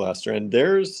check glass strand.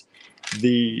 There's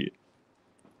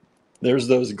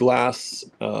those glass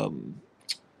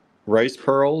rice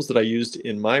pearls that I used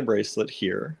in my bracelet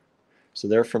here. So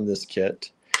they're from this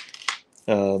kit.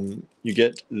 You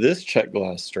get this check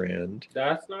glass strand.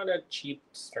 That's not a cheap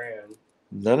strand.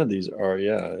 None of these are,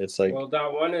 yeah. It's like... well,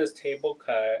 that one is table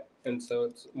cut, and so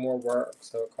it's more work,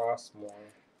 so it costs more.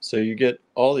 So you get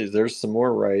all these. There's some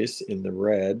more rice in the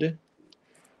red.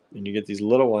 And you get these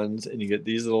little ones, and you get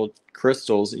these little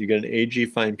crystals. You get an AG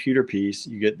fine pewter piece.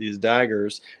 You get these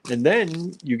daggers. And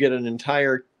then you get an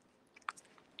entire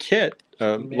kit,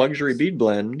 luxury bead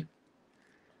blend.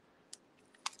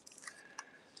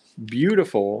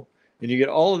 Beautiful. And you get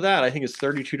all of that. I think it's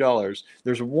 $32.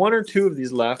 There's one or two of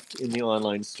these left in the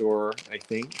online store, I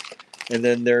think. And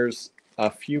then there's a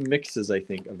few mixes, I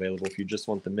think, available if you just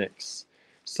want the mix.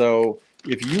 So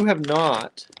if you have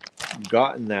not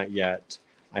gotten that yet,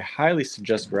 I highly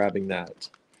suggest grabbing that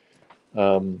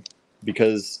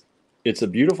because it's a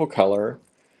beautiful color.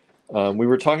 We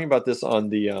were talking about this on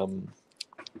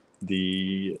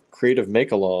the creative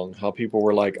make-along, how people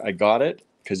were like, I got it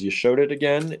because you showed it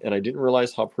again and I didn't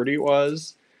realize how pretty it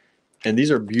was. And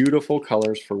these are beautiful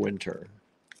colors for winter,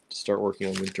 to start working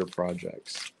on winter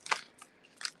projects.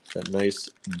 That nice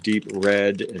deep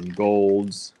red and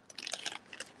golds.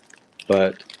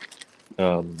 But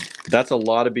that's a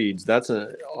lot of beads.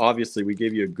 Obviously we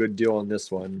gave you a good deal on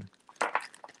this one.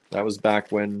 That was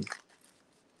back when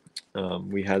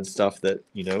we had stuff that,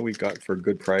 we got for a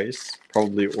good price.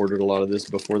 Probably ordered a lot of this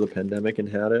before the pandemic and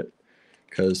had it.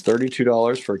 Because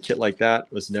 $32 for a kit like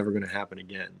that was never going to happen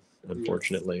again,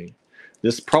 unfortunately. Yes.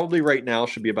 This probably right now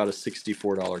should be about a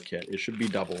 $64 kit. It should be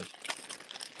double.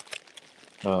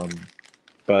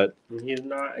 But he's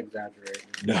not exaggerating.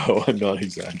 No, I'm not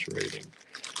exaggerating.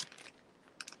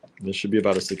 This should be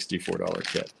about a $64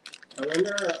 kit. I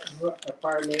wonder if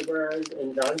our neighbors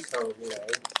in Johnstown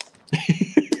knows.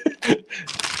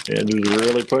 Andrew's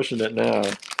really pushing it now.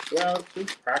 Well,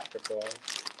 it's practical.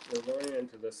 We're going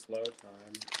into the slow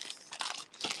time.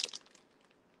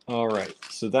 All right,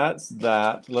 so that's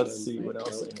that. Let's see what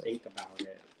else. Think about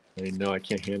it. I know I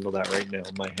can't handle that right now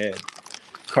in my head.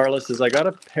 Carla says, I got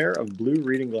a pair of blue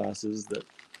reading glasses that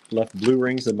left blue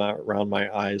rings around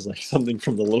my eyes like something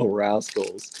from the Little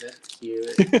Rascals. That's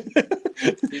cute.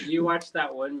 Did you watch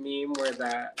that one meme where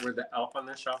the elf on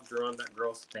the shelf drew on that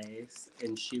girl's face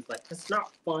and she's like, it's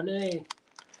not funny.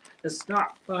 It's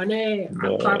not funny.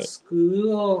 No, I've got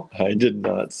school. I did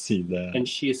not see that. And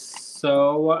she's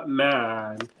so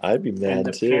mad. I'd be mad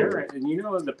and too.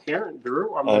 The parent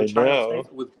drew on the child's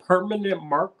face with permanent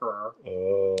marker.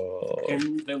 Oh.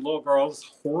 And the little girl's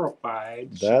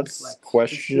horrified. That's like,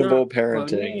 questionable parenting.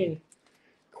 Funny.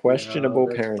 Questionable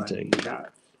parenting.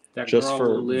 That just girl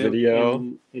for video.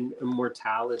 In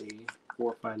immortality.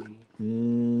 For funny. I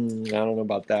don't know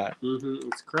about that.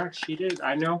 It's correct. She did.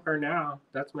 I know her now.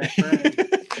 That's my friend.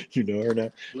 You know her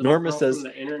now. Little Norma says, from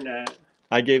the internet.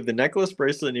 I gave the necklace,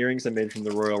 bracelet, and earrings I made from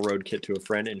the Royal Road kit to a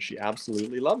friend, and she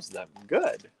absolutely loves them.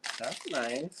 Good. That's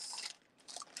nice.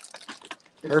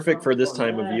 Perfect for this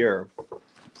time of year.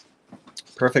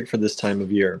 Perfect for this time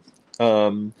of year.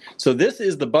 So this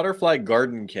is the Butterfly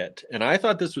Garden Kit, and I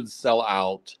thought this would sell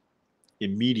out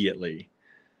immediately.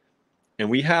 And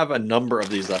we have a number of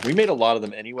these left. We made a lot of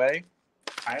them anyway.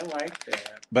 I liked it.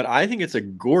 But I think it's a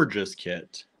gorgeous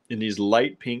kit in these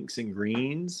light pinks and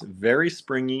greens. Very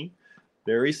springy,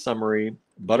 very summery.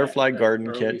 Butterfly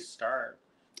Garden Kit. Start.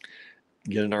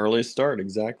 Get an early start,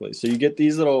 exactly. So you get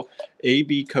these little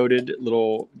AB coated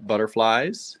little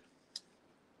butterflies.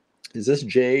 Is this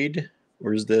jade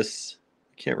or is this?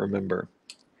 I can't remember.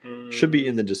 Should be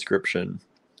in the description.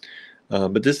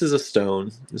 But this is a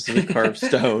stone. This is a carved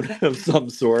stone of some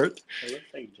sort. It looks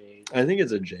like jade. I think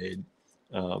it's a jade.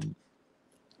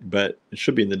 But it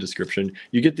should be in the description.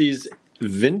 You get these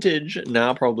vintage,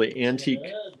 now probably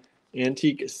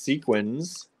antique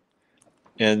sequins.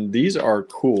 And these are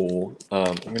cool.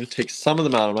 I'm going to take some of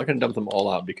them out. I'm not going to dump them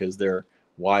all out because they're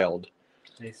wild.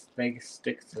 They stick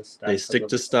to stuff. They stick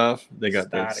to stuff. They got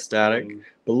that static.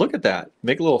 But look at that.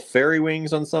 Make little fairy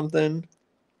wings on something.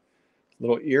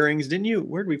 Little earrings.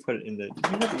 Where did we put it in did you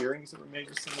have earrings that were made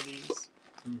with some of these?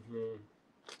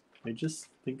 I just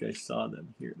think I saw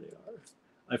them. Here they are.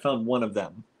 I found one of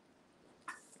them.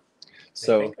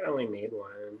 So I think I only made one.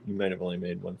 You might have only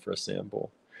made one for a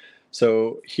sample.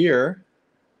 So here,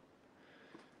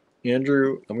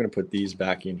 Andrew, I'm going to put these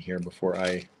back in here before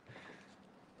I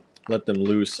let them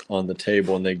loose on the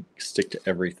table and they stick to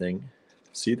everything.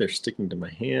 See, they're sticking to my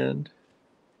hand.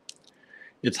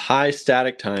 It's high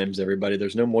static times, everybody.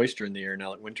 There's no moisture in the air now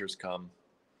that winter's come.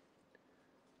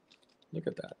 Look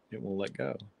at that. It won't let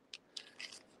go.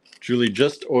 Julie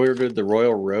just ordered the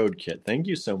Royal Road kit. Thank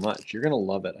you so much. You're going to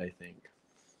love it, I think.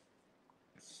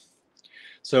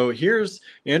 So here's,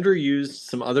 Andrew used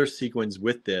some other sequins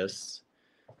with this,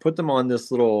 put them on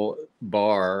this little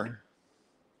bar,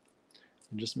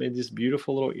 and just made these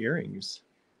beautiful little earrings.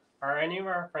 Are any of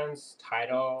our friends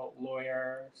title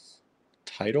lawyers?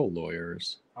 Title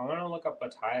lawyers? I want to look up a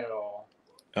title.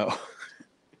 Oh.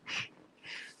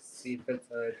 See if it's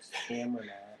a scam or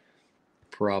not.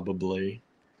 Probably.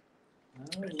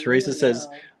 Teresa says,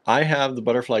 I have the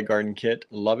Butterfly Garden Kit.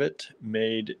 Love it.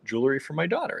 Made jewelry for my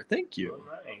daughter. Thank you.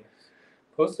 Oh, nice.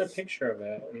 Post a picture of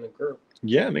it in the group.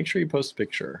 Yeah, make sure you post a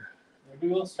picture. Maybe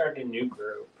we'll start a new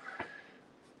group.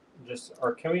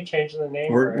 Or can we change the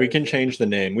name? We can change the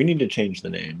name. We need to change the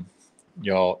name.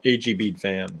 y'all. AG bead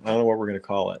fam. I don't know what we're gonna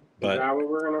call it, but is that what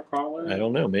we're gonna call it? I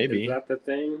don't know. Maybe Is that the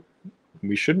thing?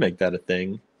 we should make that a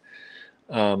thing.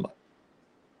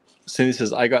 Cindy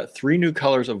says, I got 3 new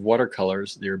colors of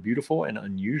watercolors. They're beautiful and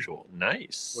unusual.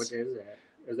 Nice. What is it?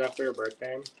 Is that for your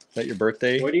birthday? Is that your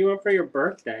birthday? What do you want for your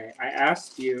birthday? I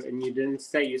asked you and you didn't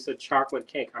say. You said chocolate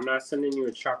cake. I'm not sending you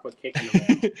a chocolate cake in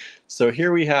the mail. So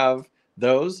here we have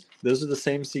those. Those are the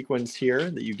same sequins here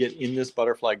that you get in this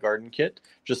butterfly garden kit.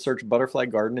 Just search butterfly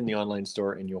garden in the online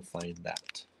store and you'll find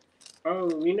that.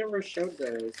 Oh, we never showed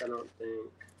those, I don't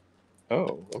think.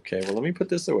 Oh, okay. Well, let me put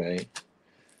this away.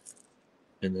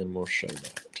 And then we'll show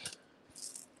that.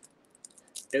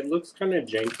 It looks kind of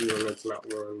janky when it's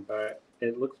not worn, but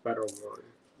it looks better worn.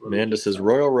 Amanda says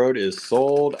Royal Road is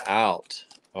sold out.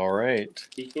 All right.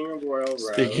 Speaking of Royal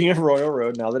Road. Speaking of Royal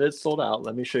Road, now that it's sold out,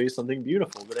 let me show you something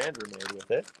beautiful that Andrew made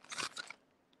with it.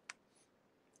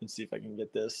 Let's see if I can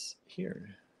get this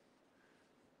here.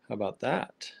 How about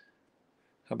that?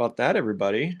 How about that,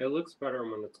 everybody? It looks better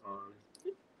when it's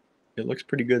on. It looks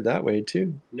pretty good that way,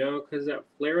 too. No, because it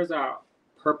flares out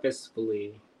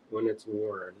purposefully when it's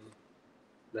worn.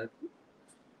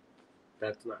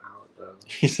 That's not how it goes.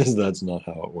 He says that's not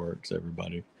how it works,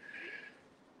 everybody.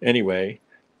 Anyway,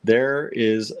 there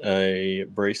is a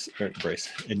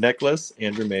a necklace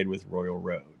Andrew made with Royal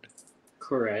Road.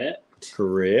 Correct.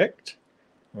 Correct.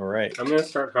 All right. I'm gonna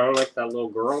start kind of like that little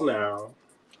girl now.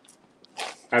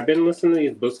 I've been listening to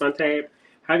these books on tape.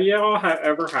 Have you all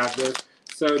ever had this?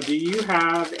 So, do you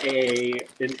have a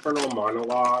internal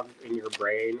monologue in your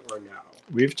brain or no?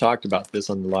 We've talked about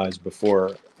this on the lives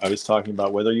before. I was talking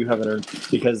about whether you have an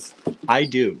because I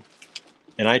do,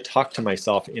 and I talk to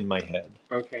myself in my head.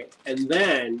 Okay, and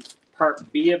then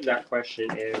part B of that question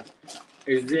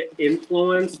is it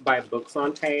influenced by books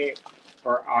on tape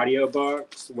or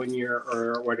audiobooks when you're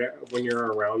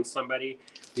around somebody?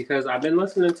 Because I've been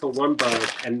listening to one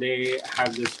book and they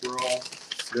have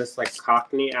this like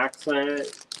Cockney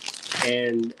accent,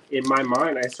 and in my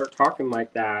mind I start talking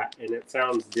like that and it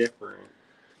sounds different.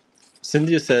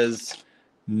 Cynthia says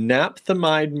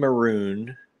naphthalide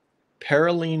maroon,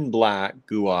 perylene black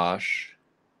gouache,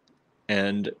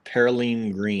 and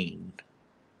perylene green.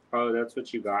 Oh, that's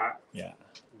what you got? Yeah.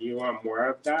 Do you want more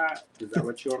of that? Is that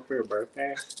what you want for your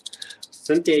birthday?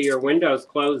 Cynthia, your window's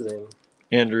closing.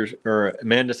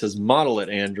 Amanda says model it,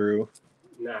 Andrew.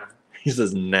 Nah. He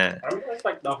says nah. I'm just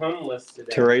like the homeless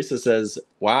today. Teresa says,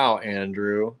 wow,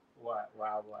 Andrew. What?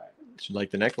 Wow, what? She'd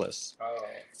like the necklace. Oh,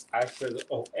 I said,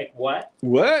 what?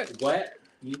 What? What?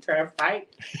 You trying to fight?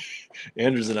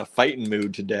 Andrew's in a fighting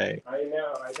mood today. I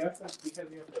know. I guess that's because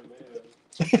you have to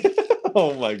move.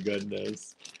 Oh my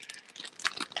goodness.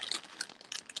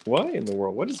 Why in the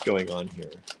world? What is going on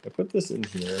here? I put this in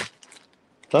here.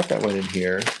 Thought that went in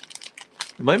here.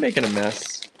 Am I making a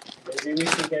mess? Maybe we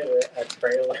should get a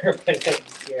trailer put in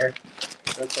here.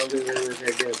 That's something we were going to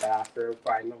get a bathroom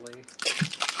finally.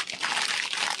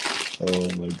 Oh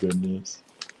my goodness.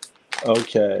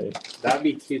 Okay. That'd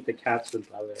be cute. The cats would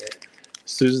love it.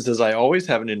 Susan says, I always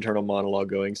have an internal monologue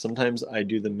going. Sometimes I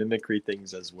do the mimicry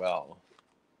things as well.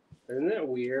 Isn't it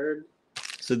weird?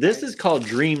 So this is called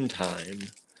Dream Time.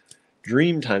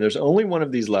 Dream Time. There's only one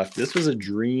of these left. This was a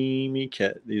dreamy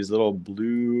kit. These little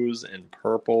blues and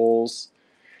purples.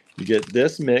 You get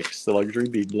this mix, the luxury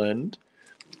bead blend.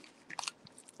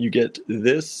 You get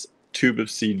this tube of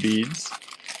seed beads.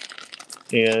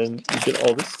 And you get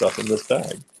all this stuff in this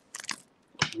bag.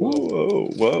 Whoa,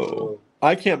 whoa.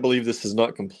 I can't believe this is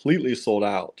not completely sold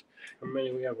out. How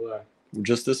many we have left?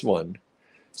 Just this one.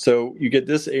 So you get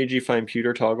this AG Fine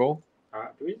Pewter toggle.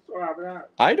 Do we still have that?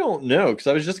 I don't know, because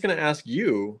I was just going to ask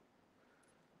you.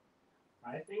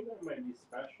 I think that might be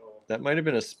special. That might have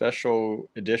been a special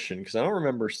edition, because I don't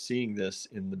remember seeing this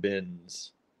in the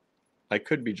bins. I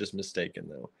could be just mistaken,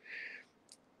 though.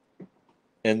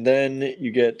 And then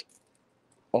you get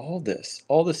all this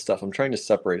stuff. I'm trying to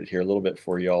separate it here a little bit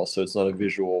for y'all, so it's not a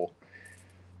visual,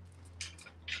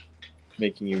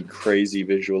 making you crazy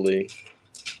visually.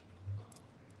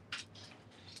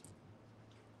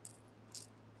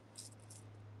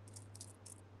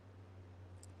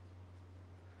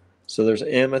 So there's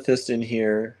amethyst in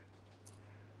here.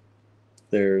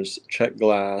 There's check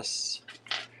glass.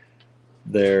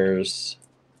 There's,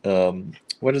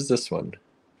 what is this one?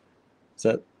 Is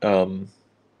that,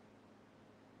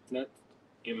 That's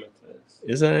amethyst.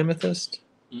 Is that amethyst?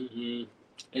 Mm-hmm.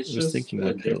 It's I was just thinking a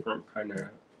what different kind of...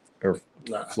 or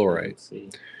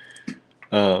fluorite.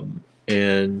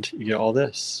 And you get all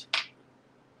this.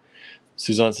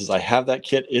 Suzanne says, I have that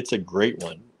kit. It's a great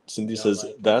one. Cindy says,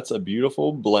 that's a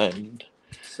beautiful blend.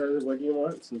 So what do you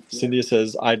want, Cynthia? Cynthia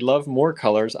says, I'd love more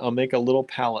colors. I'll make a little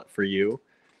palette for you.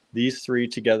 These three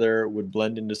together would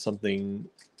blend into some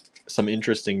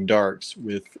interesting darks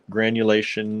with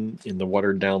granulation in the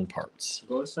watered down parts.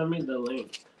 Go send me the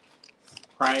link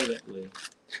privately.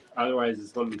 Otherwise,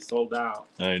 it's going to be sold out.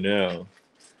 I know.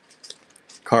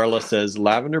 Carla says,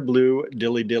 lavender blue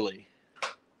dilly dilly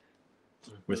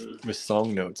with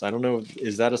song notes. I don't know.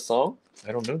 Is that a song?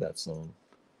 I don't know that song.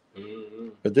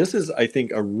 But this is, I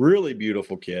think, a really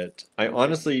beautiful kit. I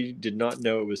honestly did not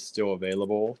know it was still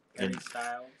available. Harry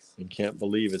Styles. And can't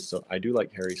believe it's so. I do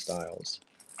like Harry Styles.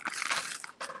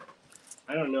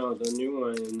 I don't know. The new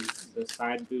one, the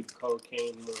side boob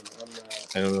cocaine one.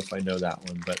 I don't know if I know that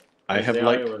one, but I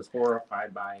was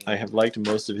horrified by it. I have liked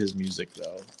most of his music,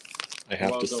 though. I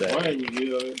have to say. The one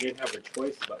you didn't have a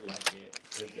choice but like it.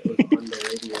 It was on the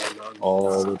radio nonstop.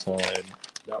 All the time.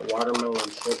 That watermelon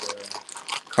sugar.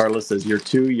 Carla says, you're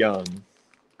too young.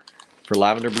 For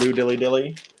lavender blue dilly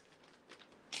dilly?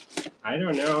 I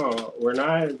don't know. We're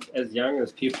not as young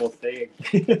as people think.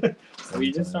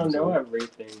 We just don't know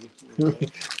everything. You know?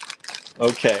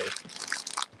 Okay.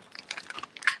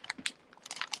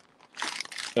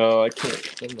 Oh, I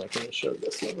can't. I'm not going to show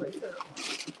this one right now.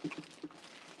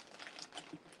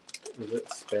 Is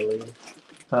it spilling?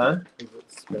 Huh? Is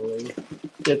it spilling?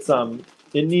 It's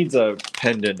it needs a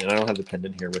pendant, and I don't have the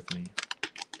pendant here with me.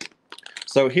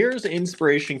 So here's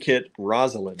Inspiration Kit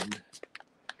Rosalind.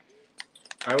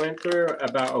 I went through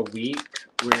about a week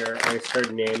where I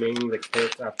started naming the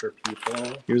kits after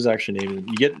people. He was actually naming.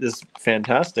 You get this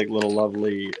fantastic little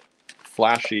lovely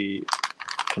flashy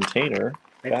container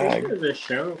bag. I think there's a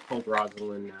show called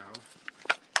Rosalind now.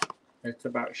 It's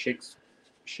about it's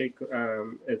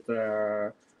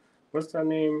what's that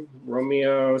name?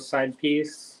 Romeo side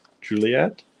piece?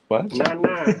 Juliet? What?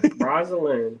 Nah.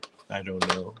 Rosalind. I don't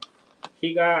know.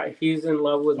 He's in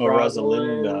love with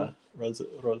Rosalinda.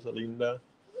 Rosalinda.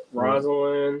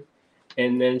 Rosalind.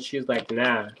 And then she's like,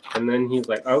 nah. And then he's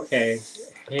like, okay.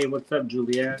 Hey, what's up,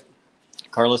 Juliet?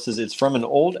 Carla says it's from an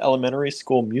old elementary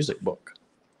school music book.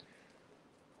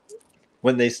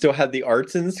 When they still had the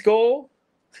arts in school?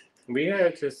 We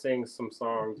had to sing some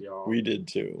songs, y'all. We did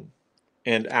too.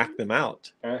 And act them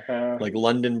out. Uh-huh. Like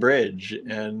London Bridge.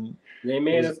 And they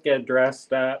made us get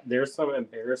dressed up. There's some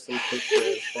embarrassing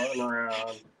pictures floating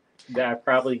around that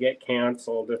probably get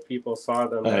canceled if people saw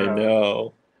them. I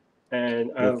know.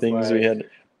 And the things we had.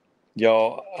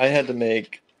 Y'all, I had to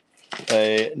make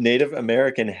a Native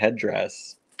American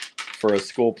headdress for a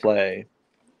school play.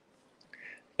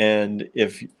 And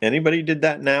if anybody did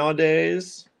that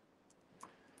nowadays...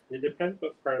 It depends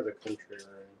what part of the country you're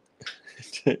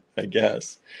in. I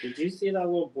guess. Did you see that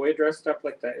little boy dressed up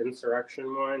like that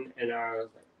insurrection one? And I was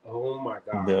like, oh my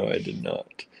god. No, I did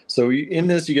not. So in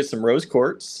this, you get some rose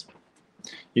quartz.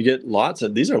 You get lots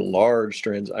of, these are large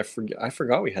strands. I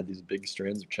forgot we had these big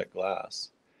strands of check glass.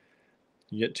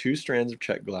 You get 2 strands of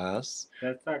check glass.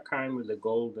 That's that kind with the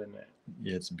gold in it.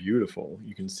 Yeah, it's beautiful.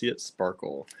 You can see it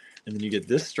sparkle. And then you get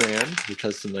this strand, which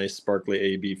has some nice sparkly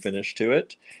AB finish to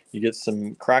it. You get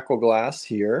some crackle glass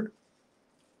here.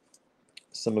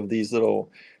 Some of these little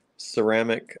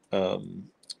ceramic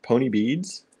pony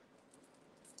beads.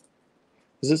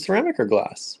 Is it ceramic or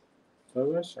glass?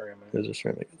 Those are ceramic. Those are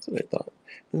ceramic. That's what I thought.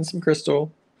 And some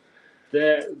crystal.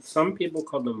 Some people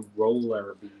call them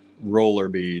roller beads. Roller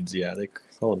beads, yeah. They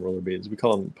call them roller beads. We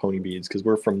call them pony beads because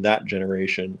we're from that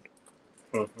generation.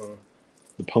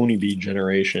 The pony bead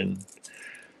generation.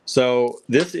 So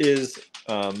this is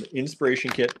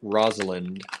Inspiration Kit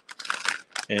Rosalind.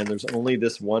 And there's only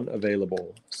this one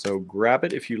available. So grab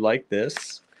it if you like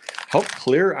this. Help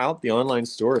clear out the online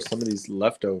store of some of these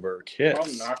leftover kits.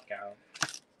 Called knockout.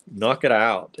 Knock it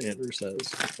out, Andrew says.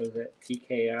 Was it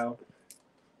TKO?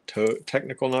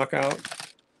 Technical knockout?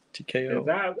 TKO? Is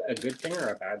that a good thing or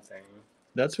a bad thing?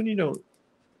 That's when you don't...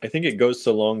 I think it goes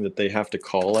so long that they have to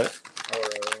call it. Oh,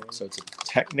 really? So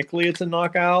technically it's a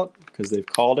knockout because they've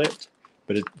called it,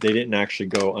 but they didn't actually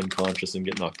go unconscious and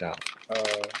get knocked out.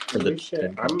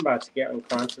 I'm about to get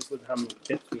unconscious with how many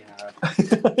kits we have.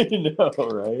 I know,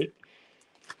 right?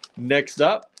 Next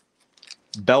up,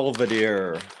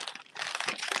 Belvedere.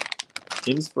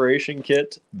 Inspiration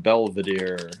Kit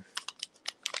Belvedere.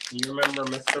 You remember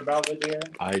Mr. Belvedere?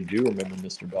 I do remember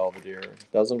Mr. Belvedere.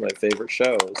 That was one of my favorite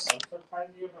shows. I'm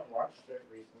surprised you haven't watched it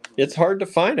recently. It's hard to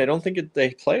find. I don't think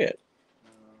they play it.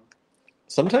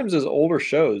 Sometimes there's older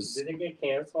shows. Did it get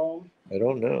canceled? I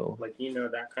don't know. Like,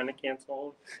 that kind of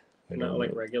canceled? Not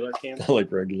like regular canceled? Not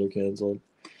like regular canceled.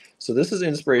 So this is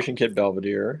Inspiration Kit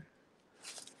Belvedere.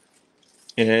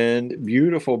 And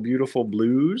beautiful, beautiful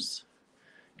blues.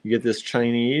 You get this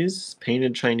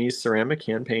painted Chinese ceramic,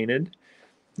 hand painted.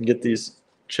 You get these,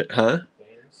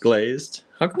 glazed.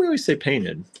 How come we always say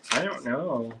painted? I don't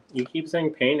know. You keep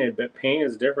saying painted, but paint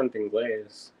is different than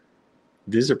glaze.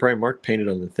 These are probably marked painted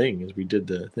on the thing as we did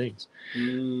the things.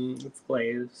 It's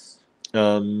glazed.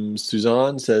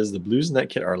 Suzanne says the blues in that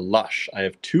kit are lush. I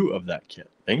have 2 of that kit.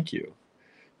 Thank you.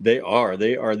 They are.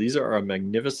 These are a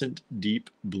magnificent deep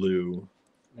blue.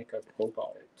 Like a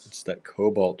cobalt. It's that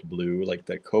cobalt blue, like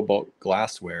that cobalt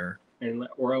glassware.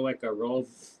 Or like a real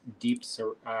deep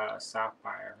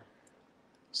sapphire.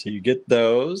 So you get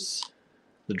those,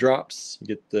 the drops, you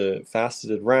get the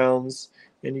faceted rounds,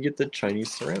 and you get the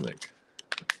Chinese ceramic.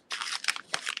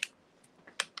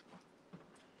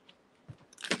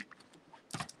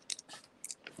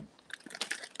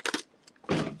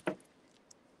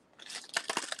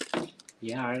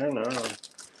 Yeah, I don't know.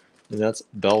 And that's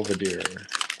Belvedere.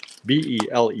 Belvedere.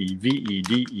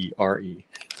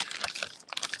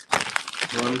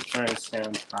 One trying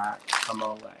soundtrack. I'm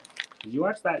all like, did you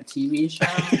watch that TV show?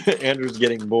 Andrew's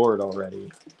getting bored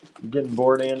already. You getting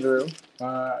bored, Andrew?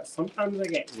 Sometimes I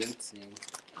get antsy.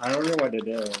 I don't know what it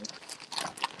is.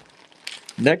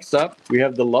 Next up, we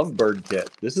have the Lovebird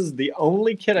kit. This is the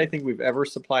only kit I think we've ever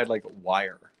supplied like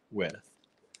wire with.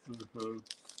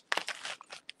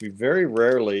 We very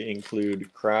rarely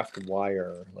include craft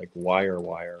wire, like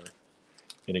wire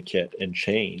in a kit, and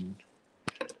chain.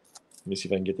 Let me see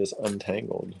if I can get this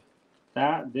untangled.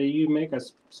 Did you make a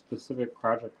specific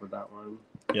project for that one?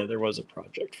 Yeah, there was a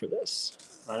project for this.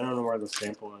 I don't know where the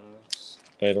sample is.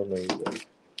 I don't know either.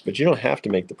 But you don't have to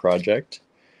make the project.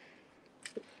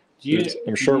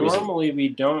 I'm sure normally we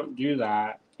don't do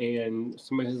that, and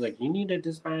somebody's like, "You need to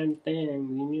design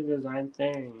things. You need to design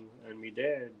things," and we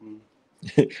did.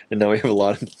 And now we have a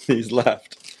lot of these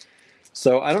left.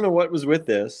 So I don't know what was with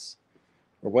this,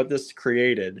 or what this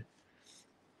created,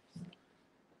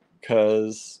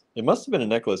 because it must have been a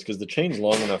necklace. Because the chain's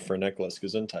long enough for a necklace.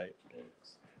 Gesundheit.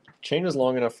 Chain is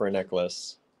long enough for a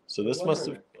necklace. So this must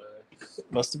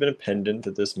have been a pendant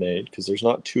that this made, because there's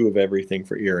not 2 of everything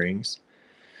for earrings.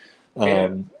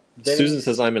 Susan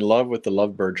says, I'm in love with the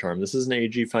Lovebird charm. This is an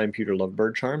AG Fine Pewter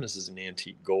Lovebird charm. This is an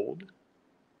antique gold.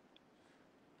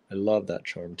 I love that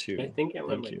charm too. I think it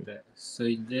went like this. So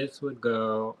this would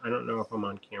go, I don't know if I'm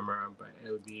on camera, but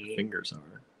it would be... Fingers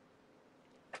are.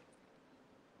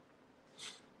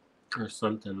 Or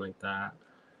something like that.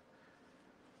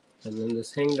 And then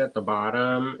this hanged at the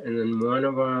bottom, and then one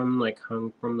of them like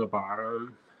hung from the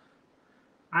bottom.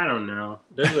 I don't know.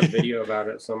 There's a video about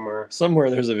it somewhere. Somewhere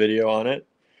there's a video on it.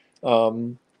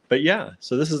 But yeah,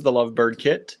 so this is the Lovebird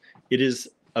kit. It is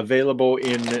available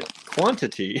in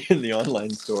quantity in the online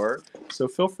store. So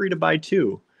feel free to buy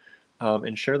 2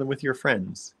 and share them with your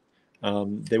friends.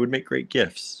 They would make great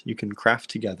gifts. You can craft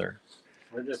together.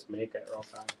 Or just make it real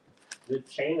fast. The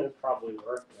chain is probably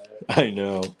worth it. I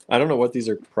know. I don't know what these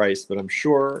are priced, but I'm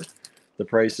sure the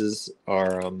prices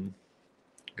are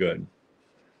good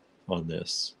on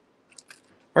this.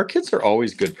 Our kits are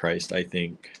always good priced, I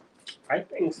think. I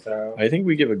think so. I think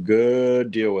we give a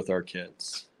good deal with our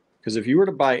kits. Because if you were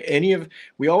to buy any of,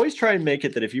 we always try and make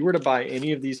it that if you were to buy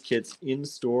any of these kits in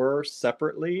store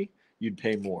separately, you'd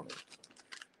pay more.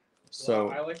 So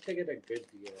I like to get a good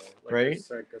deal, like right?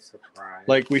 It's like a surprise.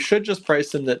 Like we should just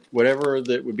price them that whatever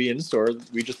that would be in store,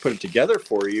 we just put it together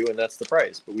for you, and that's the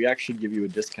price. But we actually give you a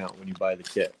discount when you buy the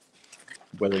kit,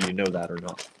 whether you know that or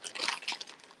not.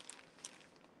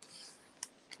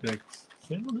 Did the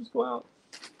candle just go out?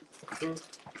 Did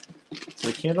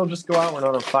the candle just go out? We're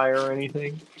not on fire or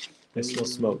anything. I smell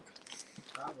smoke.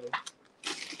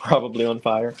 Probably on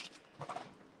fire.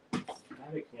 I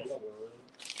have a candle going.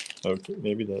 Okay,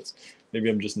 maybe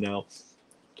I'm just now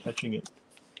catching it.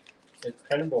 It's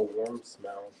kind of a warm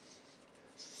smell.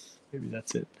 Maybe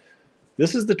that's it.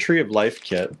 This is the Tree of Life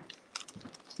kit.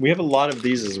 We have a lot of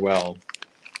these as well.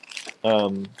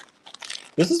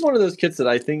 This is one of those kits that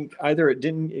I think either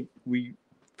we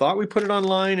thought we put it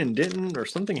online and didn't, or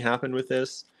something happened with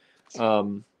this.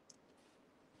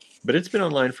 But it's been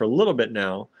online for a little bit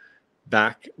now,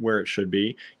 back where it should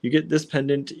be. You get this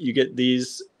pendant, you get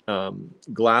these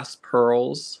glass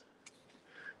pearls,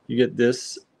 you get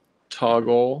this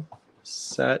toggle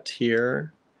set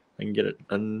here. I can get it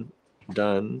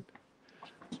undone.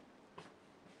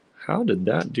 How did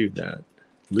that do that?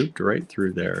 Looped right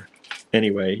through there.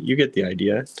 Anyway, you get the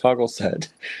idea. Toggle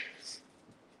set.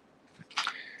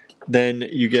 Then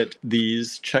you get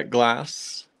these check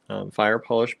glass fire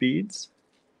polish beads.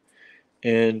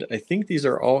 And I think these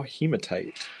are all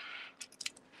hematite.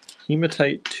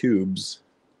 Hematite tubes.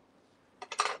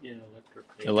 Yeah,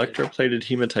 Electroplated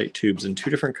hematite tubes in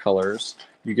 2 different colors.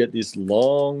 You get these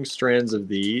long strands of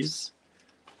these,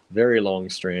 very long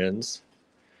strands.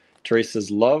 Teresa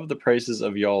says, love the prices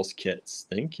of y'all's kits.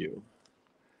 Thank you.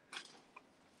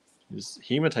 These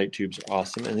hematite tubes are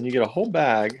awesome. And then you get a whole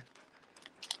bag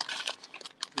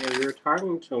Yeah, we were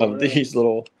talking to of these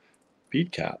little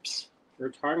bead caps. We're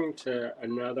talking to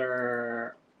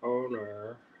another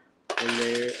owner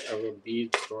of a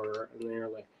bead store, and they were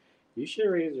like, "You should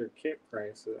raise your kit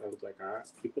prices." I was like,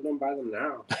 "People don't buy them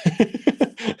now.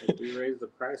 If we raise the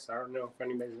price, I don't know if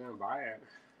anybody's gonna buy it.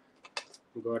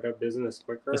 Go out of business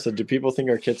quicker." I said, do people think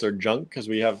our kits are junk because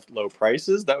we have low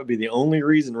prices? That would be the only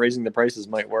reason raising the prices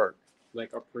might work.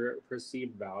 Like a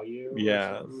perceived value.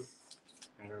 Yeah. Or something?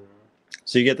 I don't know.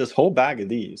 So you get this whole bag of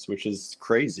these, which is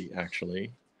crazy,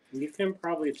 actually. You can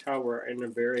probably tell we're in a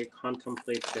very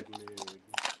contemplative mood,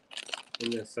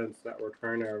 in the sense that we're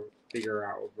trying to figure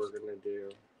out what we're gonna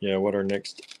do. Yeah, what our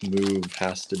next move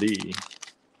has to be.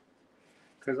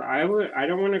 Because I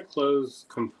don't want to close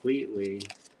completely,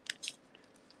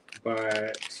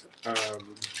 but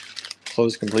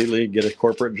Close completely, get a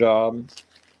corporate job.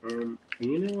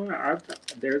 you know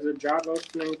what? There's a job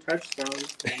opening touchdown.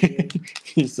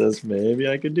 He says maybe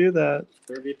I could do that.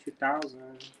 32,000.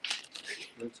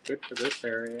 That's good for this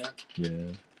area.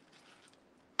 Yeah.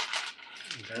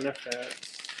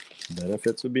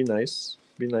 Benefits would be nice.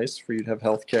 Be nice for you to have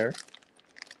health care.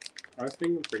 I was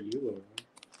thinking for you, Lou.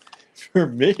 For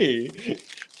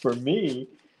me,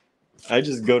 I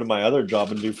just go to my other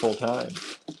job and do full time.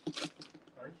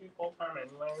 Aren't you full time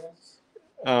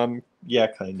anyways? Yeah,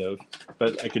 kind of.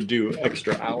 But I could do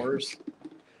extra hours.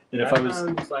 And that if I was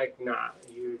sounds like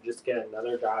you just get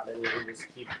another job and you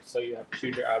just keep, so you have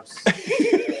 2 jobs.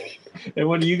 And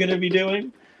what are you gonna be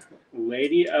doing?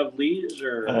 Lady of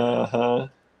Leisure.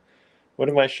 What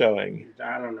am I showing?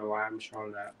 I don't know why I'm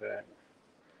showing that, but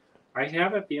I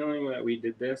have a feeling that we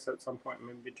did this at some point.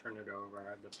 Maybe turn it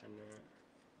over, depending.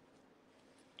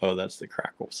 Oh, that's the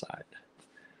crackle side.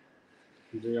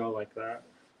 Do y'all like that?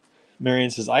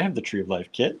 Marion says, I have the Tree of Life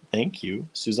kit. Thank you.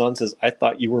 Suzanne says, I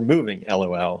thought you were moving.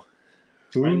 LOL.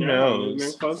 Who knows?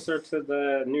 Moving closer to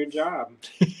the new job.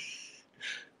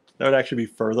 That would actually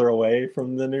be further away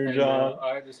from the new job.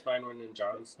 I just find one in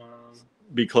Johnstown.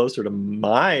 Be closer to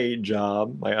my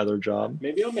job, my other job.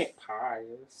 Maybe I'll make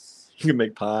pies. You can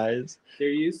make pies. There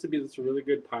used to be this really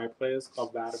good pie place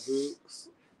called Vadabuks.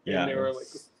 Yeah. And they were like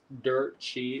dirt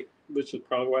cheap, which is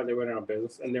probably why they went out of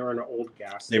business. And they were in an old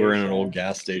gas station. They were in an old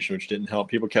gas station, which didn't help.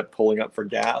 People kept pulling up for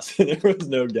gas. There was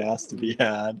no gas to be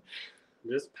had.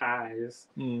 Just pies.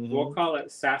 Mm-hmm. We'll call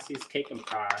it Sassy's Cake and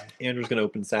Pie. Andrew's going to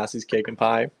open Sassy's Cake and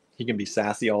Pie. He can be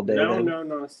sassy all day.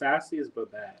 No. Sassy is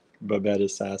Babette. Babette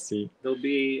is sassy. There'll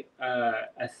be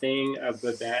a thing of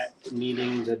Babette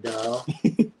kneading the dough.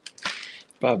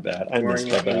 Babette. I miss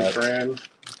Babette.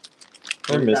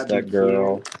 I miss that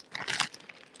girl. Cute?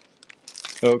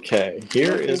 Okay,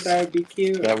 here is. That would be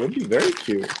cute. That would be very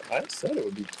cute. I said it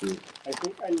would be cute. I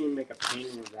think I need to make a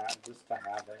painting of that just to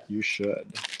have it. You should.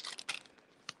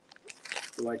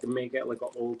 Like make it like an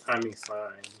old-timey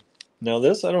sign. Now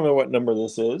this, I don't know what number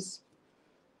this is.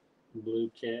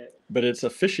 Blue kit. But it's a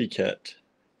fishy kit.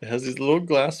 It has these little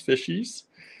glass fishies.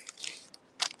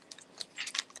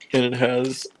 And it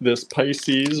has this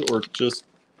Pisces or just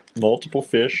multiple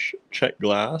fish check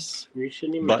glass. We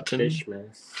shouldn't even button.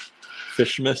 Fishmas.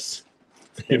 Fishmas.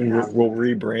 We'll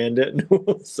rebrand it and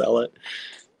we'll sell it.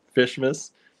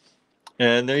 Fishmas.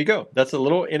 And there you go. That's a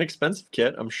little inexpensive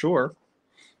kit, I'm sure.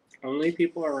 Only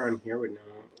people around here would know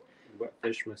what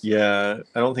Fishmas is. Yeah,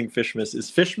 I don't think Fishmas is.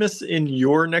 Fishmas in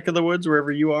your neck of the woods,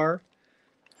 wherever you are?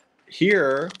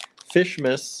 Here,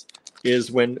 Fishmas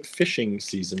is when fishing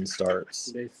season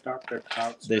starts. They stock their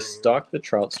trout streams. They stock the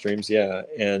trout streams, yeah.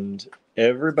 And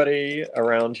everybody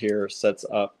around here sets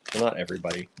up, well, not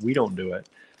everybody, we don't do it,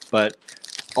 but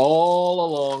all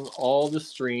along all the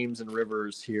streams and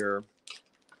rivers here,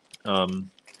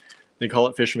 they call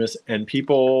it Fishmas, and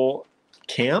people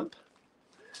camp.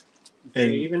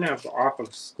 They even have off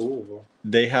of school.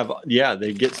 They have, yeah,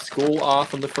 they get school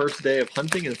off on the first day of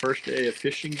hunting and the first day of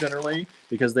fishing generally,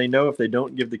 because they know if they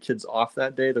don't give the kids off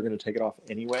that day, they're going to take it off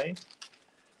anyway.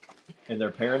 And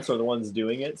their parents are the ones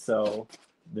doing it, so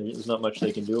there's not much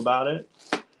they can do about it.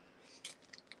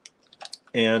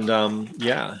 And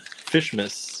yeah,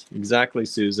 Fishmas. Exactly,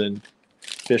 Susan.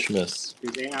 Fishmas. Do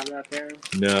they have that there?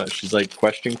 No, she's like,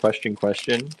 question.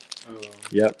 Oh.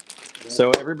 Yep.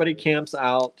 So everybody camps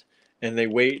out and they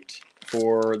wait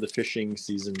for the fishing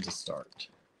season to start.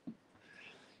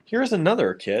 Here's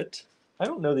another kit. I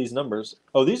don't know these numbers.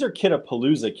 Oh, these are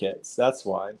Kittapalooza kits. That's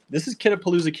why. This is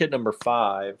Kittapalooza kit number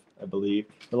 5, I believe.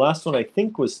 The last one I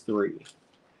think was 3.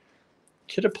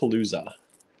 Kittapalooza.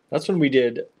 That's when we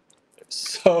did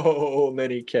so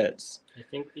many kits. I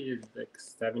think we did like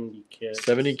 70 kits.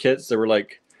 70 kits. There were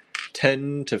like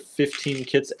 10 to 15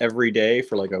 kits every day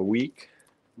for like a week.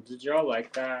 Did y'all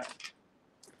like that?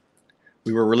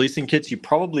 We were releasing kits. You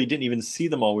probably didn't even see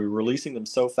them all. We were releasing them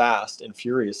so fast and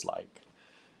furious like.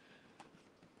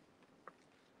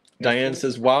 Diane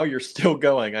says, wow, you're still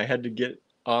going. I had to get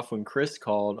off when Chris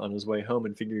called on his way home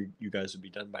and figured you guys would be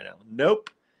done by now. Nope.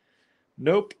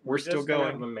 We're still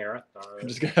going. Have a marathon. We're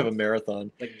just going to have a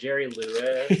marathon. Like Jerry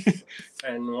Lewis.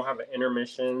 And we'll have an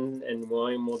intermission and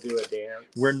William will do a dance.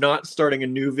 We're not starting a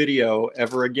new video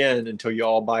ever again until you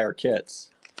all buy our kits.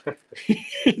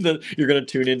 You're going to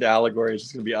tune into Allegory. It's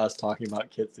just going to be us talking about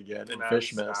kits again and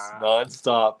Fishmas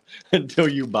nonstop until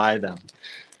you buy them.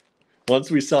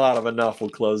 Once we sell out of enough, we'll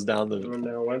close down the...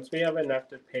 No, once we have enough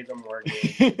to pay the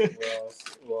mortgage,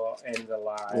 we'll end the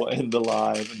live. We'll end the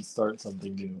live and start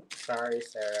something new. Sorry,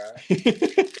 Sarah.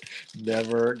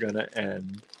 Never gonna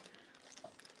end.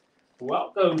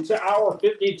 Welcome to hour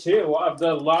 52 of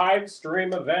the live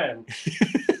stream event.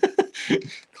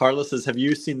 Carla says, have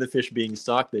you seen the fish being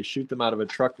stocked? They shoot them out of a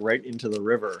truck right into the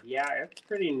river. Yeah, it's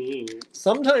pretty neat.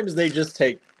 Sometimes they just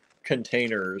take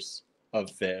containers of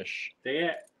fish.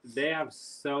 They have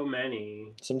so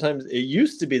many. Sometimes it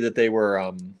used to be that they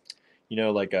were,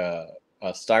 like a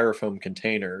styrofoam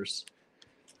containers.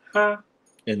 Huh.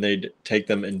 And they'd take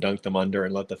them and dunk them under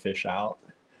and let the fish out.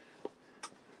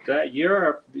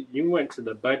 You went to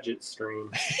the budget stream.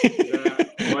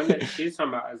 The one that she's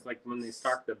talking about is like when they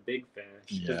stock the big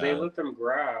fish. Because they let them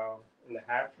grow in the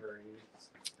hatcheries.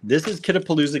 This is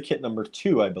Kittapalooza kit number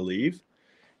 2, I believe.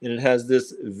 And it has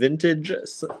this vintage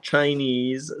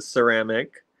Chinese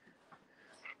ceramic.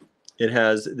 It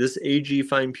has this AG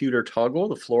fine pewter toggle,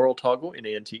 the floral toggle in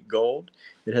antique gold.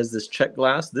 It has this check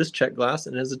glass,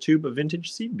 and it has a tube of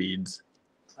vintage seed beads.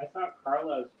 I thought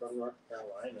Carla was from North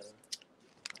Carolina.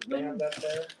 Did they have that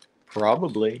there?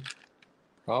 Probably.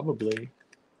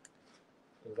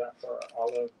 Is that for all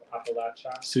of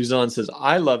Appalachia? Suzanne says,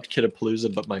 I loved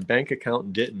Kittapalooza, but my bank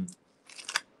account didn't.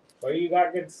 Well, you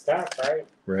got good stuff, right?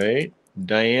 Right?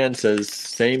 Diane says,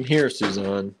 same here,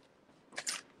 Suzanne.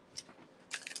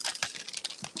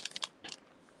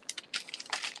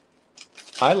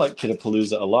 I like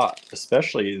Kittapalooza a lot,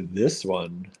 especially this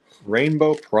one,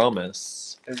 Rainbow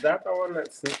Promise. Is that the one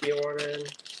that Cynthia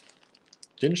wanted?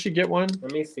 Didn't she get one?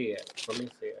 Let me see it.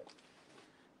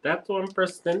 That's one for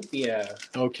Cynthia.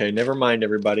 Okay, never mind,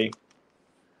 everybody.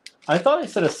 I thought I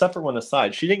set a separate one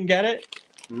aside. She didn't get it?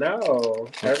 No.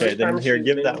 Okay, then here,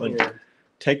 give that one.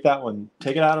 Take that one.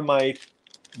 Take it out of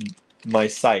my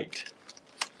site.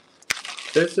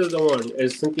 This is the one.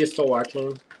 Is Cynthia still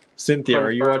watching? Cynthia,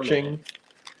 are you watching?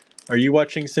 Are you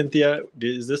watching, Cynthia?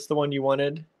 Is this the one you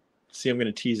wanted? See, I'm going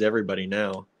to tease everybody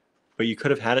now. But you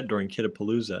could have had it during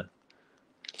Kittapalooza.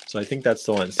 So I think that's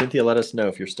the one. Cynthia, let us know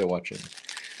if you're still watching.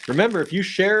 Remember, if you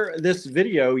share this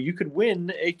video, you could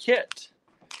win a kit.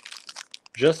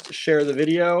 Just share the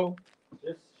video.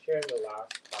 Just share the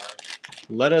last part.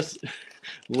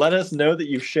 Let us know that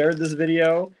you've shared this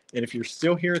video. And if you're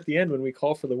still here at the end when we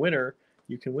call for the winner,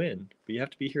 you can win. But you have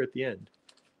to be here at the end.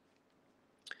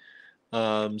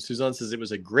 Suzanne says, it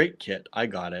was a great kit. I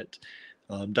got it.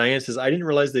 Diane says, I didn't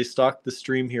realize they stocked the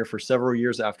stream here for several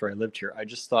years after I lived here. I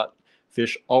just thought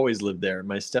fish always lived there.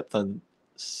 My stepson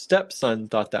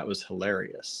thought that was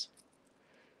hilarious.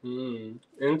 In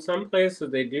some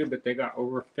places they do, but they got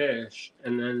overfished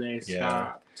and then they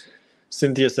stopped.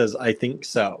 Cynthia says, I think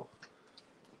so.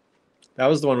 That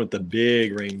was the one with the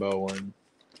big rainbow one.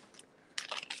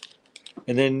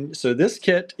 And then, so this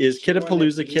kit is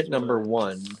Kittapalooza kit number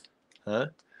 1. Huh?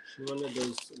 She wanted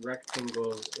those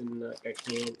rectangles in the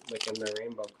in the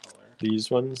rainbow color. These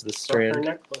ones, the strand. For her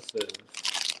necklaces.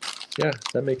 Yeah,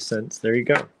 that makes sense. There you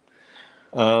go.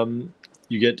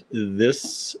 You get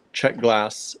this check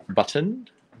glass baton.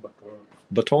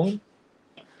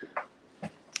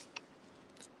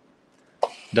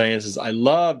 Diane says, I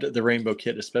loved the rainbow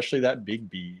kit, especially that big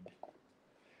bead.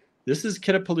 This is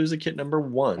Kittapalooza kit number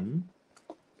 1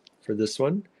 for this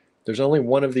one. There's only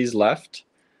one of these left.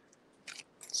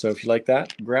 So if you like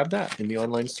that, grab that in the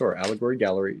online store,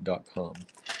 allegorygallery.com.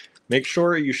 Make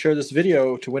sure you share this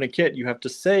video to win a kit. You have to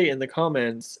say in the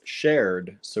comments,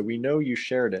 shared, so we know you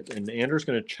shared it. And Andrew's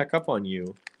going to check up on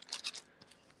you.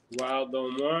 Well,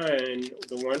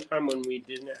 the one time when we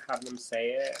didn't have them say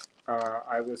it,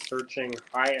 I was searching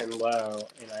high and low,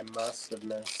 and I must have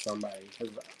missed somebody.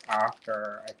 Because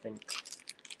after, I think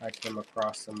I came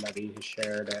across somebody who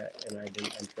shared it, and I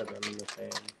didn't enter them in the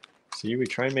thing. See, we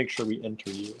try and make sure we enter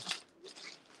you.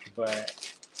 But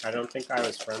I don't think I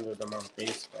was friends with them on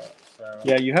Facebook. So.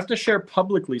 Yeah, you have to share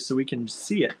publicly so we can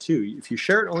see it too. If you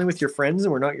share it only with your friends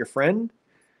and we're not your friend,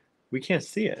 we can't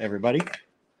see it, everybody.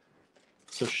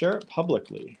 So share it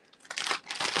publicly.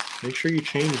 Make sure you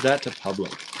change that to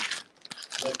public.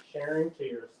 Like sharing to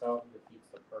yourself defeats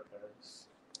the purpose.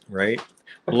 Right?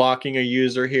 Blocking a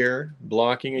user here.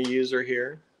 Blocking a user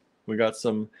here. We got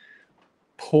some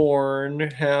porn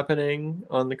happening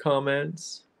on the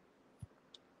comments.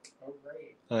 Oh,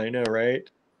 great. I know, right?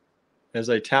 As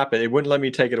I tap it, it wouldn't let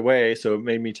me take it away, so it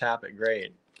made me tap it.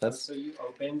 Great. That's so you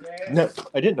opened it? No,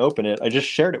 I didn't open it. I just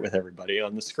shared it with everybody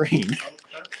on the screen.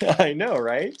 Oh, I know,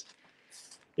 right?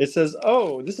 It says,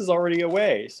 "Oh, this is already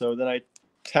away." So then I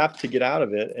tap to get out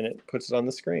of it, and it puts it on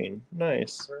the screen.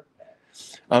 Nice.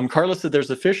 Carla said,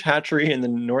 "There's a fish hatchery in the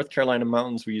North Carolina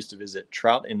mountains we used to visit.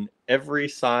 Trout in every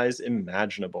size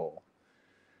imaginable."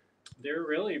 They're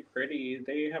really pretty.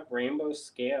 They have rainbow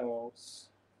scales.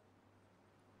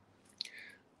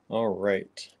 All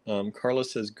right. Carla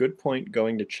says, "Good point.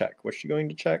 Going to check." What's she going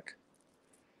to check?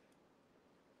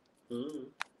 I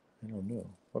don't know.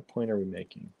 What point are we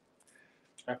making?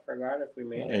 I forgot if we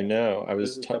made it. I know. I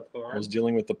was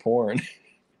dealing with the porn.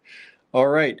 All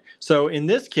right. So in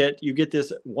this kit, you get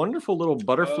this wonderful little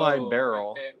butterfly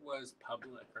barrel. It was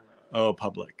public or not? Oh,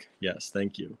 public. Yes,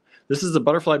 thank you. This is a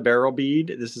butterfly barrel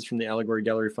bead. This is from the Allegory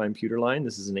Gallery Fine Pewter line.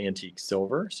 This is an antique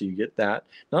silver, so you get that.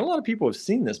 Not a lot of people have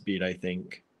seen this bead, I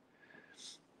think.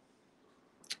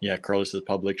 Yeah, Carlos is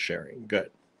public sharing.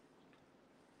 Good.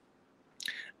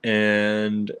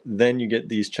 And then you get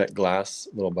these check glass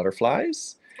little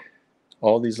butterflies.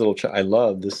 All these little, I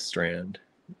love this strand.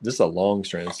 This is a long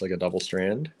strand. It's like a double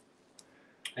strand.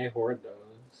 I hoard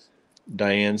those.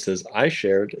 Diane says, "I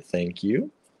shared. Thank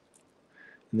you."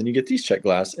 And then you get these check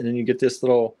glass. And then you get this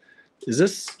little, is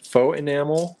this faux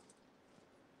enamel?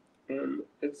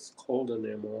 It's cold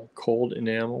enamel. Cold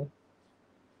enamel.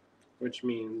 Which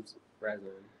means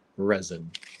resin.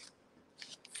 Resin.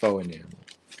 Faux enamel.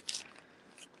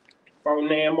 Faux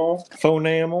enamel. Faux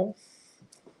enamel.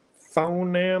 Faux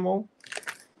enamel.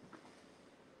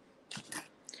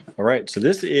 All right, so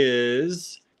this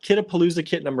is Kitapalooza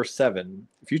kit number 7.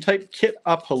 If you type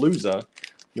Kitapalooza,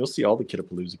 you'll see all the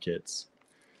Kitapalooza kits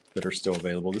that are still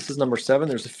available. This is number 7.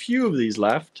 There's a few of these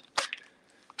left,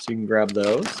 so you can grab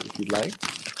those if you'd like.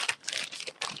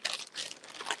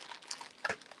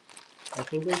 I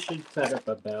think we should set up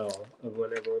a bell of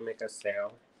whenever we make a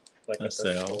sale, like A at the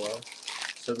sale. store,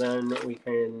 so then we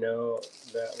can know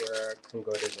that we can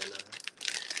go to dinner.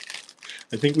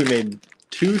 I think we made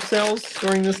 2 sales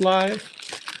during this live,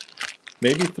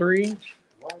 maybe 3,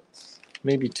 What?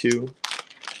 maybe 2.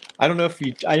 I don't know if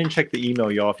you, I didn't check the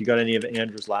email, y'all, if you got any of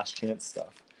Andrew's last chance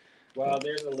stuff. Well,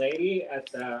 there's a lady at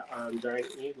the Giant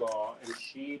Eagle, and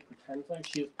she pretends like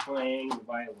she's playing the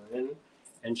violin,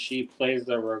 and she plays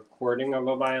the recording of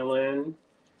a violin.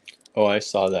 Oh, I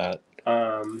saw that.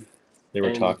 They were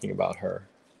and- talking about her.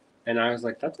 And I was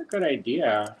like, that's a good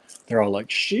idea. They're all like,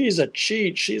 "She's a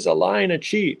cheat. She's a lie and a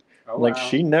cheat." Oh, Like, wow.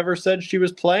 she never said she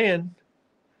was playing.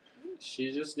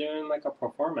 She's just doing like a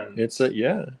performance.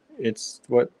 It's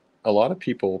what a lot of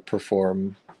people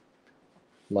perform.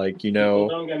 Like, you People know,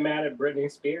 don't get mad at Britney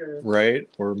Spears. right?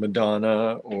 Or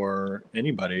Madonna or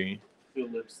anybody Who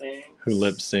lip syncs. who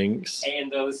lip syncs And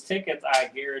those tickets,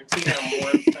 I guarantee, are more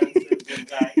expensive than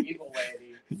that evil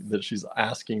lady. that she's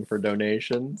asking for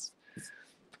donations.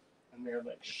 And they're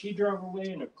like, she drove away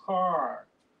in a car.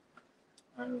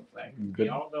 I was like, Good.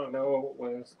 y'all don't know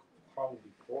what it's called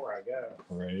before, I guess.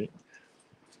 Right.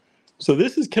 So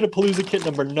this is Kitapalooza kit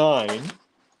number 9.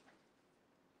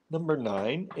 Number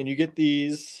 9. And you get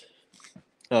these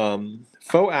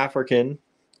faux African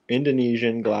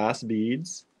Indonesian glass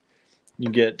beads. You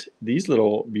get these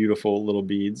little beautiful little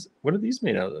beads. What are these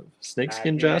made out of?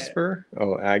 Snakeskin Agate. jasper?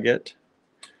 Oh, agate.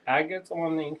 Agate's the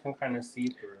one that you can kind of see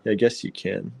through. Yeah, I guess you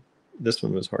can. This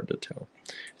one was hard to tell.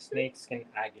 Snakeskin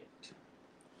agate.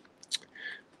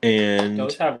 And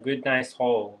Those have good, nice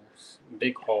holes.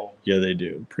 Big holes. yeah, they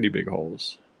do. Pretty big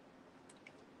holes.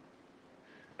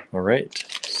 All right.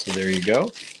 So there you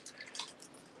go.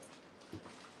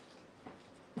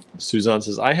 Suzanne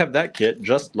says, "I have that kit.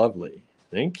 Just lovely."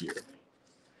 Thank you.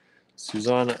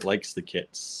 Suzanne likes the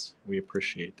kits. We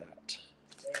appreciate that.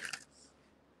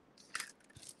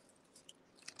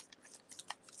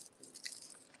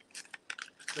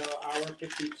 So hour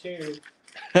 52.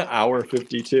 Hour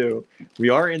 52. We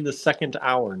are in the second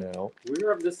hour now.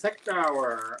 We're of the second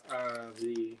hour of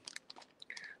the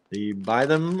The buy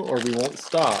them or we won't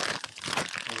stop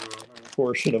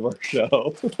portion of our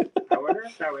show. I wonder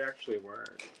if that would actually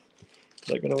work. Is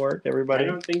that going to work, I everybody?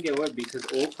 don't think it would because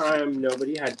old time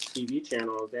nobody had TV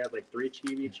channels. They had like 3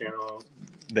 TV channels.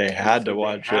 They had to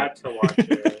watch They had it. to watch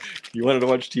it. You wanted to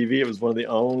watch TV, it was one of the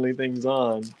only things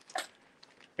on.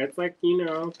 It's like, you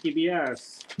know,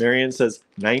 PBS. Marianne says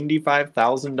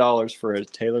 $95,000 for a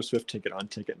Taylor Swift ticket on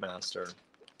Ticketmaster.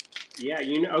 Yeah,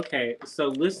 you know, okay, so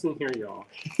listen here, y'all.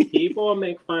 People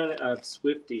make fun of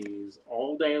Swifties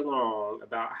all day long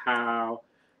about how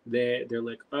they're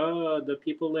like, oh, the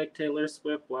people like Taylor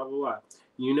Swift, blah, blah, blah.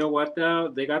 You know what, though?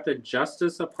 They got the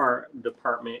Justice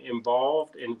Department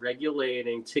involved in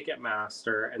regulating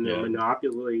Ticketmaster and their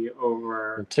monopoly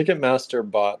over... Well, Ticketmaster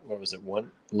bought, what was it,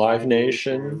 Live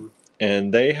Nation,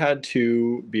 and they had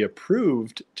to be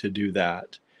approved to do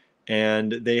that.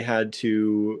 And they had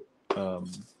to...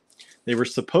 they were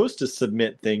supposed to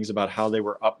submit things about how they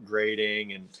were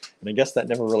upgrading, and I guess that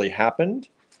never really happened.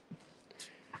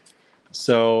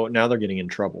 So now they're getting in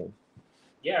trouble.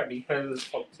 Yeah, because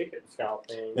of ticket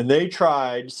scalping. And they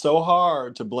tried so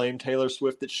hard to blame Taylor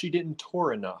Swift that she didn't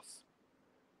tour enough.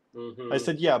 I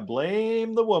said, yeah,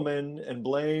 blame the woman and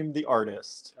blame the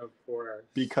artist. Of course.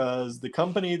 Because the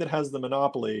company that has the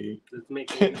monopoly is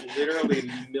making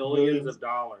literally millions of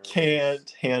dollars.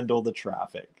 Can't handle the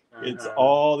traffic. It's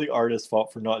all the artist's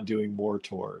fault for not doing more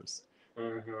tours.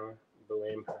 Blame her.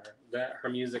 Her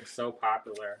music's so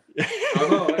popular.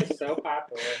 Oh, it's so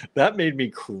popular. That made me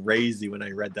crazy when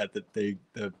I read that the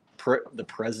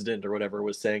president or whatever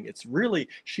was saying it's really,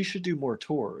 she should do more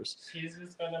tours. She's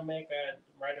just gonna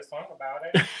write a song about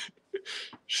it.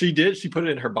 She did. She put it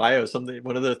in her bio. Something.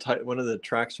 One of the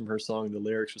tracks from her song, the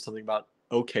lyrics was something about,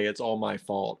 okay, it's all my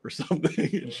fault or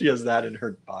something. She has that in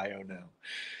her bio now.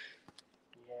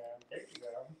 Yeah, there you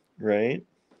go. Right.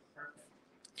 Perfect.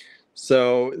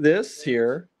 So this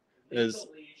here is.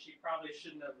 She probably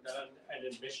shouldn't have done an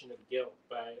admission of guilt,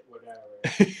 but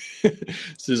whatever.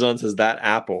 Suzanne says that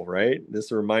apple, right?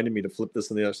 This reminded me to flip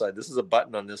this on the other side. This is a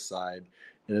button on this side,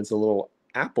 and it's a little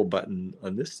Apple button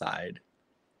on this side.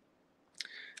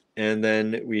 And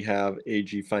then we have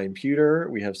AG fine pewter.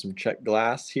 We have some check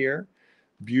glass here.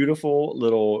 Beautiful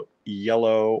little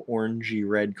yellow, orangey,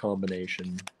 red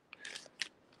combination.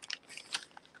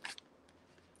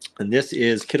 And this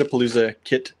is Kittapalooza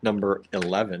kit number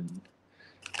 11.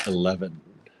 11.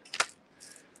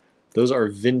 Those are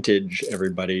vintage,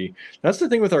 everybody. That's the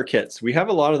thing with our kits. We have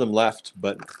a lot of them left,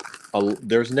 but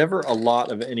there's never a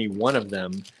lot of any one of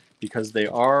them because they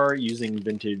are using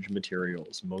vintage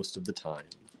materials most of the time.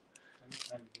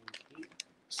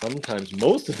 Sometimes,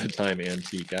 most of the time,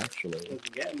 antique, actually. It's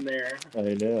getting there.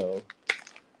 I know.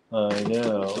 I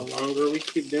know. The longer we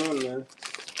keep doing this.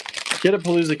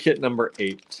 Kittapalooza kit number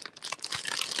 8.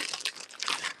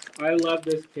 I love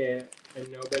this kit, and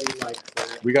nobody likes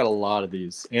it. We got a lot of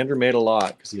these. Andrew made a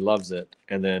lot because he loves it,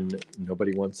 and then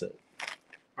nobody wants it.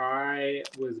 I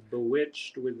was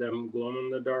bewitched with them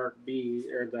glow-in-the-dark beads,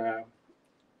 or the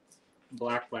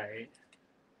black light.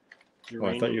 Oh,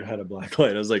 I thought you had a black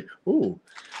light. I was like, ooh.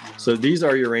 No. So these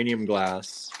are uranium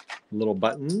glass little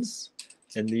buttons,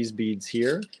 and these beads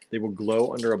here, they will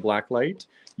glow under a black light.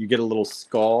 You get a little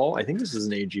skull. I think this is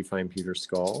an AG fine pewter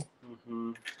skull.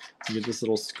 You get this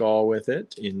little skull with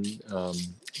it in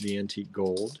the antique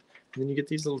gold. And then you get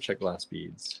these little check glass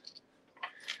beads.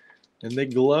 And they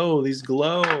glow. These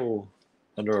glow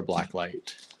under a black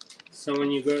light. So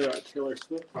when you go to a Taylor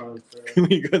Swift concert.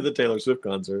 When you go to the Taylor Swift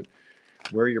concert,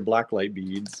 wear your black light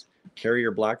beads. Carry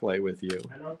your black light with you.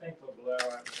 I don't think they'll glow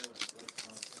at Taylor Swift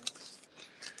concerts.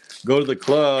 Go to the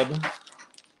club.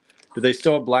 Do they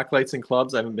still have black lights in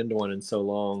clubs? I haven't been to one in so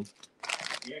long.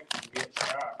 Yeah, you get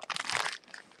shot.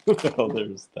 Oh,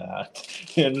 there's that.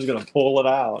 Yeah, I'm just going to pull it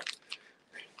out.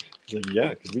 Like, yeah,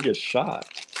 because we get shot.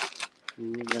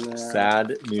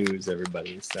 Sad news,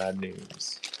 everybody. Sad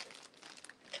news.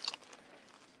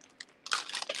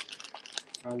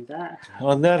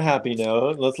 On that happy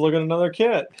note, let's look at another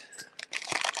kit.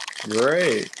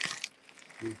 Great.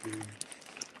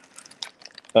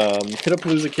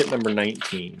 Kittapalooza kit number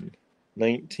 19.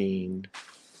 19.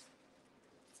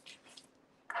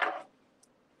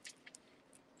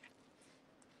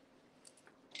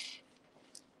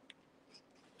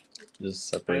 Just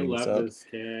separating this up. This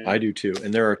kit. I do too.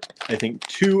 And there are, I think,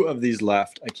 2 of these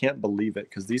left. I can't believe it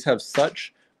because these have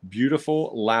such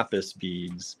beautiful lapis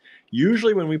beads.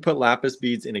 Usually when we put lapis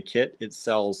beads in a kit, it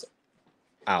sells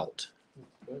out.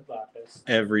 Good lapis.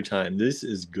 Every time. This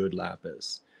is good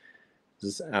lapis.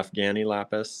 Is this Afghani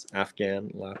lapis? Afghan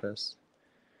lapis?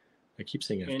 I keep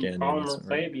saying Afghani. Polymer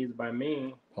clay beads by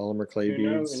me. Polymer clay beads. Who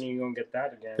knows when you're going to get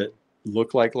that again. That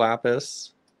look like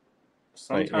lapis.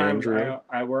 Sometimes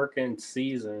I work in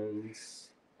seasons,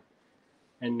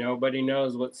 and nobody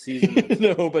knows what season it's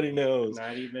Nobody knows.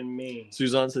 Not even me.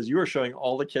 Suzanne says, you are showing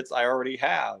all the kits I already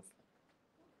have.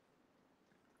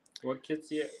 What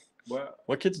kits you?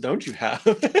 What kits don't you have?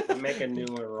 I'll make a new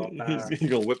one real fast. He's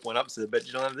gonna whip one up, so I bet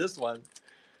you don't have this one.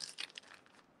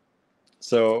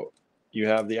 So you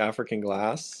have the African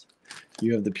glass,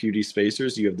 you have the Pewdie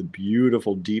spacers, you have the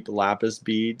beautiful deep lapis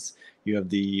beads, you have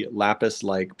the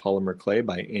lapis-like polymer clay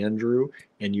by Andrew,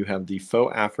 and you have the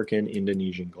faux African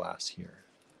Indonesian glass here.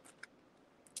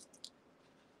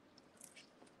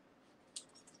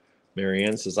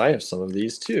 Marianne says, I have some of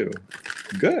these too.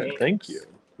 Good, thank you.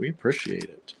 We appreciate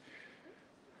it.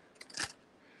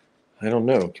 I don't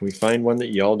know. Can we find one that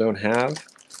y'all don't have?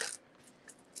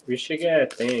 We should get a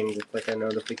thing, just like a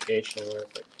notification where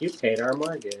it's like, you paid our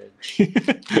mortgage.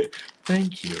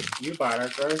 Thank you. You bought our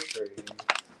groceries.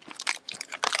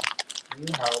 You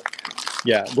helped.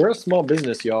 Yeah, we're a small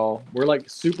business, y'all. We're like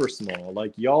super small.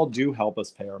 Like y'all do help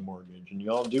us pay our mortgage, and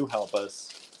y'all do help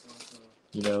us.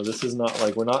 You know, this is not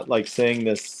like, we're not like saying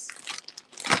this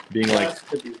being like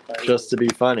just to be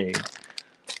funny.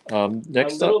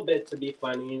 Next a little up, bit to be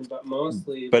funny, but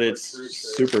mostly. But it's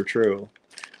super true.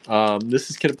 This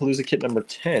is Kitapalooza kit number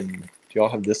 10. Do y'all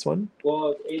have this one?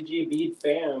 Well, it's AG Bead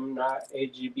fam, not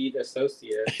AG Bead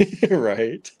associate.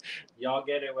 Right. Y'all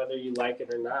get it whether you like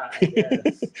it or not, I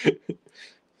guess.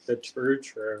 The true.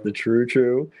 The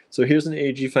true. So here's an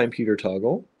AG fine pewter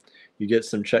toggle. You get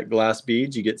some check glass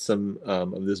beads. You get some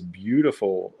of this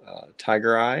beautiful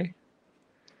tiger eye.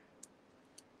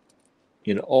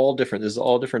 In all different, this is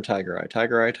all different tiger eye.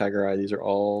 Tiger eye, tiger eye. These are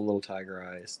all little tiger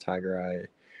eyes. Tiger eye,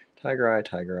 tiger eye,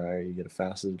 tiger eye. You get a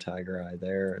faceted tiger eye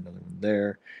there, another one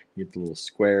there. You get the little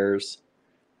squares.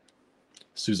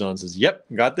 Suzanne says, yep,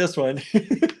 got this one.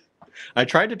 I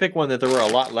tried to pick one that there were a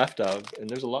lot left of, and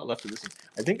there's a lot left of this one.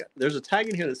 I think there's a tag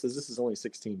in here that says this is only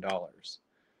 $16.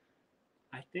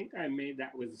 I think I made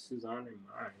that with Suzanne in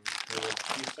mind.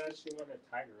 She said she wanted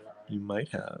tiger eye. You might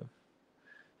have.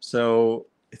 So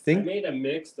I made a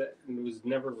mix that was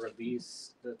never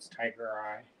released. That's tiger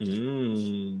eye.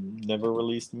 Never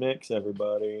released mix,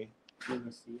 everybody. You want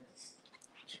to see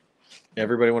it?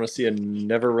 Everybody want to see a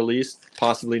never released,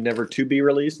 possibly never to be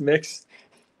released mix?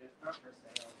 It's not for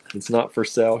sale. It's not for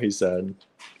sale, he said.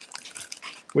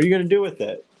 What are you going to do with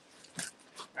it?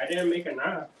 I didn't make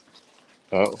enough.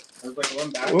 Oh. There's like one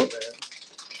bag of it.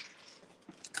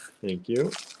 Thank you.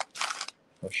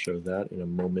 I'll show that in a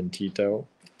momentito.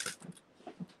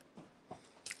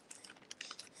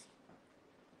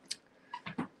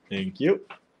 Thank you.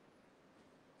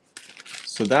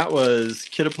 So that was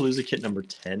Kitapalooza kit number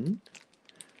 10.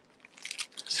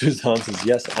 Suzanne says,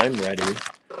 yes, I'm ready.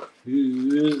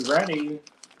 Who's ready?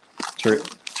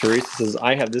 Teresa says,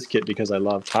 I have this kit because I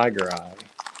love tiger eye.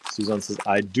 Suzanne says,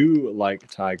 I do like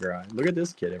tiger eye. Look at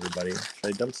this kit, everybody. Should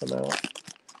I dump some out?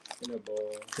 In a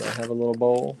bowl. Do I have a little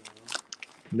bowl?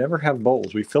 Never have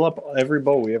bowls. We fill up every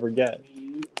bowl we ever get.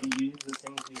 We use the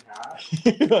things we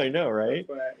have. I know, right?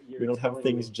 We don't have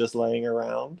things just laying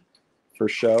around for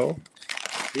show.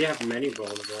 We have many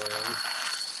bowls around.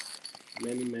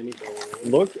 Many bowls.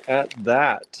 Look at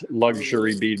that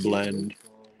luxury bead blend.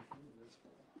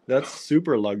 That's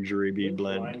super luxury bead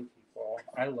blend.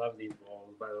 I love these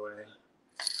bowls, by the way.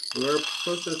 We were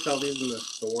supposed to sell these in the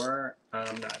store.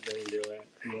 I'm not going to do it.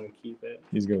 I'm going to keep it.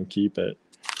 He's going to keep it.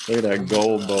 Look at that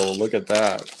gold bowl. Look at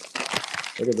that.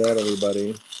 Look at that,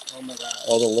 everybody. Oh my God.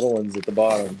 All the little ones at the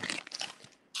bottom.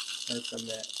 That's a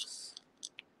mix.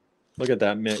 Look at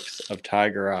that mix of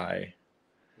tiger eye.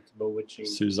 It's bewitching.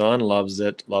 Suzanne loves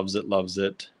it, loves it, loves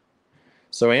it.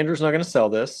 So Andrew's not going to sell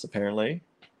this, apparently.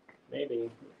 Maybe.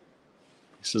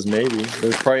 He says maybe.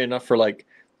 There's probably enough for like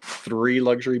 3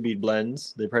 luxury bead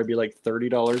blends. They'd probably be like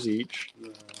 $30 each.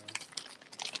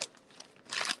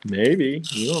 Maybe.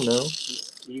 You don't know.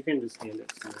 You can just hand it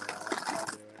to me. I'll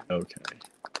do it. Okay.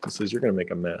 He says you're going to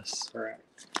make a mess. Correct.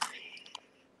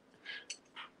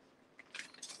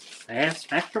 That's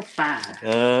extra 5.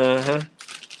 Uh-huh.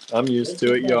 I'm used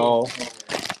to it, y'all.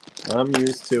 I'm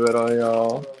used to it, all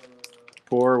y'all.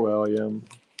 Poor William.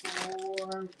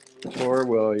 Poor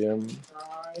William.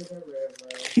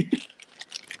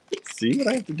 See what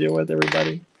I have to deal with,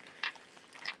 everybody?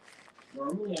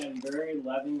 Normally I'm very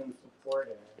loving and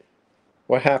supportive.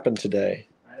 What happened today?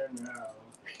 I don't know.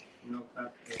 No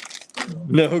cupcakes still.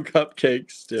 No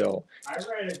cupcakes still. I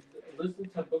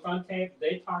listened to a book on tape.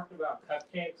 They talked about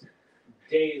cupcakes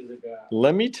days ago.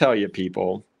 Let me tell you,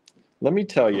 people. Let me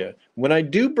tell you. When I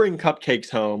do bring cupcakes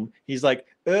home, he's like,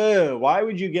 "Ugh, why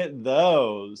would you get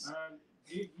those?"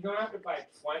 You don't have to buy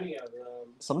 20 of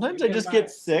them. Sometimes I just get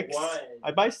 6. One.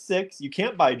 I buy 6. You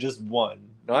can't buy just one.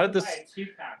 Not at this. Buy a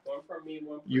 2-pack. One for me,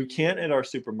 one for You can't at our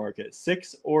supermarket.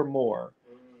 6 or more.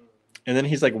 Mm. And then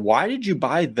he's like, "Why did you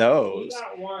buy those?" He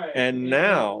got one. And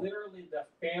now, literally the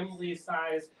family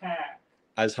size pack.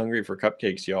 I was hungry for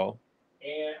cupcakes, y'all.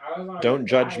 And I was on Don't a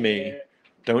judge diet. me.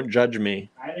 Don't judge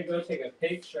me. I had to go take a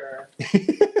picture.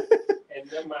 And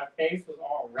then my face was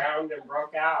all round and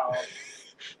broke out.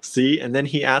 See, and then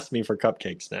he asked me for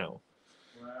cupcakes now.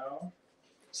 Well.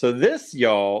 So this,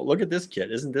 y'all, look at this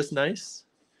kit. Isn't this nice?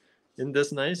 Isn't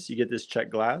this nice? You get this check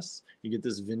glass. You get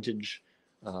this vintage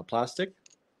plastic.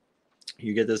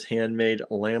 You get this handmade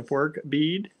lampwork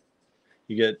bead.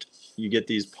 You get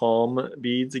these palm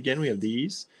beads again. We have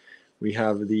these. We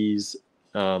have these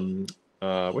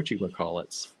what you gonna call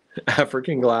it?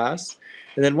 African glass.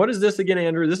 And then what is this again,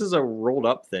 Andrew? This is a rolled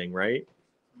up thing, right?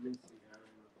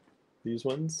 These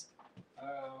ones.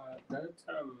 That's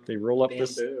they roll up bamboo.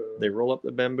 this. They roll up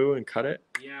the bamboo and cut it.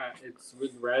 Yeah, it's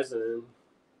with resin.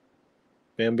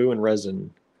 Bamboo and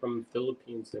resin. From the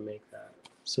Philippines, they make that.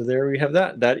 So there we have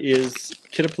that. That is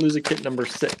Kittapalooza kit number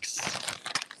 6.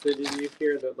 So did you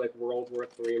hear that like World War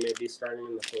III may be starting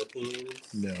in the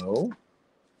Philippines? No.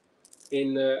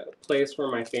 In the place where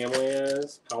my family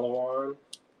is, Palawan.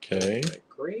 Okay. Like,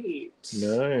 great.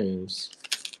 Nice.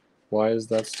 Why is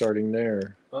that starting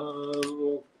there?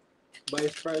 Well,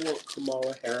 Vice President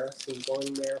Kamala Harris is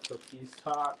going there for peace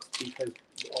talks because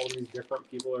all these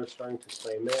different people are starting to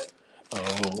claim it.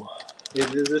 Oh.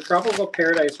 It is a tropical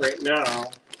paradise right now.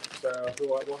 So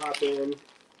what will happen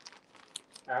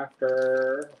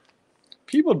after?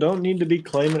 People don't need to be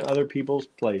claiming other people's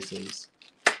places.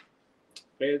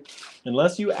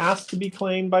 Unless you ask to be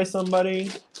claimed by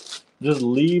somebody, just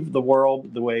leave the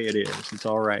world the way it is. It's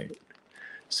all right.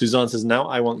 Suzanne says, now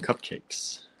I want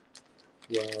cupcakes.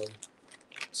 Yeah.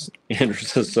 Andrew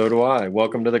says, so do I.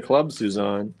 Welcome to the club,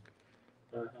 Suzanne.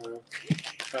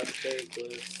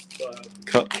 Cupcakeless club.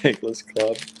 Cupcakeless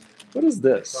club. What is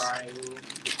this?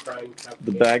 Crying cupcake.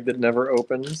 The bag that never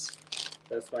opens?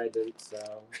 That's why I didn't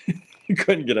sell. You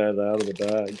couldn't get out of the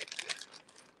bag.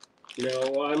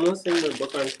 No, well, I'm listening to a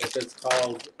book on it. It's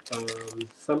called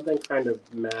something kind of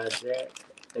magic,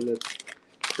 and it's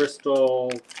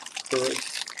Crystal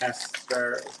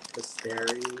Esther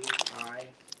Pasteri.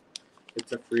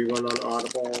 It's a free one on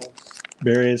Audible.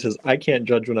 Marion says, I can't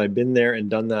judge when I've been there and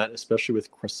done that, especially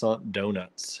with croissant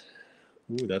donuts.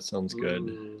 Ooh, that sounds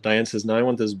good. Diane says, now I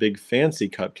want those big fancy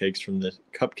cupcakes from the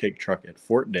cupcake truck at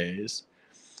Fort Days.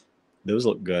 Those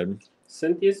look good.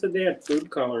 Cynthia said they had food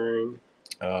coloring.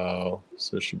 Oh,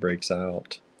 so she breaks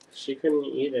out. She couldn't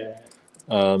eat it.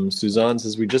 Suzanne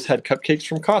says, we just had cupcakes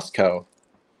from Costco.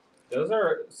 Those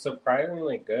are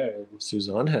surprisingly good.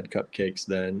 Suzanne had cupcakes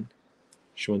then.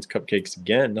 She wants cupcakes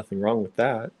again. Nothing wrong with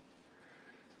that.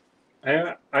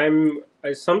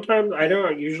 Sometimes I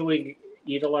don't usually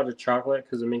eat a lot of chocolate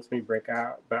because it makes me break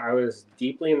out, but I was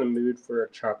deeply in the mood for a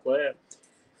chocolate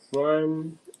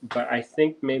one, but I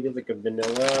think maybe like a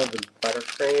vanilla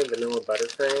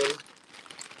buttercream.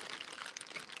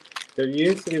 There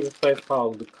used to be this place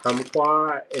called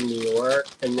Kumquat in New York,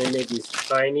 and they made these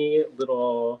tiny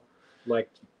little, like,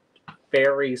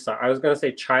 fairy size. I was going to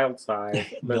say child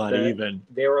size, but Not even.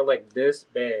 They were like this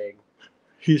big.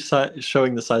 He's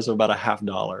showing the size of about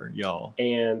 $50, y'all.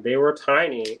 And they were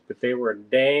tiny, but they were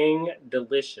dang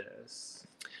delicious.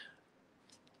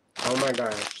 Oh my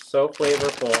gosh. So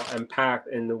flavorful and packed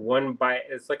in the one bite.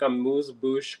 It's like a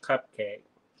mousse-bouche cupcake.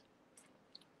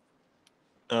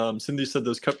 Cindy said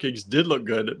those cupcakes did look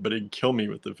good, but it'd kill me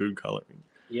with the food coloring.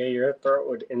 Yeah, your throat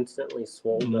would instantly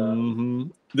swell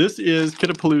up. This is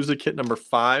Kittapalooza kit number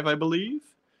 5, I believe.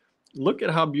 Look at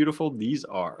how beautiful these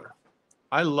are.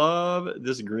 I love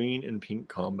this green and pink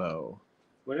combo.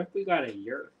 What if we got a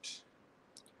yurt?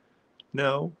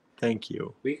 No, thank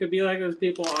you. We could be like those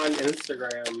people on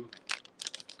Instagram.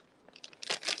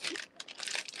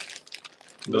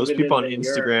 Those people on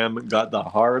Instagram got the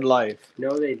hard life.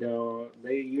 No, they don't.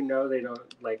 They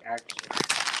don't like actually.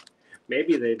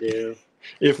 Maybe they do.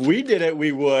 If we did it,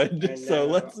 we would. So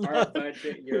let's our not.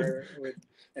 budget yurt,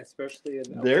 especially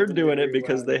in They're doing it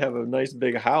because they have a nice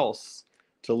big house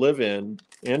to live in.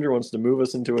 Andrew wants to move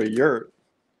us into a yurt.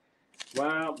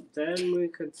 Well, then we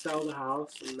could sell the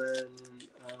house and then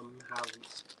have.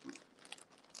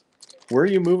 Where are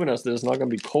you moving us that it's not going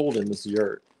to be cold in this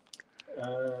yurt?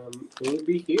 It would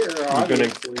be here. You're going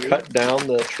to cut down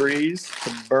the trees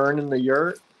to burn in the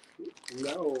yurt?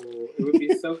 No, it would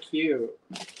be so cute.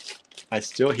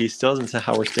 He still doesn't say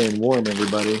how we're staying warm,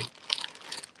 everybody.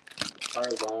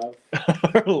 Our love.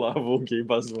 Our love will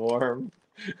keep us warm.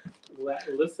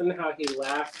 Listen how he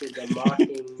laughs with the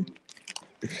mocking.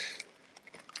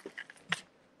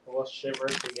 We'll shiver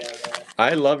together.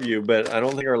 I love you, but I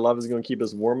don't think our love is going to keep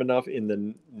us warm enough in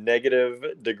the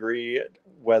 -degree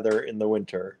weather in the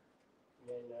winter.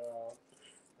 I know.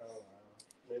 Oh wow.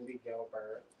 Maybe go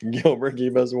Gilbert,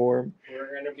 keep us warm.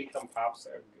 We're gonna become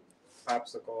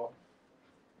popsicle.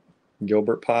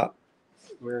 Gilbert Pop.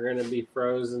 We're gonna be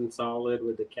frozen solid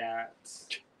with the cats.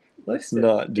 Let's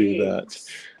not do that.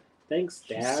 Thanks,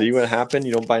 Dad. See what happened?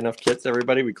 You don't buy enough kits,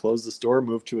 everybody. We close the store,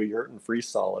 move to a yurt, and freeze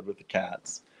solid with the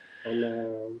cats.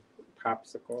 And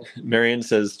popsicle. Marion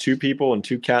says 2 people and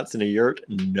 2 cats in a yurt.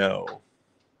 No.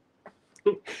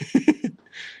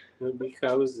 It'll be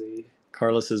cozy.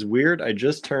 Carla says, weird. I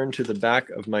just turned to the back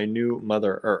of my new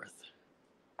Mother Earth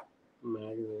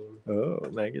Magazine. Oh,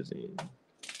 magazine.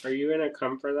 Are you gonna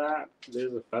come for that?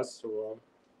 There's a festival.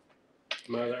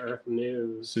 Mother Earth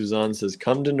News. Suzanne says,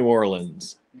 come to New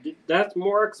Orleans. That's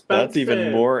more expensive. That's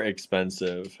even more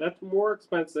expensive. That's more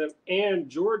expensive. And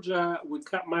Georgia would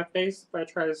cut my face if I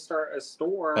try to start a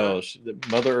store. Oh, the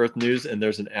Mother Earth News, and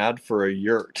there's an ad for a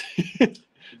yurt.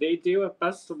 They do a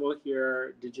festival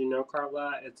here. Did you know,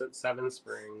 Carla? It's at Seven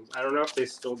Springs. I don't know if they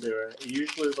still do it. It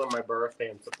usually is on my birthday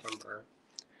in September.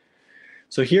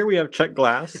 So here we have check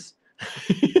glass.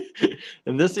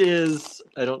 And this is,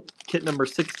 kit number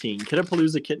 16.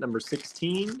 Kitapalooza kit number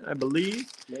 16, I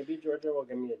believe. Maybe Georgia will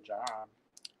give me a job.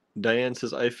 Diane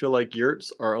says, I feel like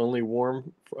yurts are only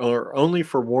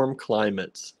for warm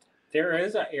climates. There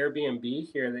is an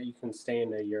Airbnb here that you can stay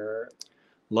in a yurt.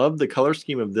 Love the color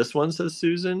scheme of this one, says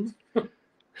Susan.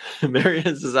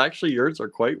 Marianne says, actually, yurts are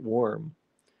quite warm.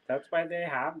 That's why they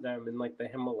have them in like the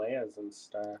Himalayas and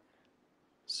stuff.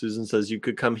 Susan says, you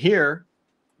could come here.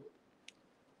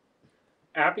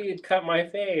 Abby had cut my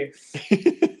face.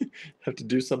 Have to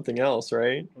do something else,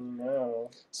 right? No.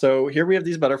 So here we have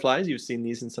these butterflies. You've seen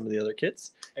these in some of the other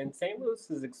kits. And St. Louis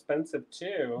is expensive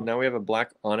too. Now we have a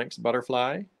black onyx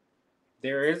butterfly.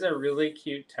 There is a really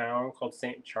cute town called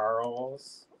St.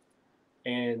 Charles.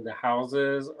 And the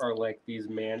houses are like these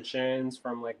mansions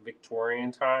from like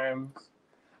Victorian times.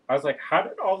 I was like, how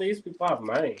did all these people have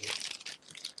money?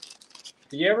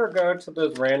 Do you ever go to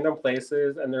those random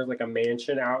places and there's like a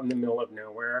mansion out in the middle of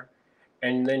nowhere?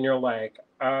 And then you're like,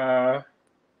 how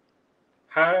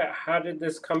did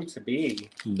this come to be?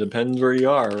 Depends where you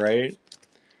are, right?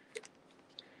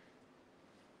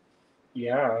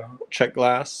 Yeah. Check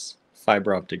glass,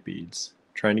 fiber optic beads.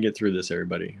 Trying to get through this,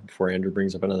 everybody, before Andrew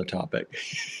brings up another topic.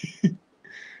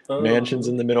 Mansions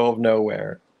in the middle of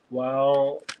nowhere.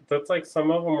 Well, that's like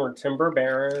some of them were timber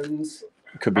barons.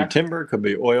 Could be timber, could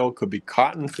be oil, could be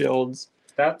cotton fields.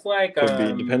 That's like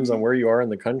depends on where you are in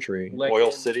the country. Like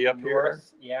oil city up here.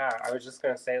 Yeah, I was just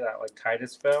gonna say that. Like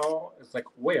Titusville is like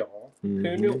oil. Mm-hmm.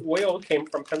 Who knew oil came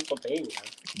from Pennsylvania?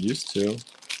 Used to.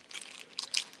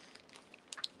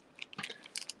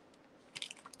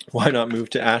 Why not move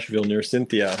to Asheville near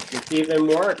Cynthia? It's even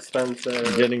more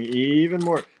expensive. Getting even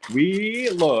more. We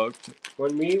looked.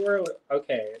 When we were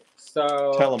okay.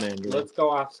 So tell him, Andrew. Let's go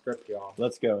off script, y'all.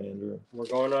 Let's go, Andrew. We're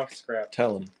going off script.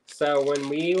 Tell him. So when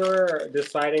we were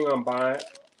deciding on buying,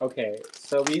 okay,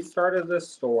 so we started this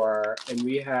store and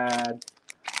we had,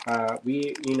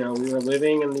 we were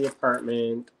living in the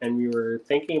apartment and we were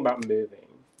thinking about moving.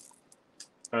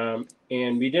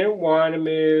 And we didn't want to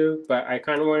move, but I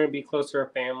kind of wanted to be close to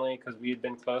our family because we had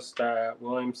been close to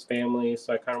William's family,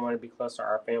 so I kind of wanted to be close to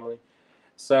our family.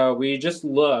 So we just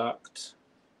looked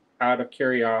out of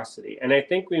curiosity, and I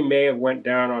think we may have went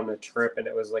down on a trip, and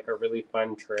it was like a really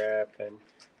fun trip, and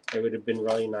it would have been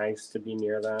really nice to be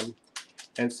near them.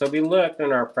 And so we looked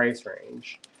in our price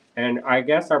range, and I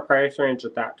guess our price range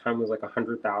at that time was like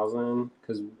 $100,000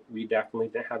 because we definitely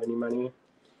didn't have any money.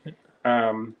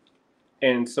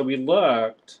 And so we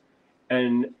looked,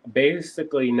 and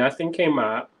basically nothing came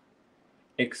up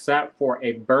except for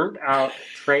a burnt out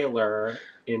trailer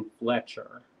in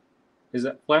Fletcher. Is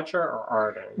it Fletcher or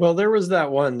Arden? Well, there was that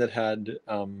one that had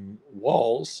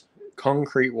walls,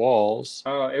 concrete walls.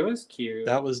 Oh, it was cute.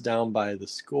 That was down by the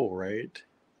school, right?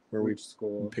 Where we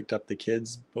picked up the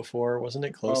kids before. Wasn't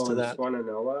it close to that?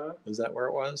 Swananoa? Was that where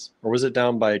it was? Or was it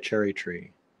down by Cherry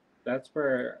Tree? That's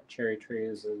where Cherry Tree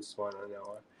is in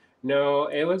Swananoa. No,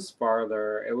 it was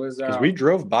farther. It was... Because we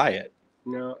drove by it.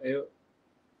 No,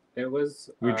 it was...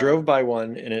 We drove by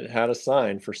one, and it had a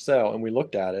sign for sale, and we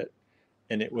looked at it.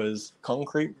 And it was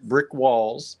concrete brick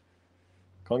walls,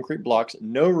 concrete blocks,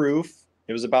 no roof.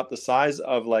 It was about the size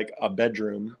of like a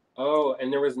bedroom. Oh,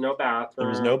 and there was no bathroom. There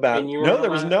was no bathroom. No,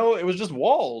 there was no. It was just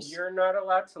walls. You're not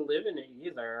allowed to live in it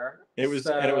either. It was,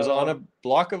 and it was on a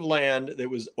block of land that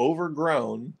was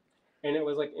overgrown. And it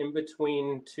was like in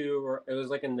between two. It was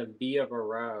like in the V of a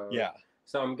road. Yeah.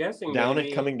 So I'm guessing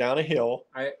coming down a hill.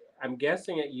 I'm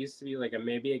guessing it used to be like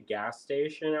maybe a gas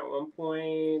station at one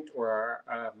point or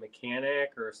a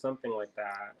mechanic or something like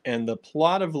that. And the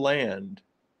plot of land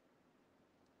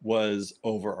was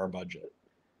over our budget.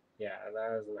 Yeah,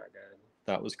 that was not good.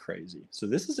 That was crazy. So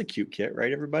this is a cute kit,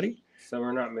 right, everybody? So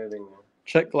we're not moving now.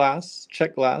 Check glass,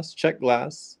 check glass, check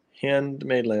glass,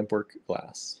 handmade lampwork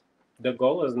glass. The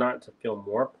goal is not to feel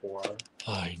more poor.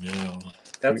 I know.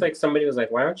 That's like somebody was like,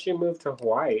 "Why don't you move to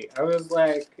Hawaii?" I was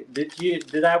like,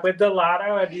 Did I win the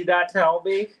lotto and you not tell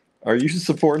me?" Are you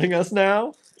supporting us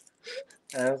now?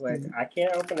 And I was like, "I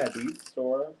can't open a beat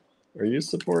store." Are you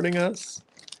supporting us?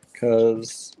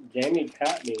 Because Jamie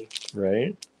cut me.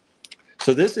 right.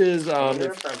 So this is Our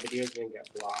videos gonna get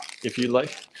blocked. if you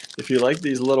like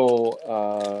these little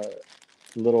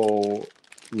little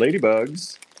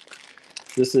ladybugs,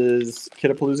 this is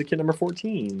Kitapalooza kit number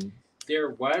 14.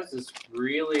 There was this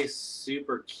really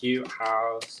super cute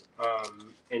house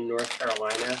in North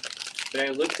Carolina, but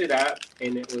I looked it up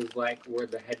and it was like where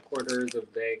the headquarters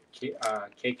of the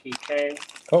KKK.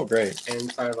 Oh, great!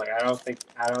 And so I was like, I don't think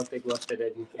we'll fit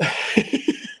in here.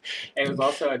 It was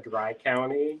also a dry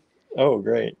county. Oh,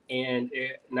 great! And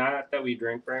not that we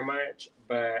drink very much,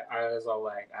 but I was all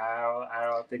like, I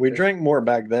don't think we drank more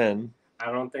back then.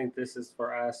 I don't think this is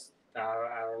for us.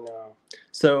 I don't know.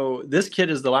 So this kit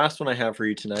is the last one I have for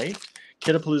you tonight.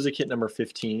 Kitapalooza kit number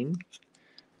 15.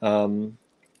 And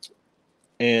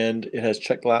it has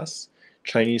check glass,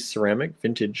 Chinese ceramic,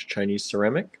 vintage Chinese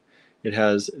ceramic. It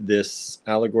has this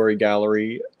Allegory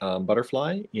Gallery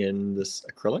butterfly in this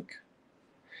acrylic.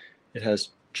 It has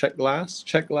check glass.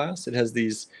 It has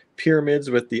these pyramids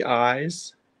with the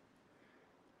eyes.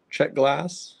 Check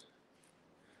glass.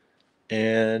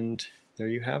 And there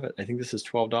you have it. I think this is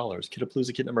 $12.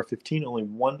 Kitapalooza kit number 15. Only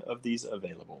one of these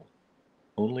available.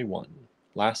 Only one.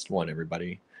 Last one,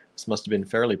 everybody. This must have been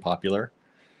fairly popular.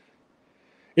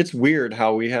 It's weird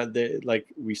how we had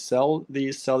we sell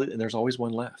these, and there's always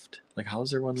one left. Like, how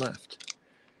is there one left?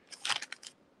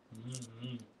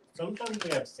 Mm-hmm. Sometimes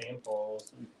we have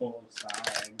samples we pull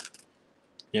aside.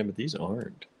 Yeah, but these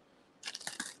aren't.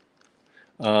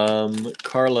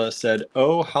 Carla said,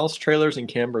 "Oh, house trailers and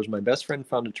campers. My best friend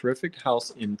found a terrific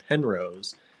house in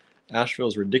Penrose.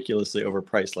 Asheville's ridiculously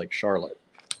overpriced, like Charlotte."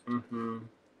 Mm-hmm.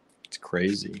 It's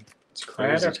crazy. It's crazy.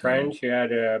 I had a friend who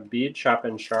had a bead shop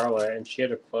in Charlotte, and she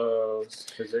had to close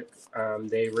because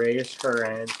they raised her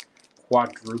rent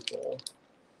quadruple.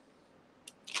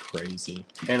 Crazy.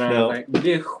 And I was like,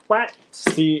 dude, what?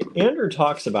 See, Andrew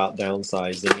talks about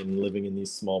downsizing and living in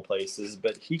these small places,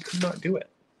 but he could not do it.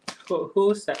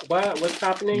 Who said what? What's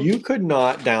happening? You could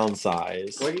not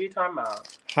downsize. What are you talking about?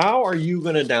 How are you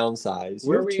going to downsize?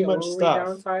 You have too much stuff.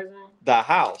 We downsizing? The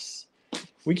house.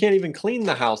 We can't even clean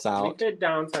the house out. We could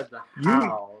downsize the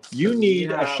house. You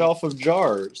need a shelf of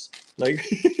jars. Like,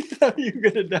 how are you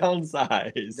going to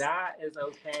downsize? That is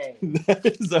okay. That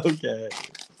is okay.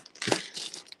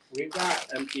 We've got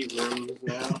empty rooms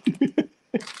now.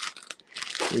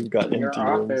 We've got Your empty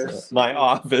office. rooms. My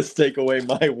office. Take away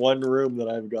my one room that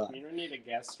I've got. You don't need a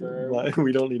guest room.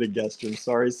 We don't need a guest room.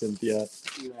 Sorry, Cynthia.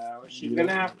 No, she's going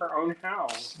to have her own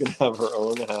house. She's going to have her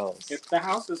own house. If the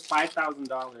house is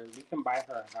 $5,000, we can buy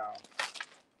her a house.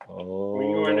 Oh, when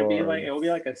you want to be like, it'll be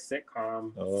like a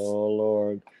sitcom. Oh,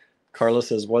 Lord. Carla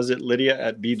says, was it Lydia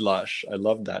at Beadlush? I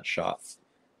loved that shop.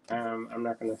 I'm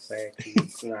not going to say because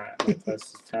it's not my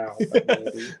place to tell, but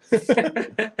maybe.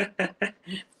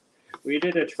 We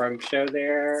did a trunk show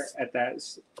there at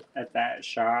that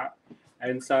shop,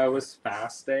 and so I was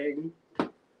fasting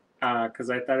because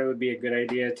I thought it would be a good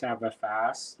idea to have a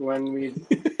fast when we.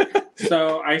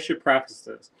 So I should preface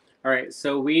this. All right,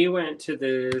 so we went to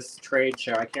this trade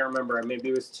show. I can't remember. Maybe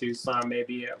it was Tucson.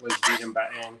 Maybe it was Beat and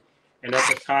Button. And at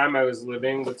the time, I was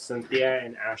living with Cynthia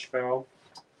in Asheville.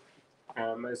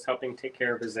 I was helping take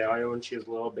care of Azalea when she was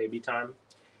little, baby time.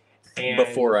 And,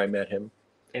 before I met him.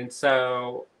 And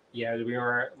so, yeah, we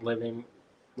were living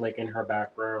like in her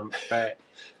back room. But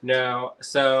no,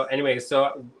 so anyway,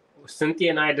 so Cynthia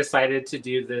and I decided to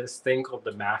do this thing called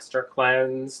the Master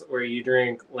Cleanse, where you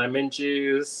drink lemon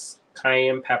juice,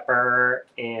 cayenne pepper,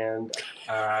 and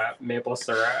maple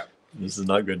syrup. This is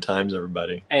not good times,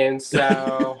 everybody. And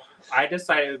so I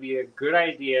decided it would be a good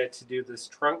idea to do this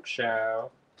trunk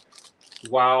show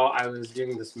while I was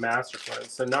doing this master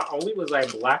cleanse. So not only was I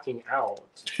blacking out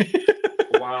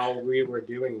while we were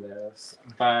doing this,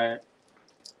 but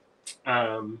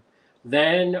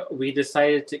then we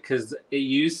decided to, because it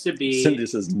used to be... Cindy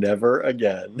says never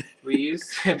again. We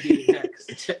used to be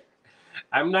next to...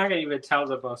 I'm not going to even tell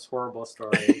the most horrible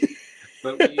story.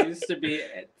 But we used to be...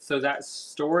 So that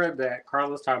store that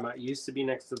Carl was talking about used to be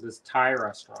next to this Thai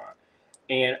restaurant.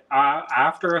 And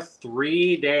after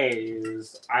 3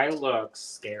 days, I look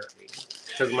scary.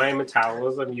 Because my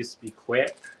metabolism used to be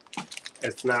quick.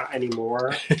 It's not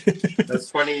anymore. That's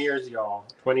 20 years, y'all.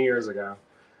 20 years ago.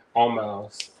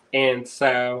 Almost. And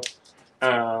so,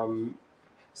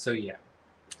 yeah,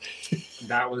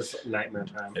 that was nightmare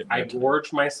time. I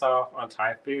gorged myself on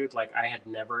Thai food like I had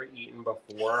never eaten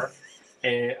before,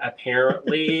 and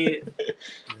apparently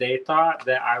they thought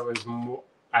that I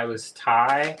was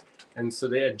Thai, and so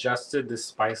they adjusted the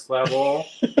spice level.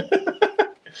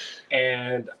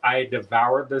 And I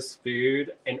devoured this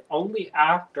food, and only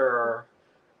after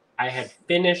I had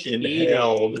finished eating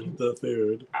the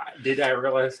food did I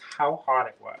realize how hot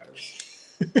it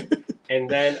was. And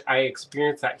then I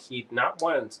experienced that heat not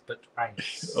once, but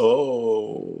twice.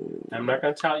 Oh. I'm not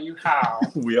going to tell you how.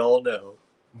 We all know.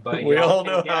 But we all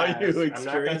know guess. how you experienced I'm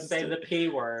not going to say the P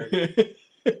word.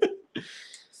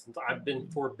 Since I've been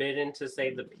forbidden to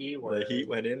say the P word. The heat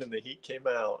went in and the heat came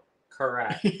out.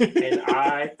 Correct. And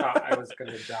I thought I was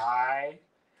going to die.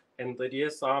 And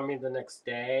Lydia saw me the next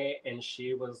day, and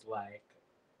she was like,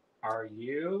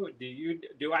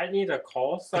 do I need to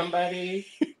call somebody?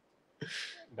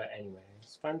 But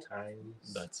anyways, fun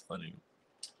times. That's funny.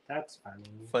 That's funny.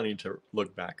 Funny to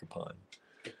look back upon.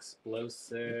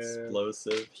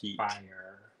 Explosive heat.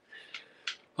 Fire.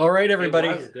 All right, everybody.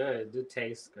 It was good. It did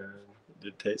taste good. It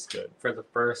did taste good. For the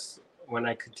first, when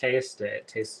I could taste it, it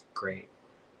tasted great.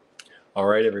 All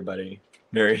right, everybody.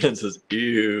 Marianne says,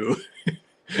 ew.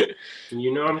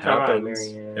 You know I'm talking about,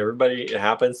 Marianne. Everybody, it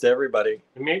happens to everybody.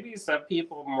 Maybe some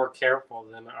people more careful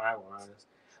than I was.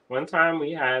 One time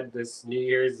we had this New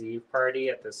Year's Eve party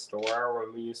at the store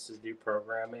when we used to do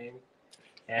programming.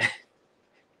 And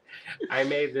I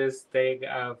made this thing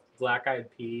of black-eyed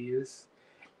peas.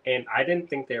 And I didn't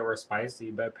think they were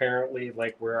spicy, but apparently,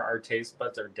 like, where our taste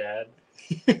buds are dead.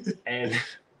 And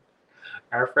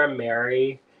our friend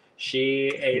Mary, she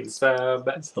ate some.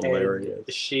 It's hilarious.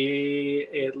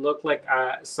 It looked like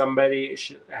somebody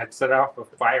had set off a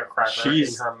firecracker in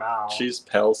her mouth. She's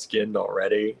pale skinned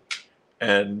already,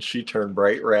 and she turned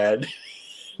bright red.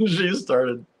 She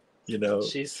started,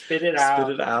 she spit it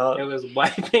out. It was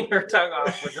wiping her tongue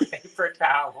off with a paper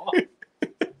towel.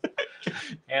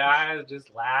 And I was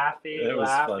just laughing.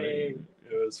 Funny.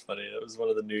 It was funny. It was one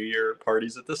of the New Year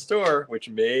parties at the store, which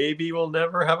maybe we'll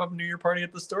never have a New Year party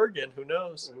at the store again. Who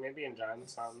knows? Maybe in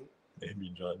Johnstown.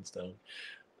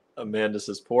 Amanda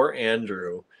says, poor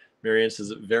Andrew. Marianne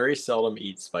says, very seldom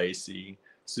eat spicy.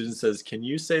 Susan says, can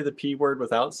you say the P word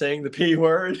without saying the P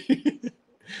word? I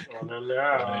don't know.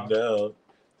 I know.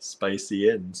 Spicy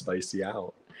in, spicy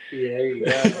out. Yeah, there you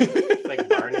go. It's like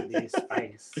Barnaby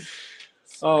Spice.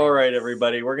 All right,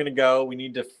 everybody, we're going to go. We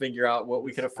need to figure out what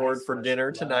we can afford for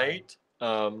dinner tonight.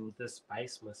 The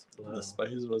spice must flow. The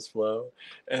spice must flow.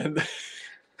 And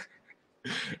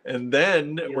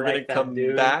then we're going to come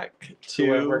back to...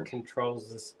 Whoever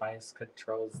controls the spice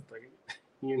controls the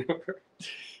universe.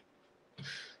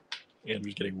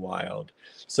 Andrew's getting wild.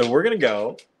 So we're going to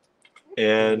go,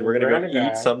 and we're going to go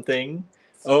eat something.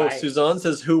 Spice. Oh, Suzanne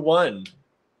says, who won?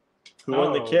 Who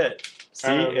won the kit? See,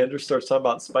 Andrew starts talking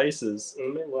about spices.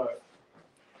 Let me look.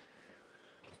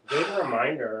 Good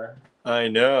reminder. I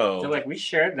know. I feel like we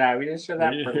shared that. We didn't share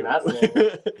that for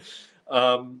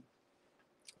nothing.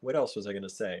 What else was I going to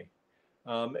say?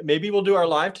 Maybe we'll do our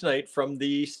live tonight from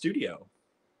the studio.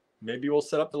 Maybe we'll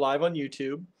set up the live on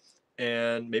YouTube,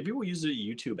 and maybe we'll use a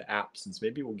YouTube app, since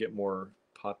maybe we'll get more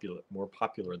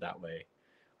popular that way.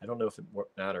 I don't know if it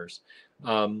matters.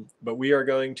 But we're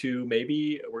going to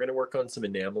work on some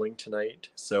enameling tonight.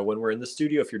 So when we're in the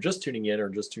studio, if you're just tuning in or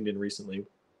just tuned in recently,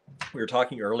 we were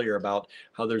talking earlier about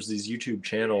how there's these YouTube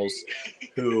channels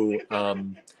who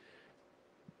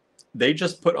they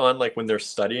just put on, like when they're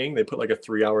studying, they put like a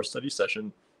 3-hour study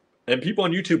session, and people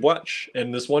on YouTube watch.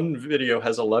 And this one video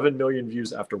has 11 million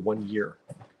views after 1 year.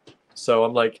 So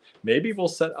I'm like, maybe we'll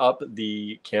set up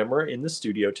the camera in the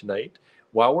studio tonight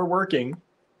while we're working.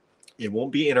 It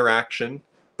won't be interaction,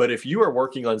 but if you are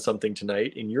working on something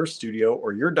tonight in your studio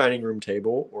or your dining room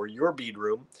table or your bead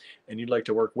room, and you'd like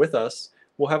to work with us,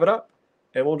 we'll have it up,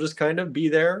 and we'll just kind of be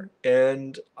there.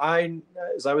 And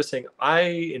as I was saying,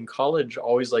 in college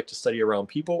always liked to study around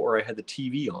people, or I had the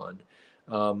TV on.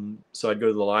 So I'd go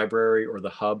to the library or the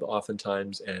hub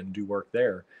oftentimes and do work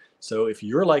there. So if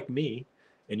you're like me,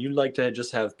 and you'd like to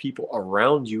just have people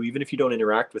around you, even if you don't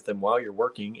interact with them while you're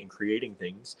working and creating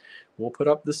things, we'll put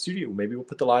up the studio. Maybe we'll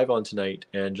put the live on tonight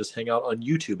and just hang out on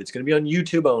YouTube. It's going to be on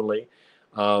YouTube only.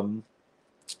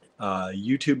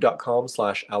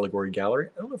 YouTube.com/Allegory Gallery.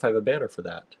 I don't know if I have a banner for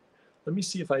that. Let me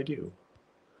see if I do.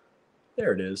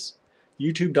 There it is.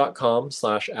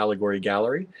 YouTube.com/Allegory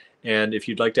Gallery. And if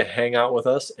you'd like to hang out with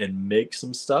us and make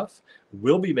some stuff,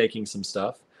 we'll be making some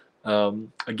stuff.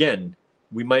 Again,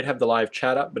 we might have the live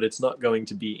chat up, but it's not going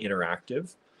to be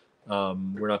interactive.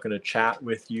 We're not going to chat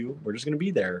with you. We're just going to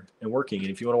be there and working. And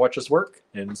if you want to watch us work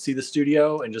and see the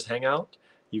studio and just hang out,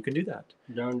 you can do that.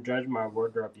 Don't judge my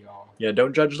wardrobe, y'all. Yeah,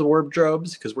 don't judge the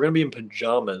wardrobes because we're going to be in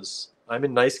pajamas. I'm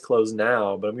in nice clothes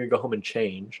now, but I'm going to go home and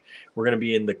change. We're going to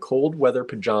be in the cold weather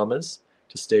pajamas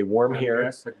to stay warm here. We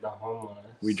dress like the homeless.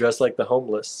 We dress like the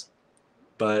homeless,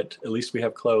 but at least we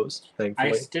have clothes, thankfully.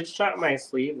 I stitched up my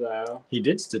sleeve, though. He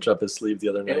did stitch up his sleeve the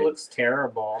other night. It looks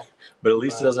terrible. But at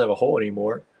least it doesn't have a hole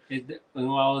anymore.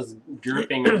 Well, it's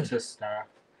dripping into stuff.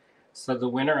 So the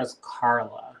winner is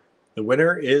Carla. The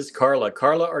winner is Carla.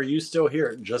 Carla, are you still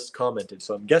here? Just commented.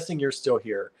 So I'm guessing you're still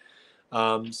here.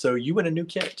 So you win a new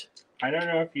kit. I don't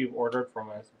know if you've ordered from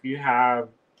us. If you have,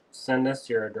 send us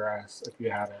your address if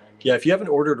you haven't. Yeah, if you haven't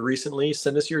ordered recently,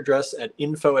 send us your address at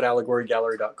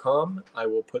info@allegorygallery.com. I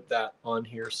will put that on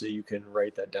here so you can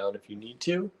write that down if you need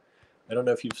to. I don't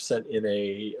know if you've sent in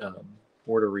a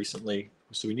order recently.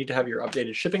 So we need to have your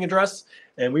updated shipping address,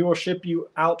 and we will ship you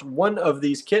out one of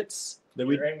these kits. You're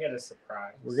going to get a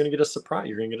surprise. We're going to get a surprise.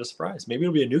 You're going to get a surprise. Maybe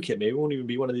it'll be a new kit. Maybe it won't even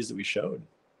be one of these that we showed.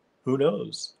 Who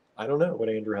knows? I don't know what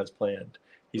Andrew has planned.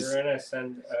 We're going to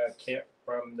send a kit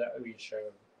from that we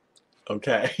showed.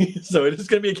 Okay, so it is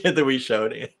going to be a kit that we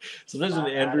showed. Sometimes when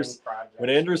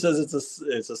Andrew says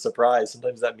it's a surprise,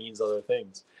 sometimes that means other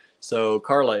things. So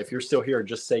Carla, if you're still here,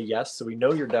 just say yes, so we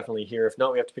know you're definitely here. If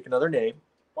not, we have to pick another name.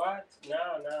 What? No,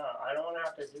 I don't want to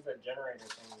have to do the generator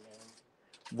thing again.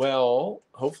 Well,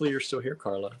 hopefully you're still here,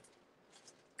 Carla,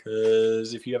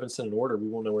 because if you haven't sent an order, we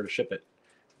won't know where to ship it,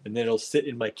 and then it'll sit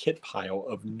in my kit pile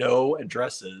of no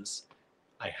addresses.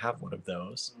 I have one of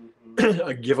those.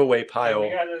 A giveaway pile. We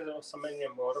got somebody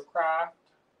named Motorcraft.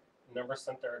 Never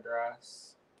sent their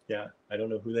address. Yeah, I don't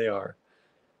know who they are.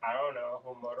 I don't know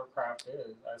who Motorcraft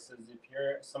is. I says, if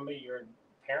you're somebody, your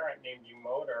parent named you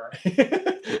Motor.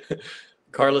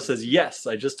 Carla says, yes,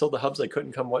 I just told the Hubs I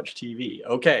couldn't come watch TV.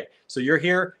 Okay, so you're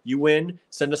here, you win.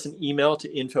 Send us an email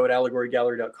to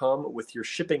info@allegorygallery.com with your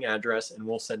shipping address, and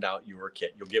we'll send out your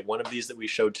kit. You'll get one of these that we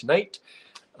showed tonight.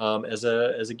 As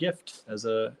a gift, as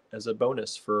a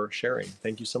bonus for sharing.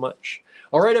 Thank you so much.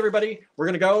 All right, everybody, we're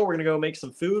gonna go make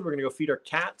some food. We're gonna go feed our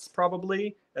cats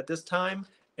probably at this time,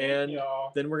 and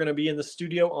then we're gonna be in the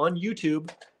studio on YouTube,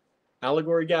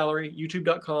 Allegory Gallery,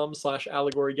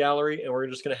 youtube.com/Allegory Gallery, and we're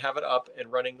just gonna have it up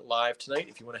and running live tonight.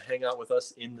 If you want to hang out with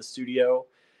us in the studio,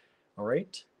 all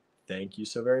right. Thank you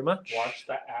so very much. Watch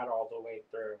the ad all the way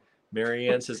through.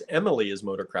 Marianne says Emily is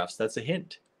Motorcrafts. That's a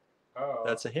hint. Oh,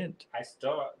 that's a hint. I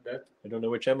don't know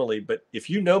which Emily, but if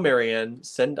you know Marianne,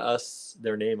 send us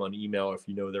their name on email if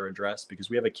you know their address, because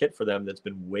we have a kit for them that's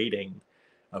been waiting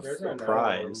a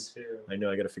prize. I know,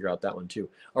 I got to figure out that one too.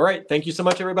 All right, thank you so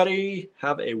much, everybody.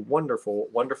 Have a wonderful,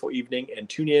 wonderful evening, and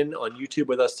tune in on YouTube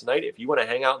with us tonight if you want to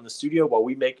hang out in the studio while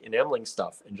we make enameling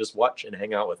stuff and just watch and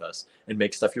hang out with us and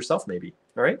make stuff yourself maybe.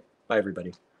 All right, bye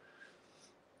everybody.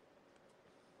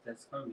 That's fun.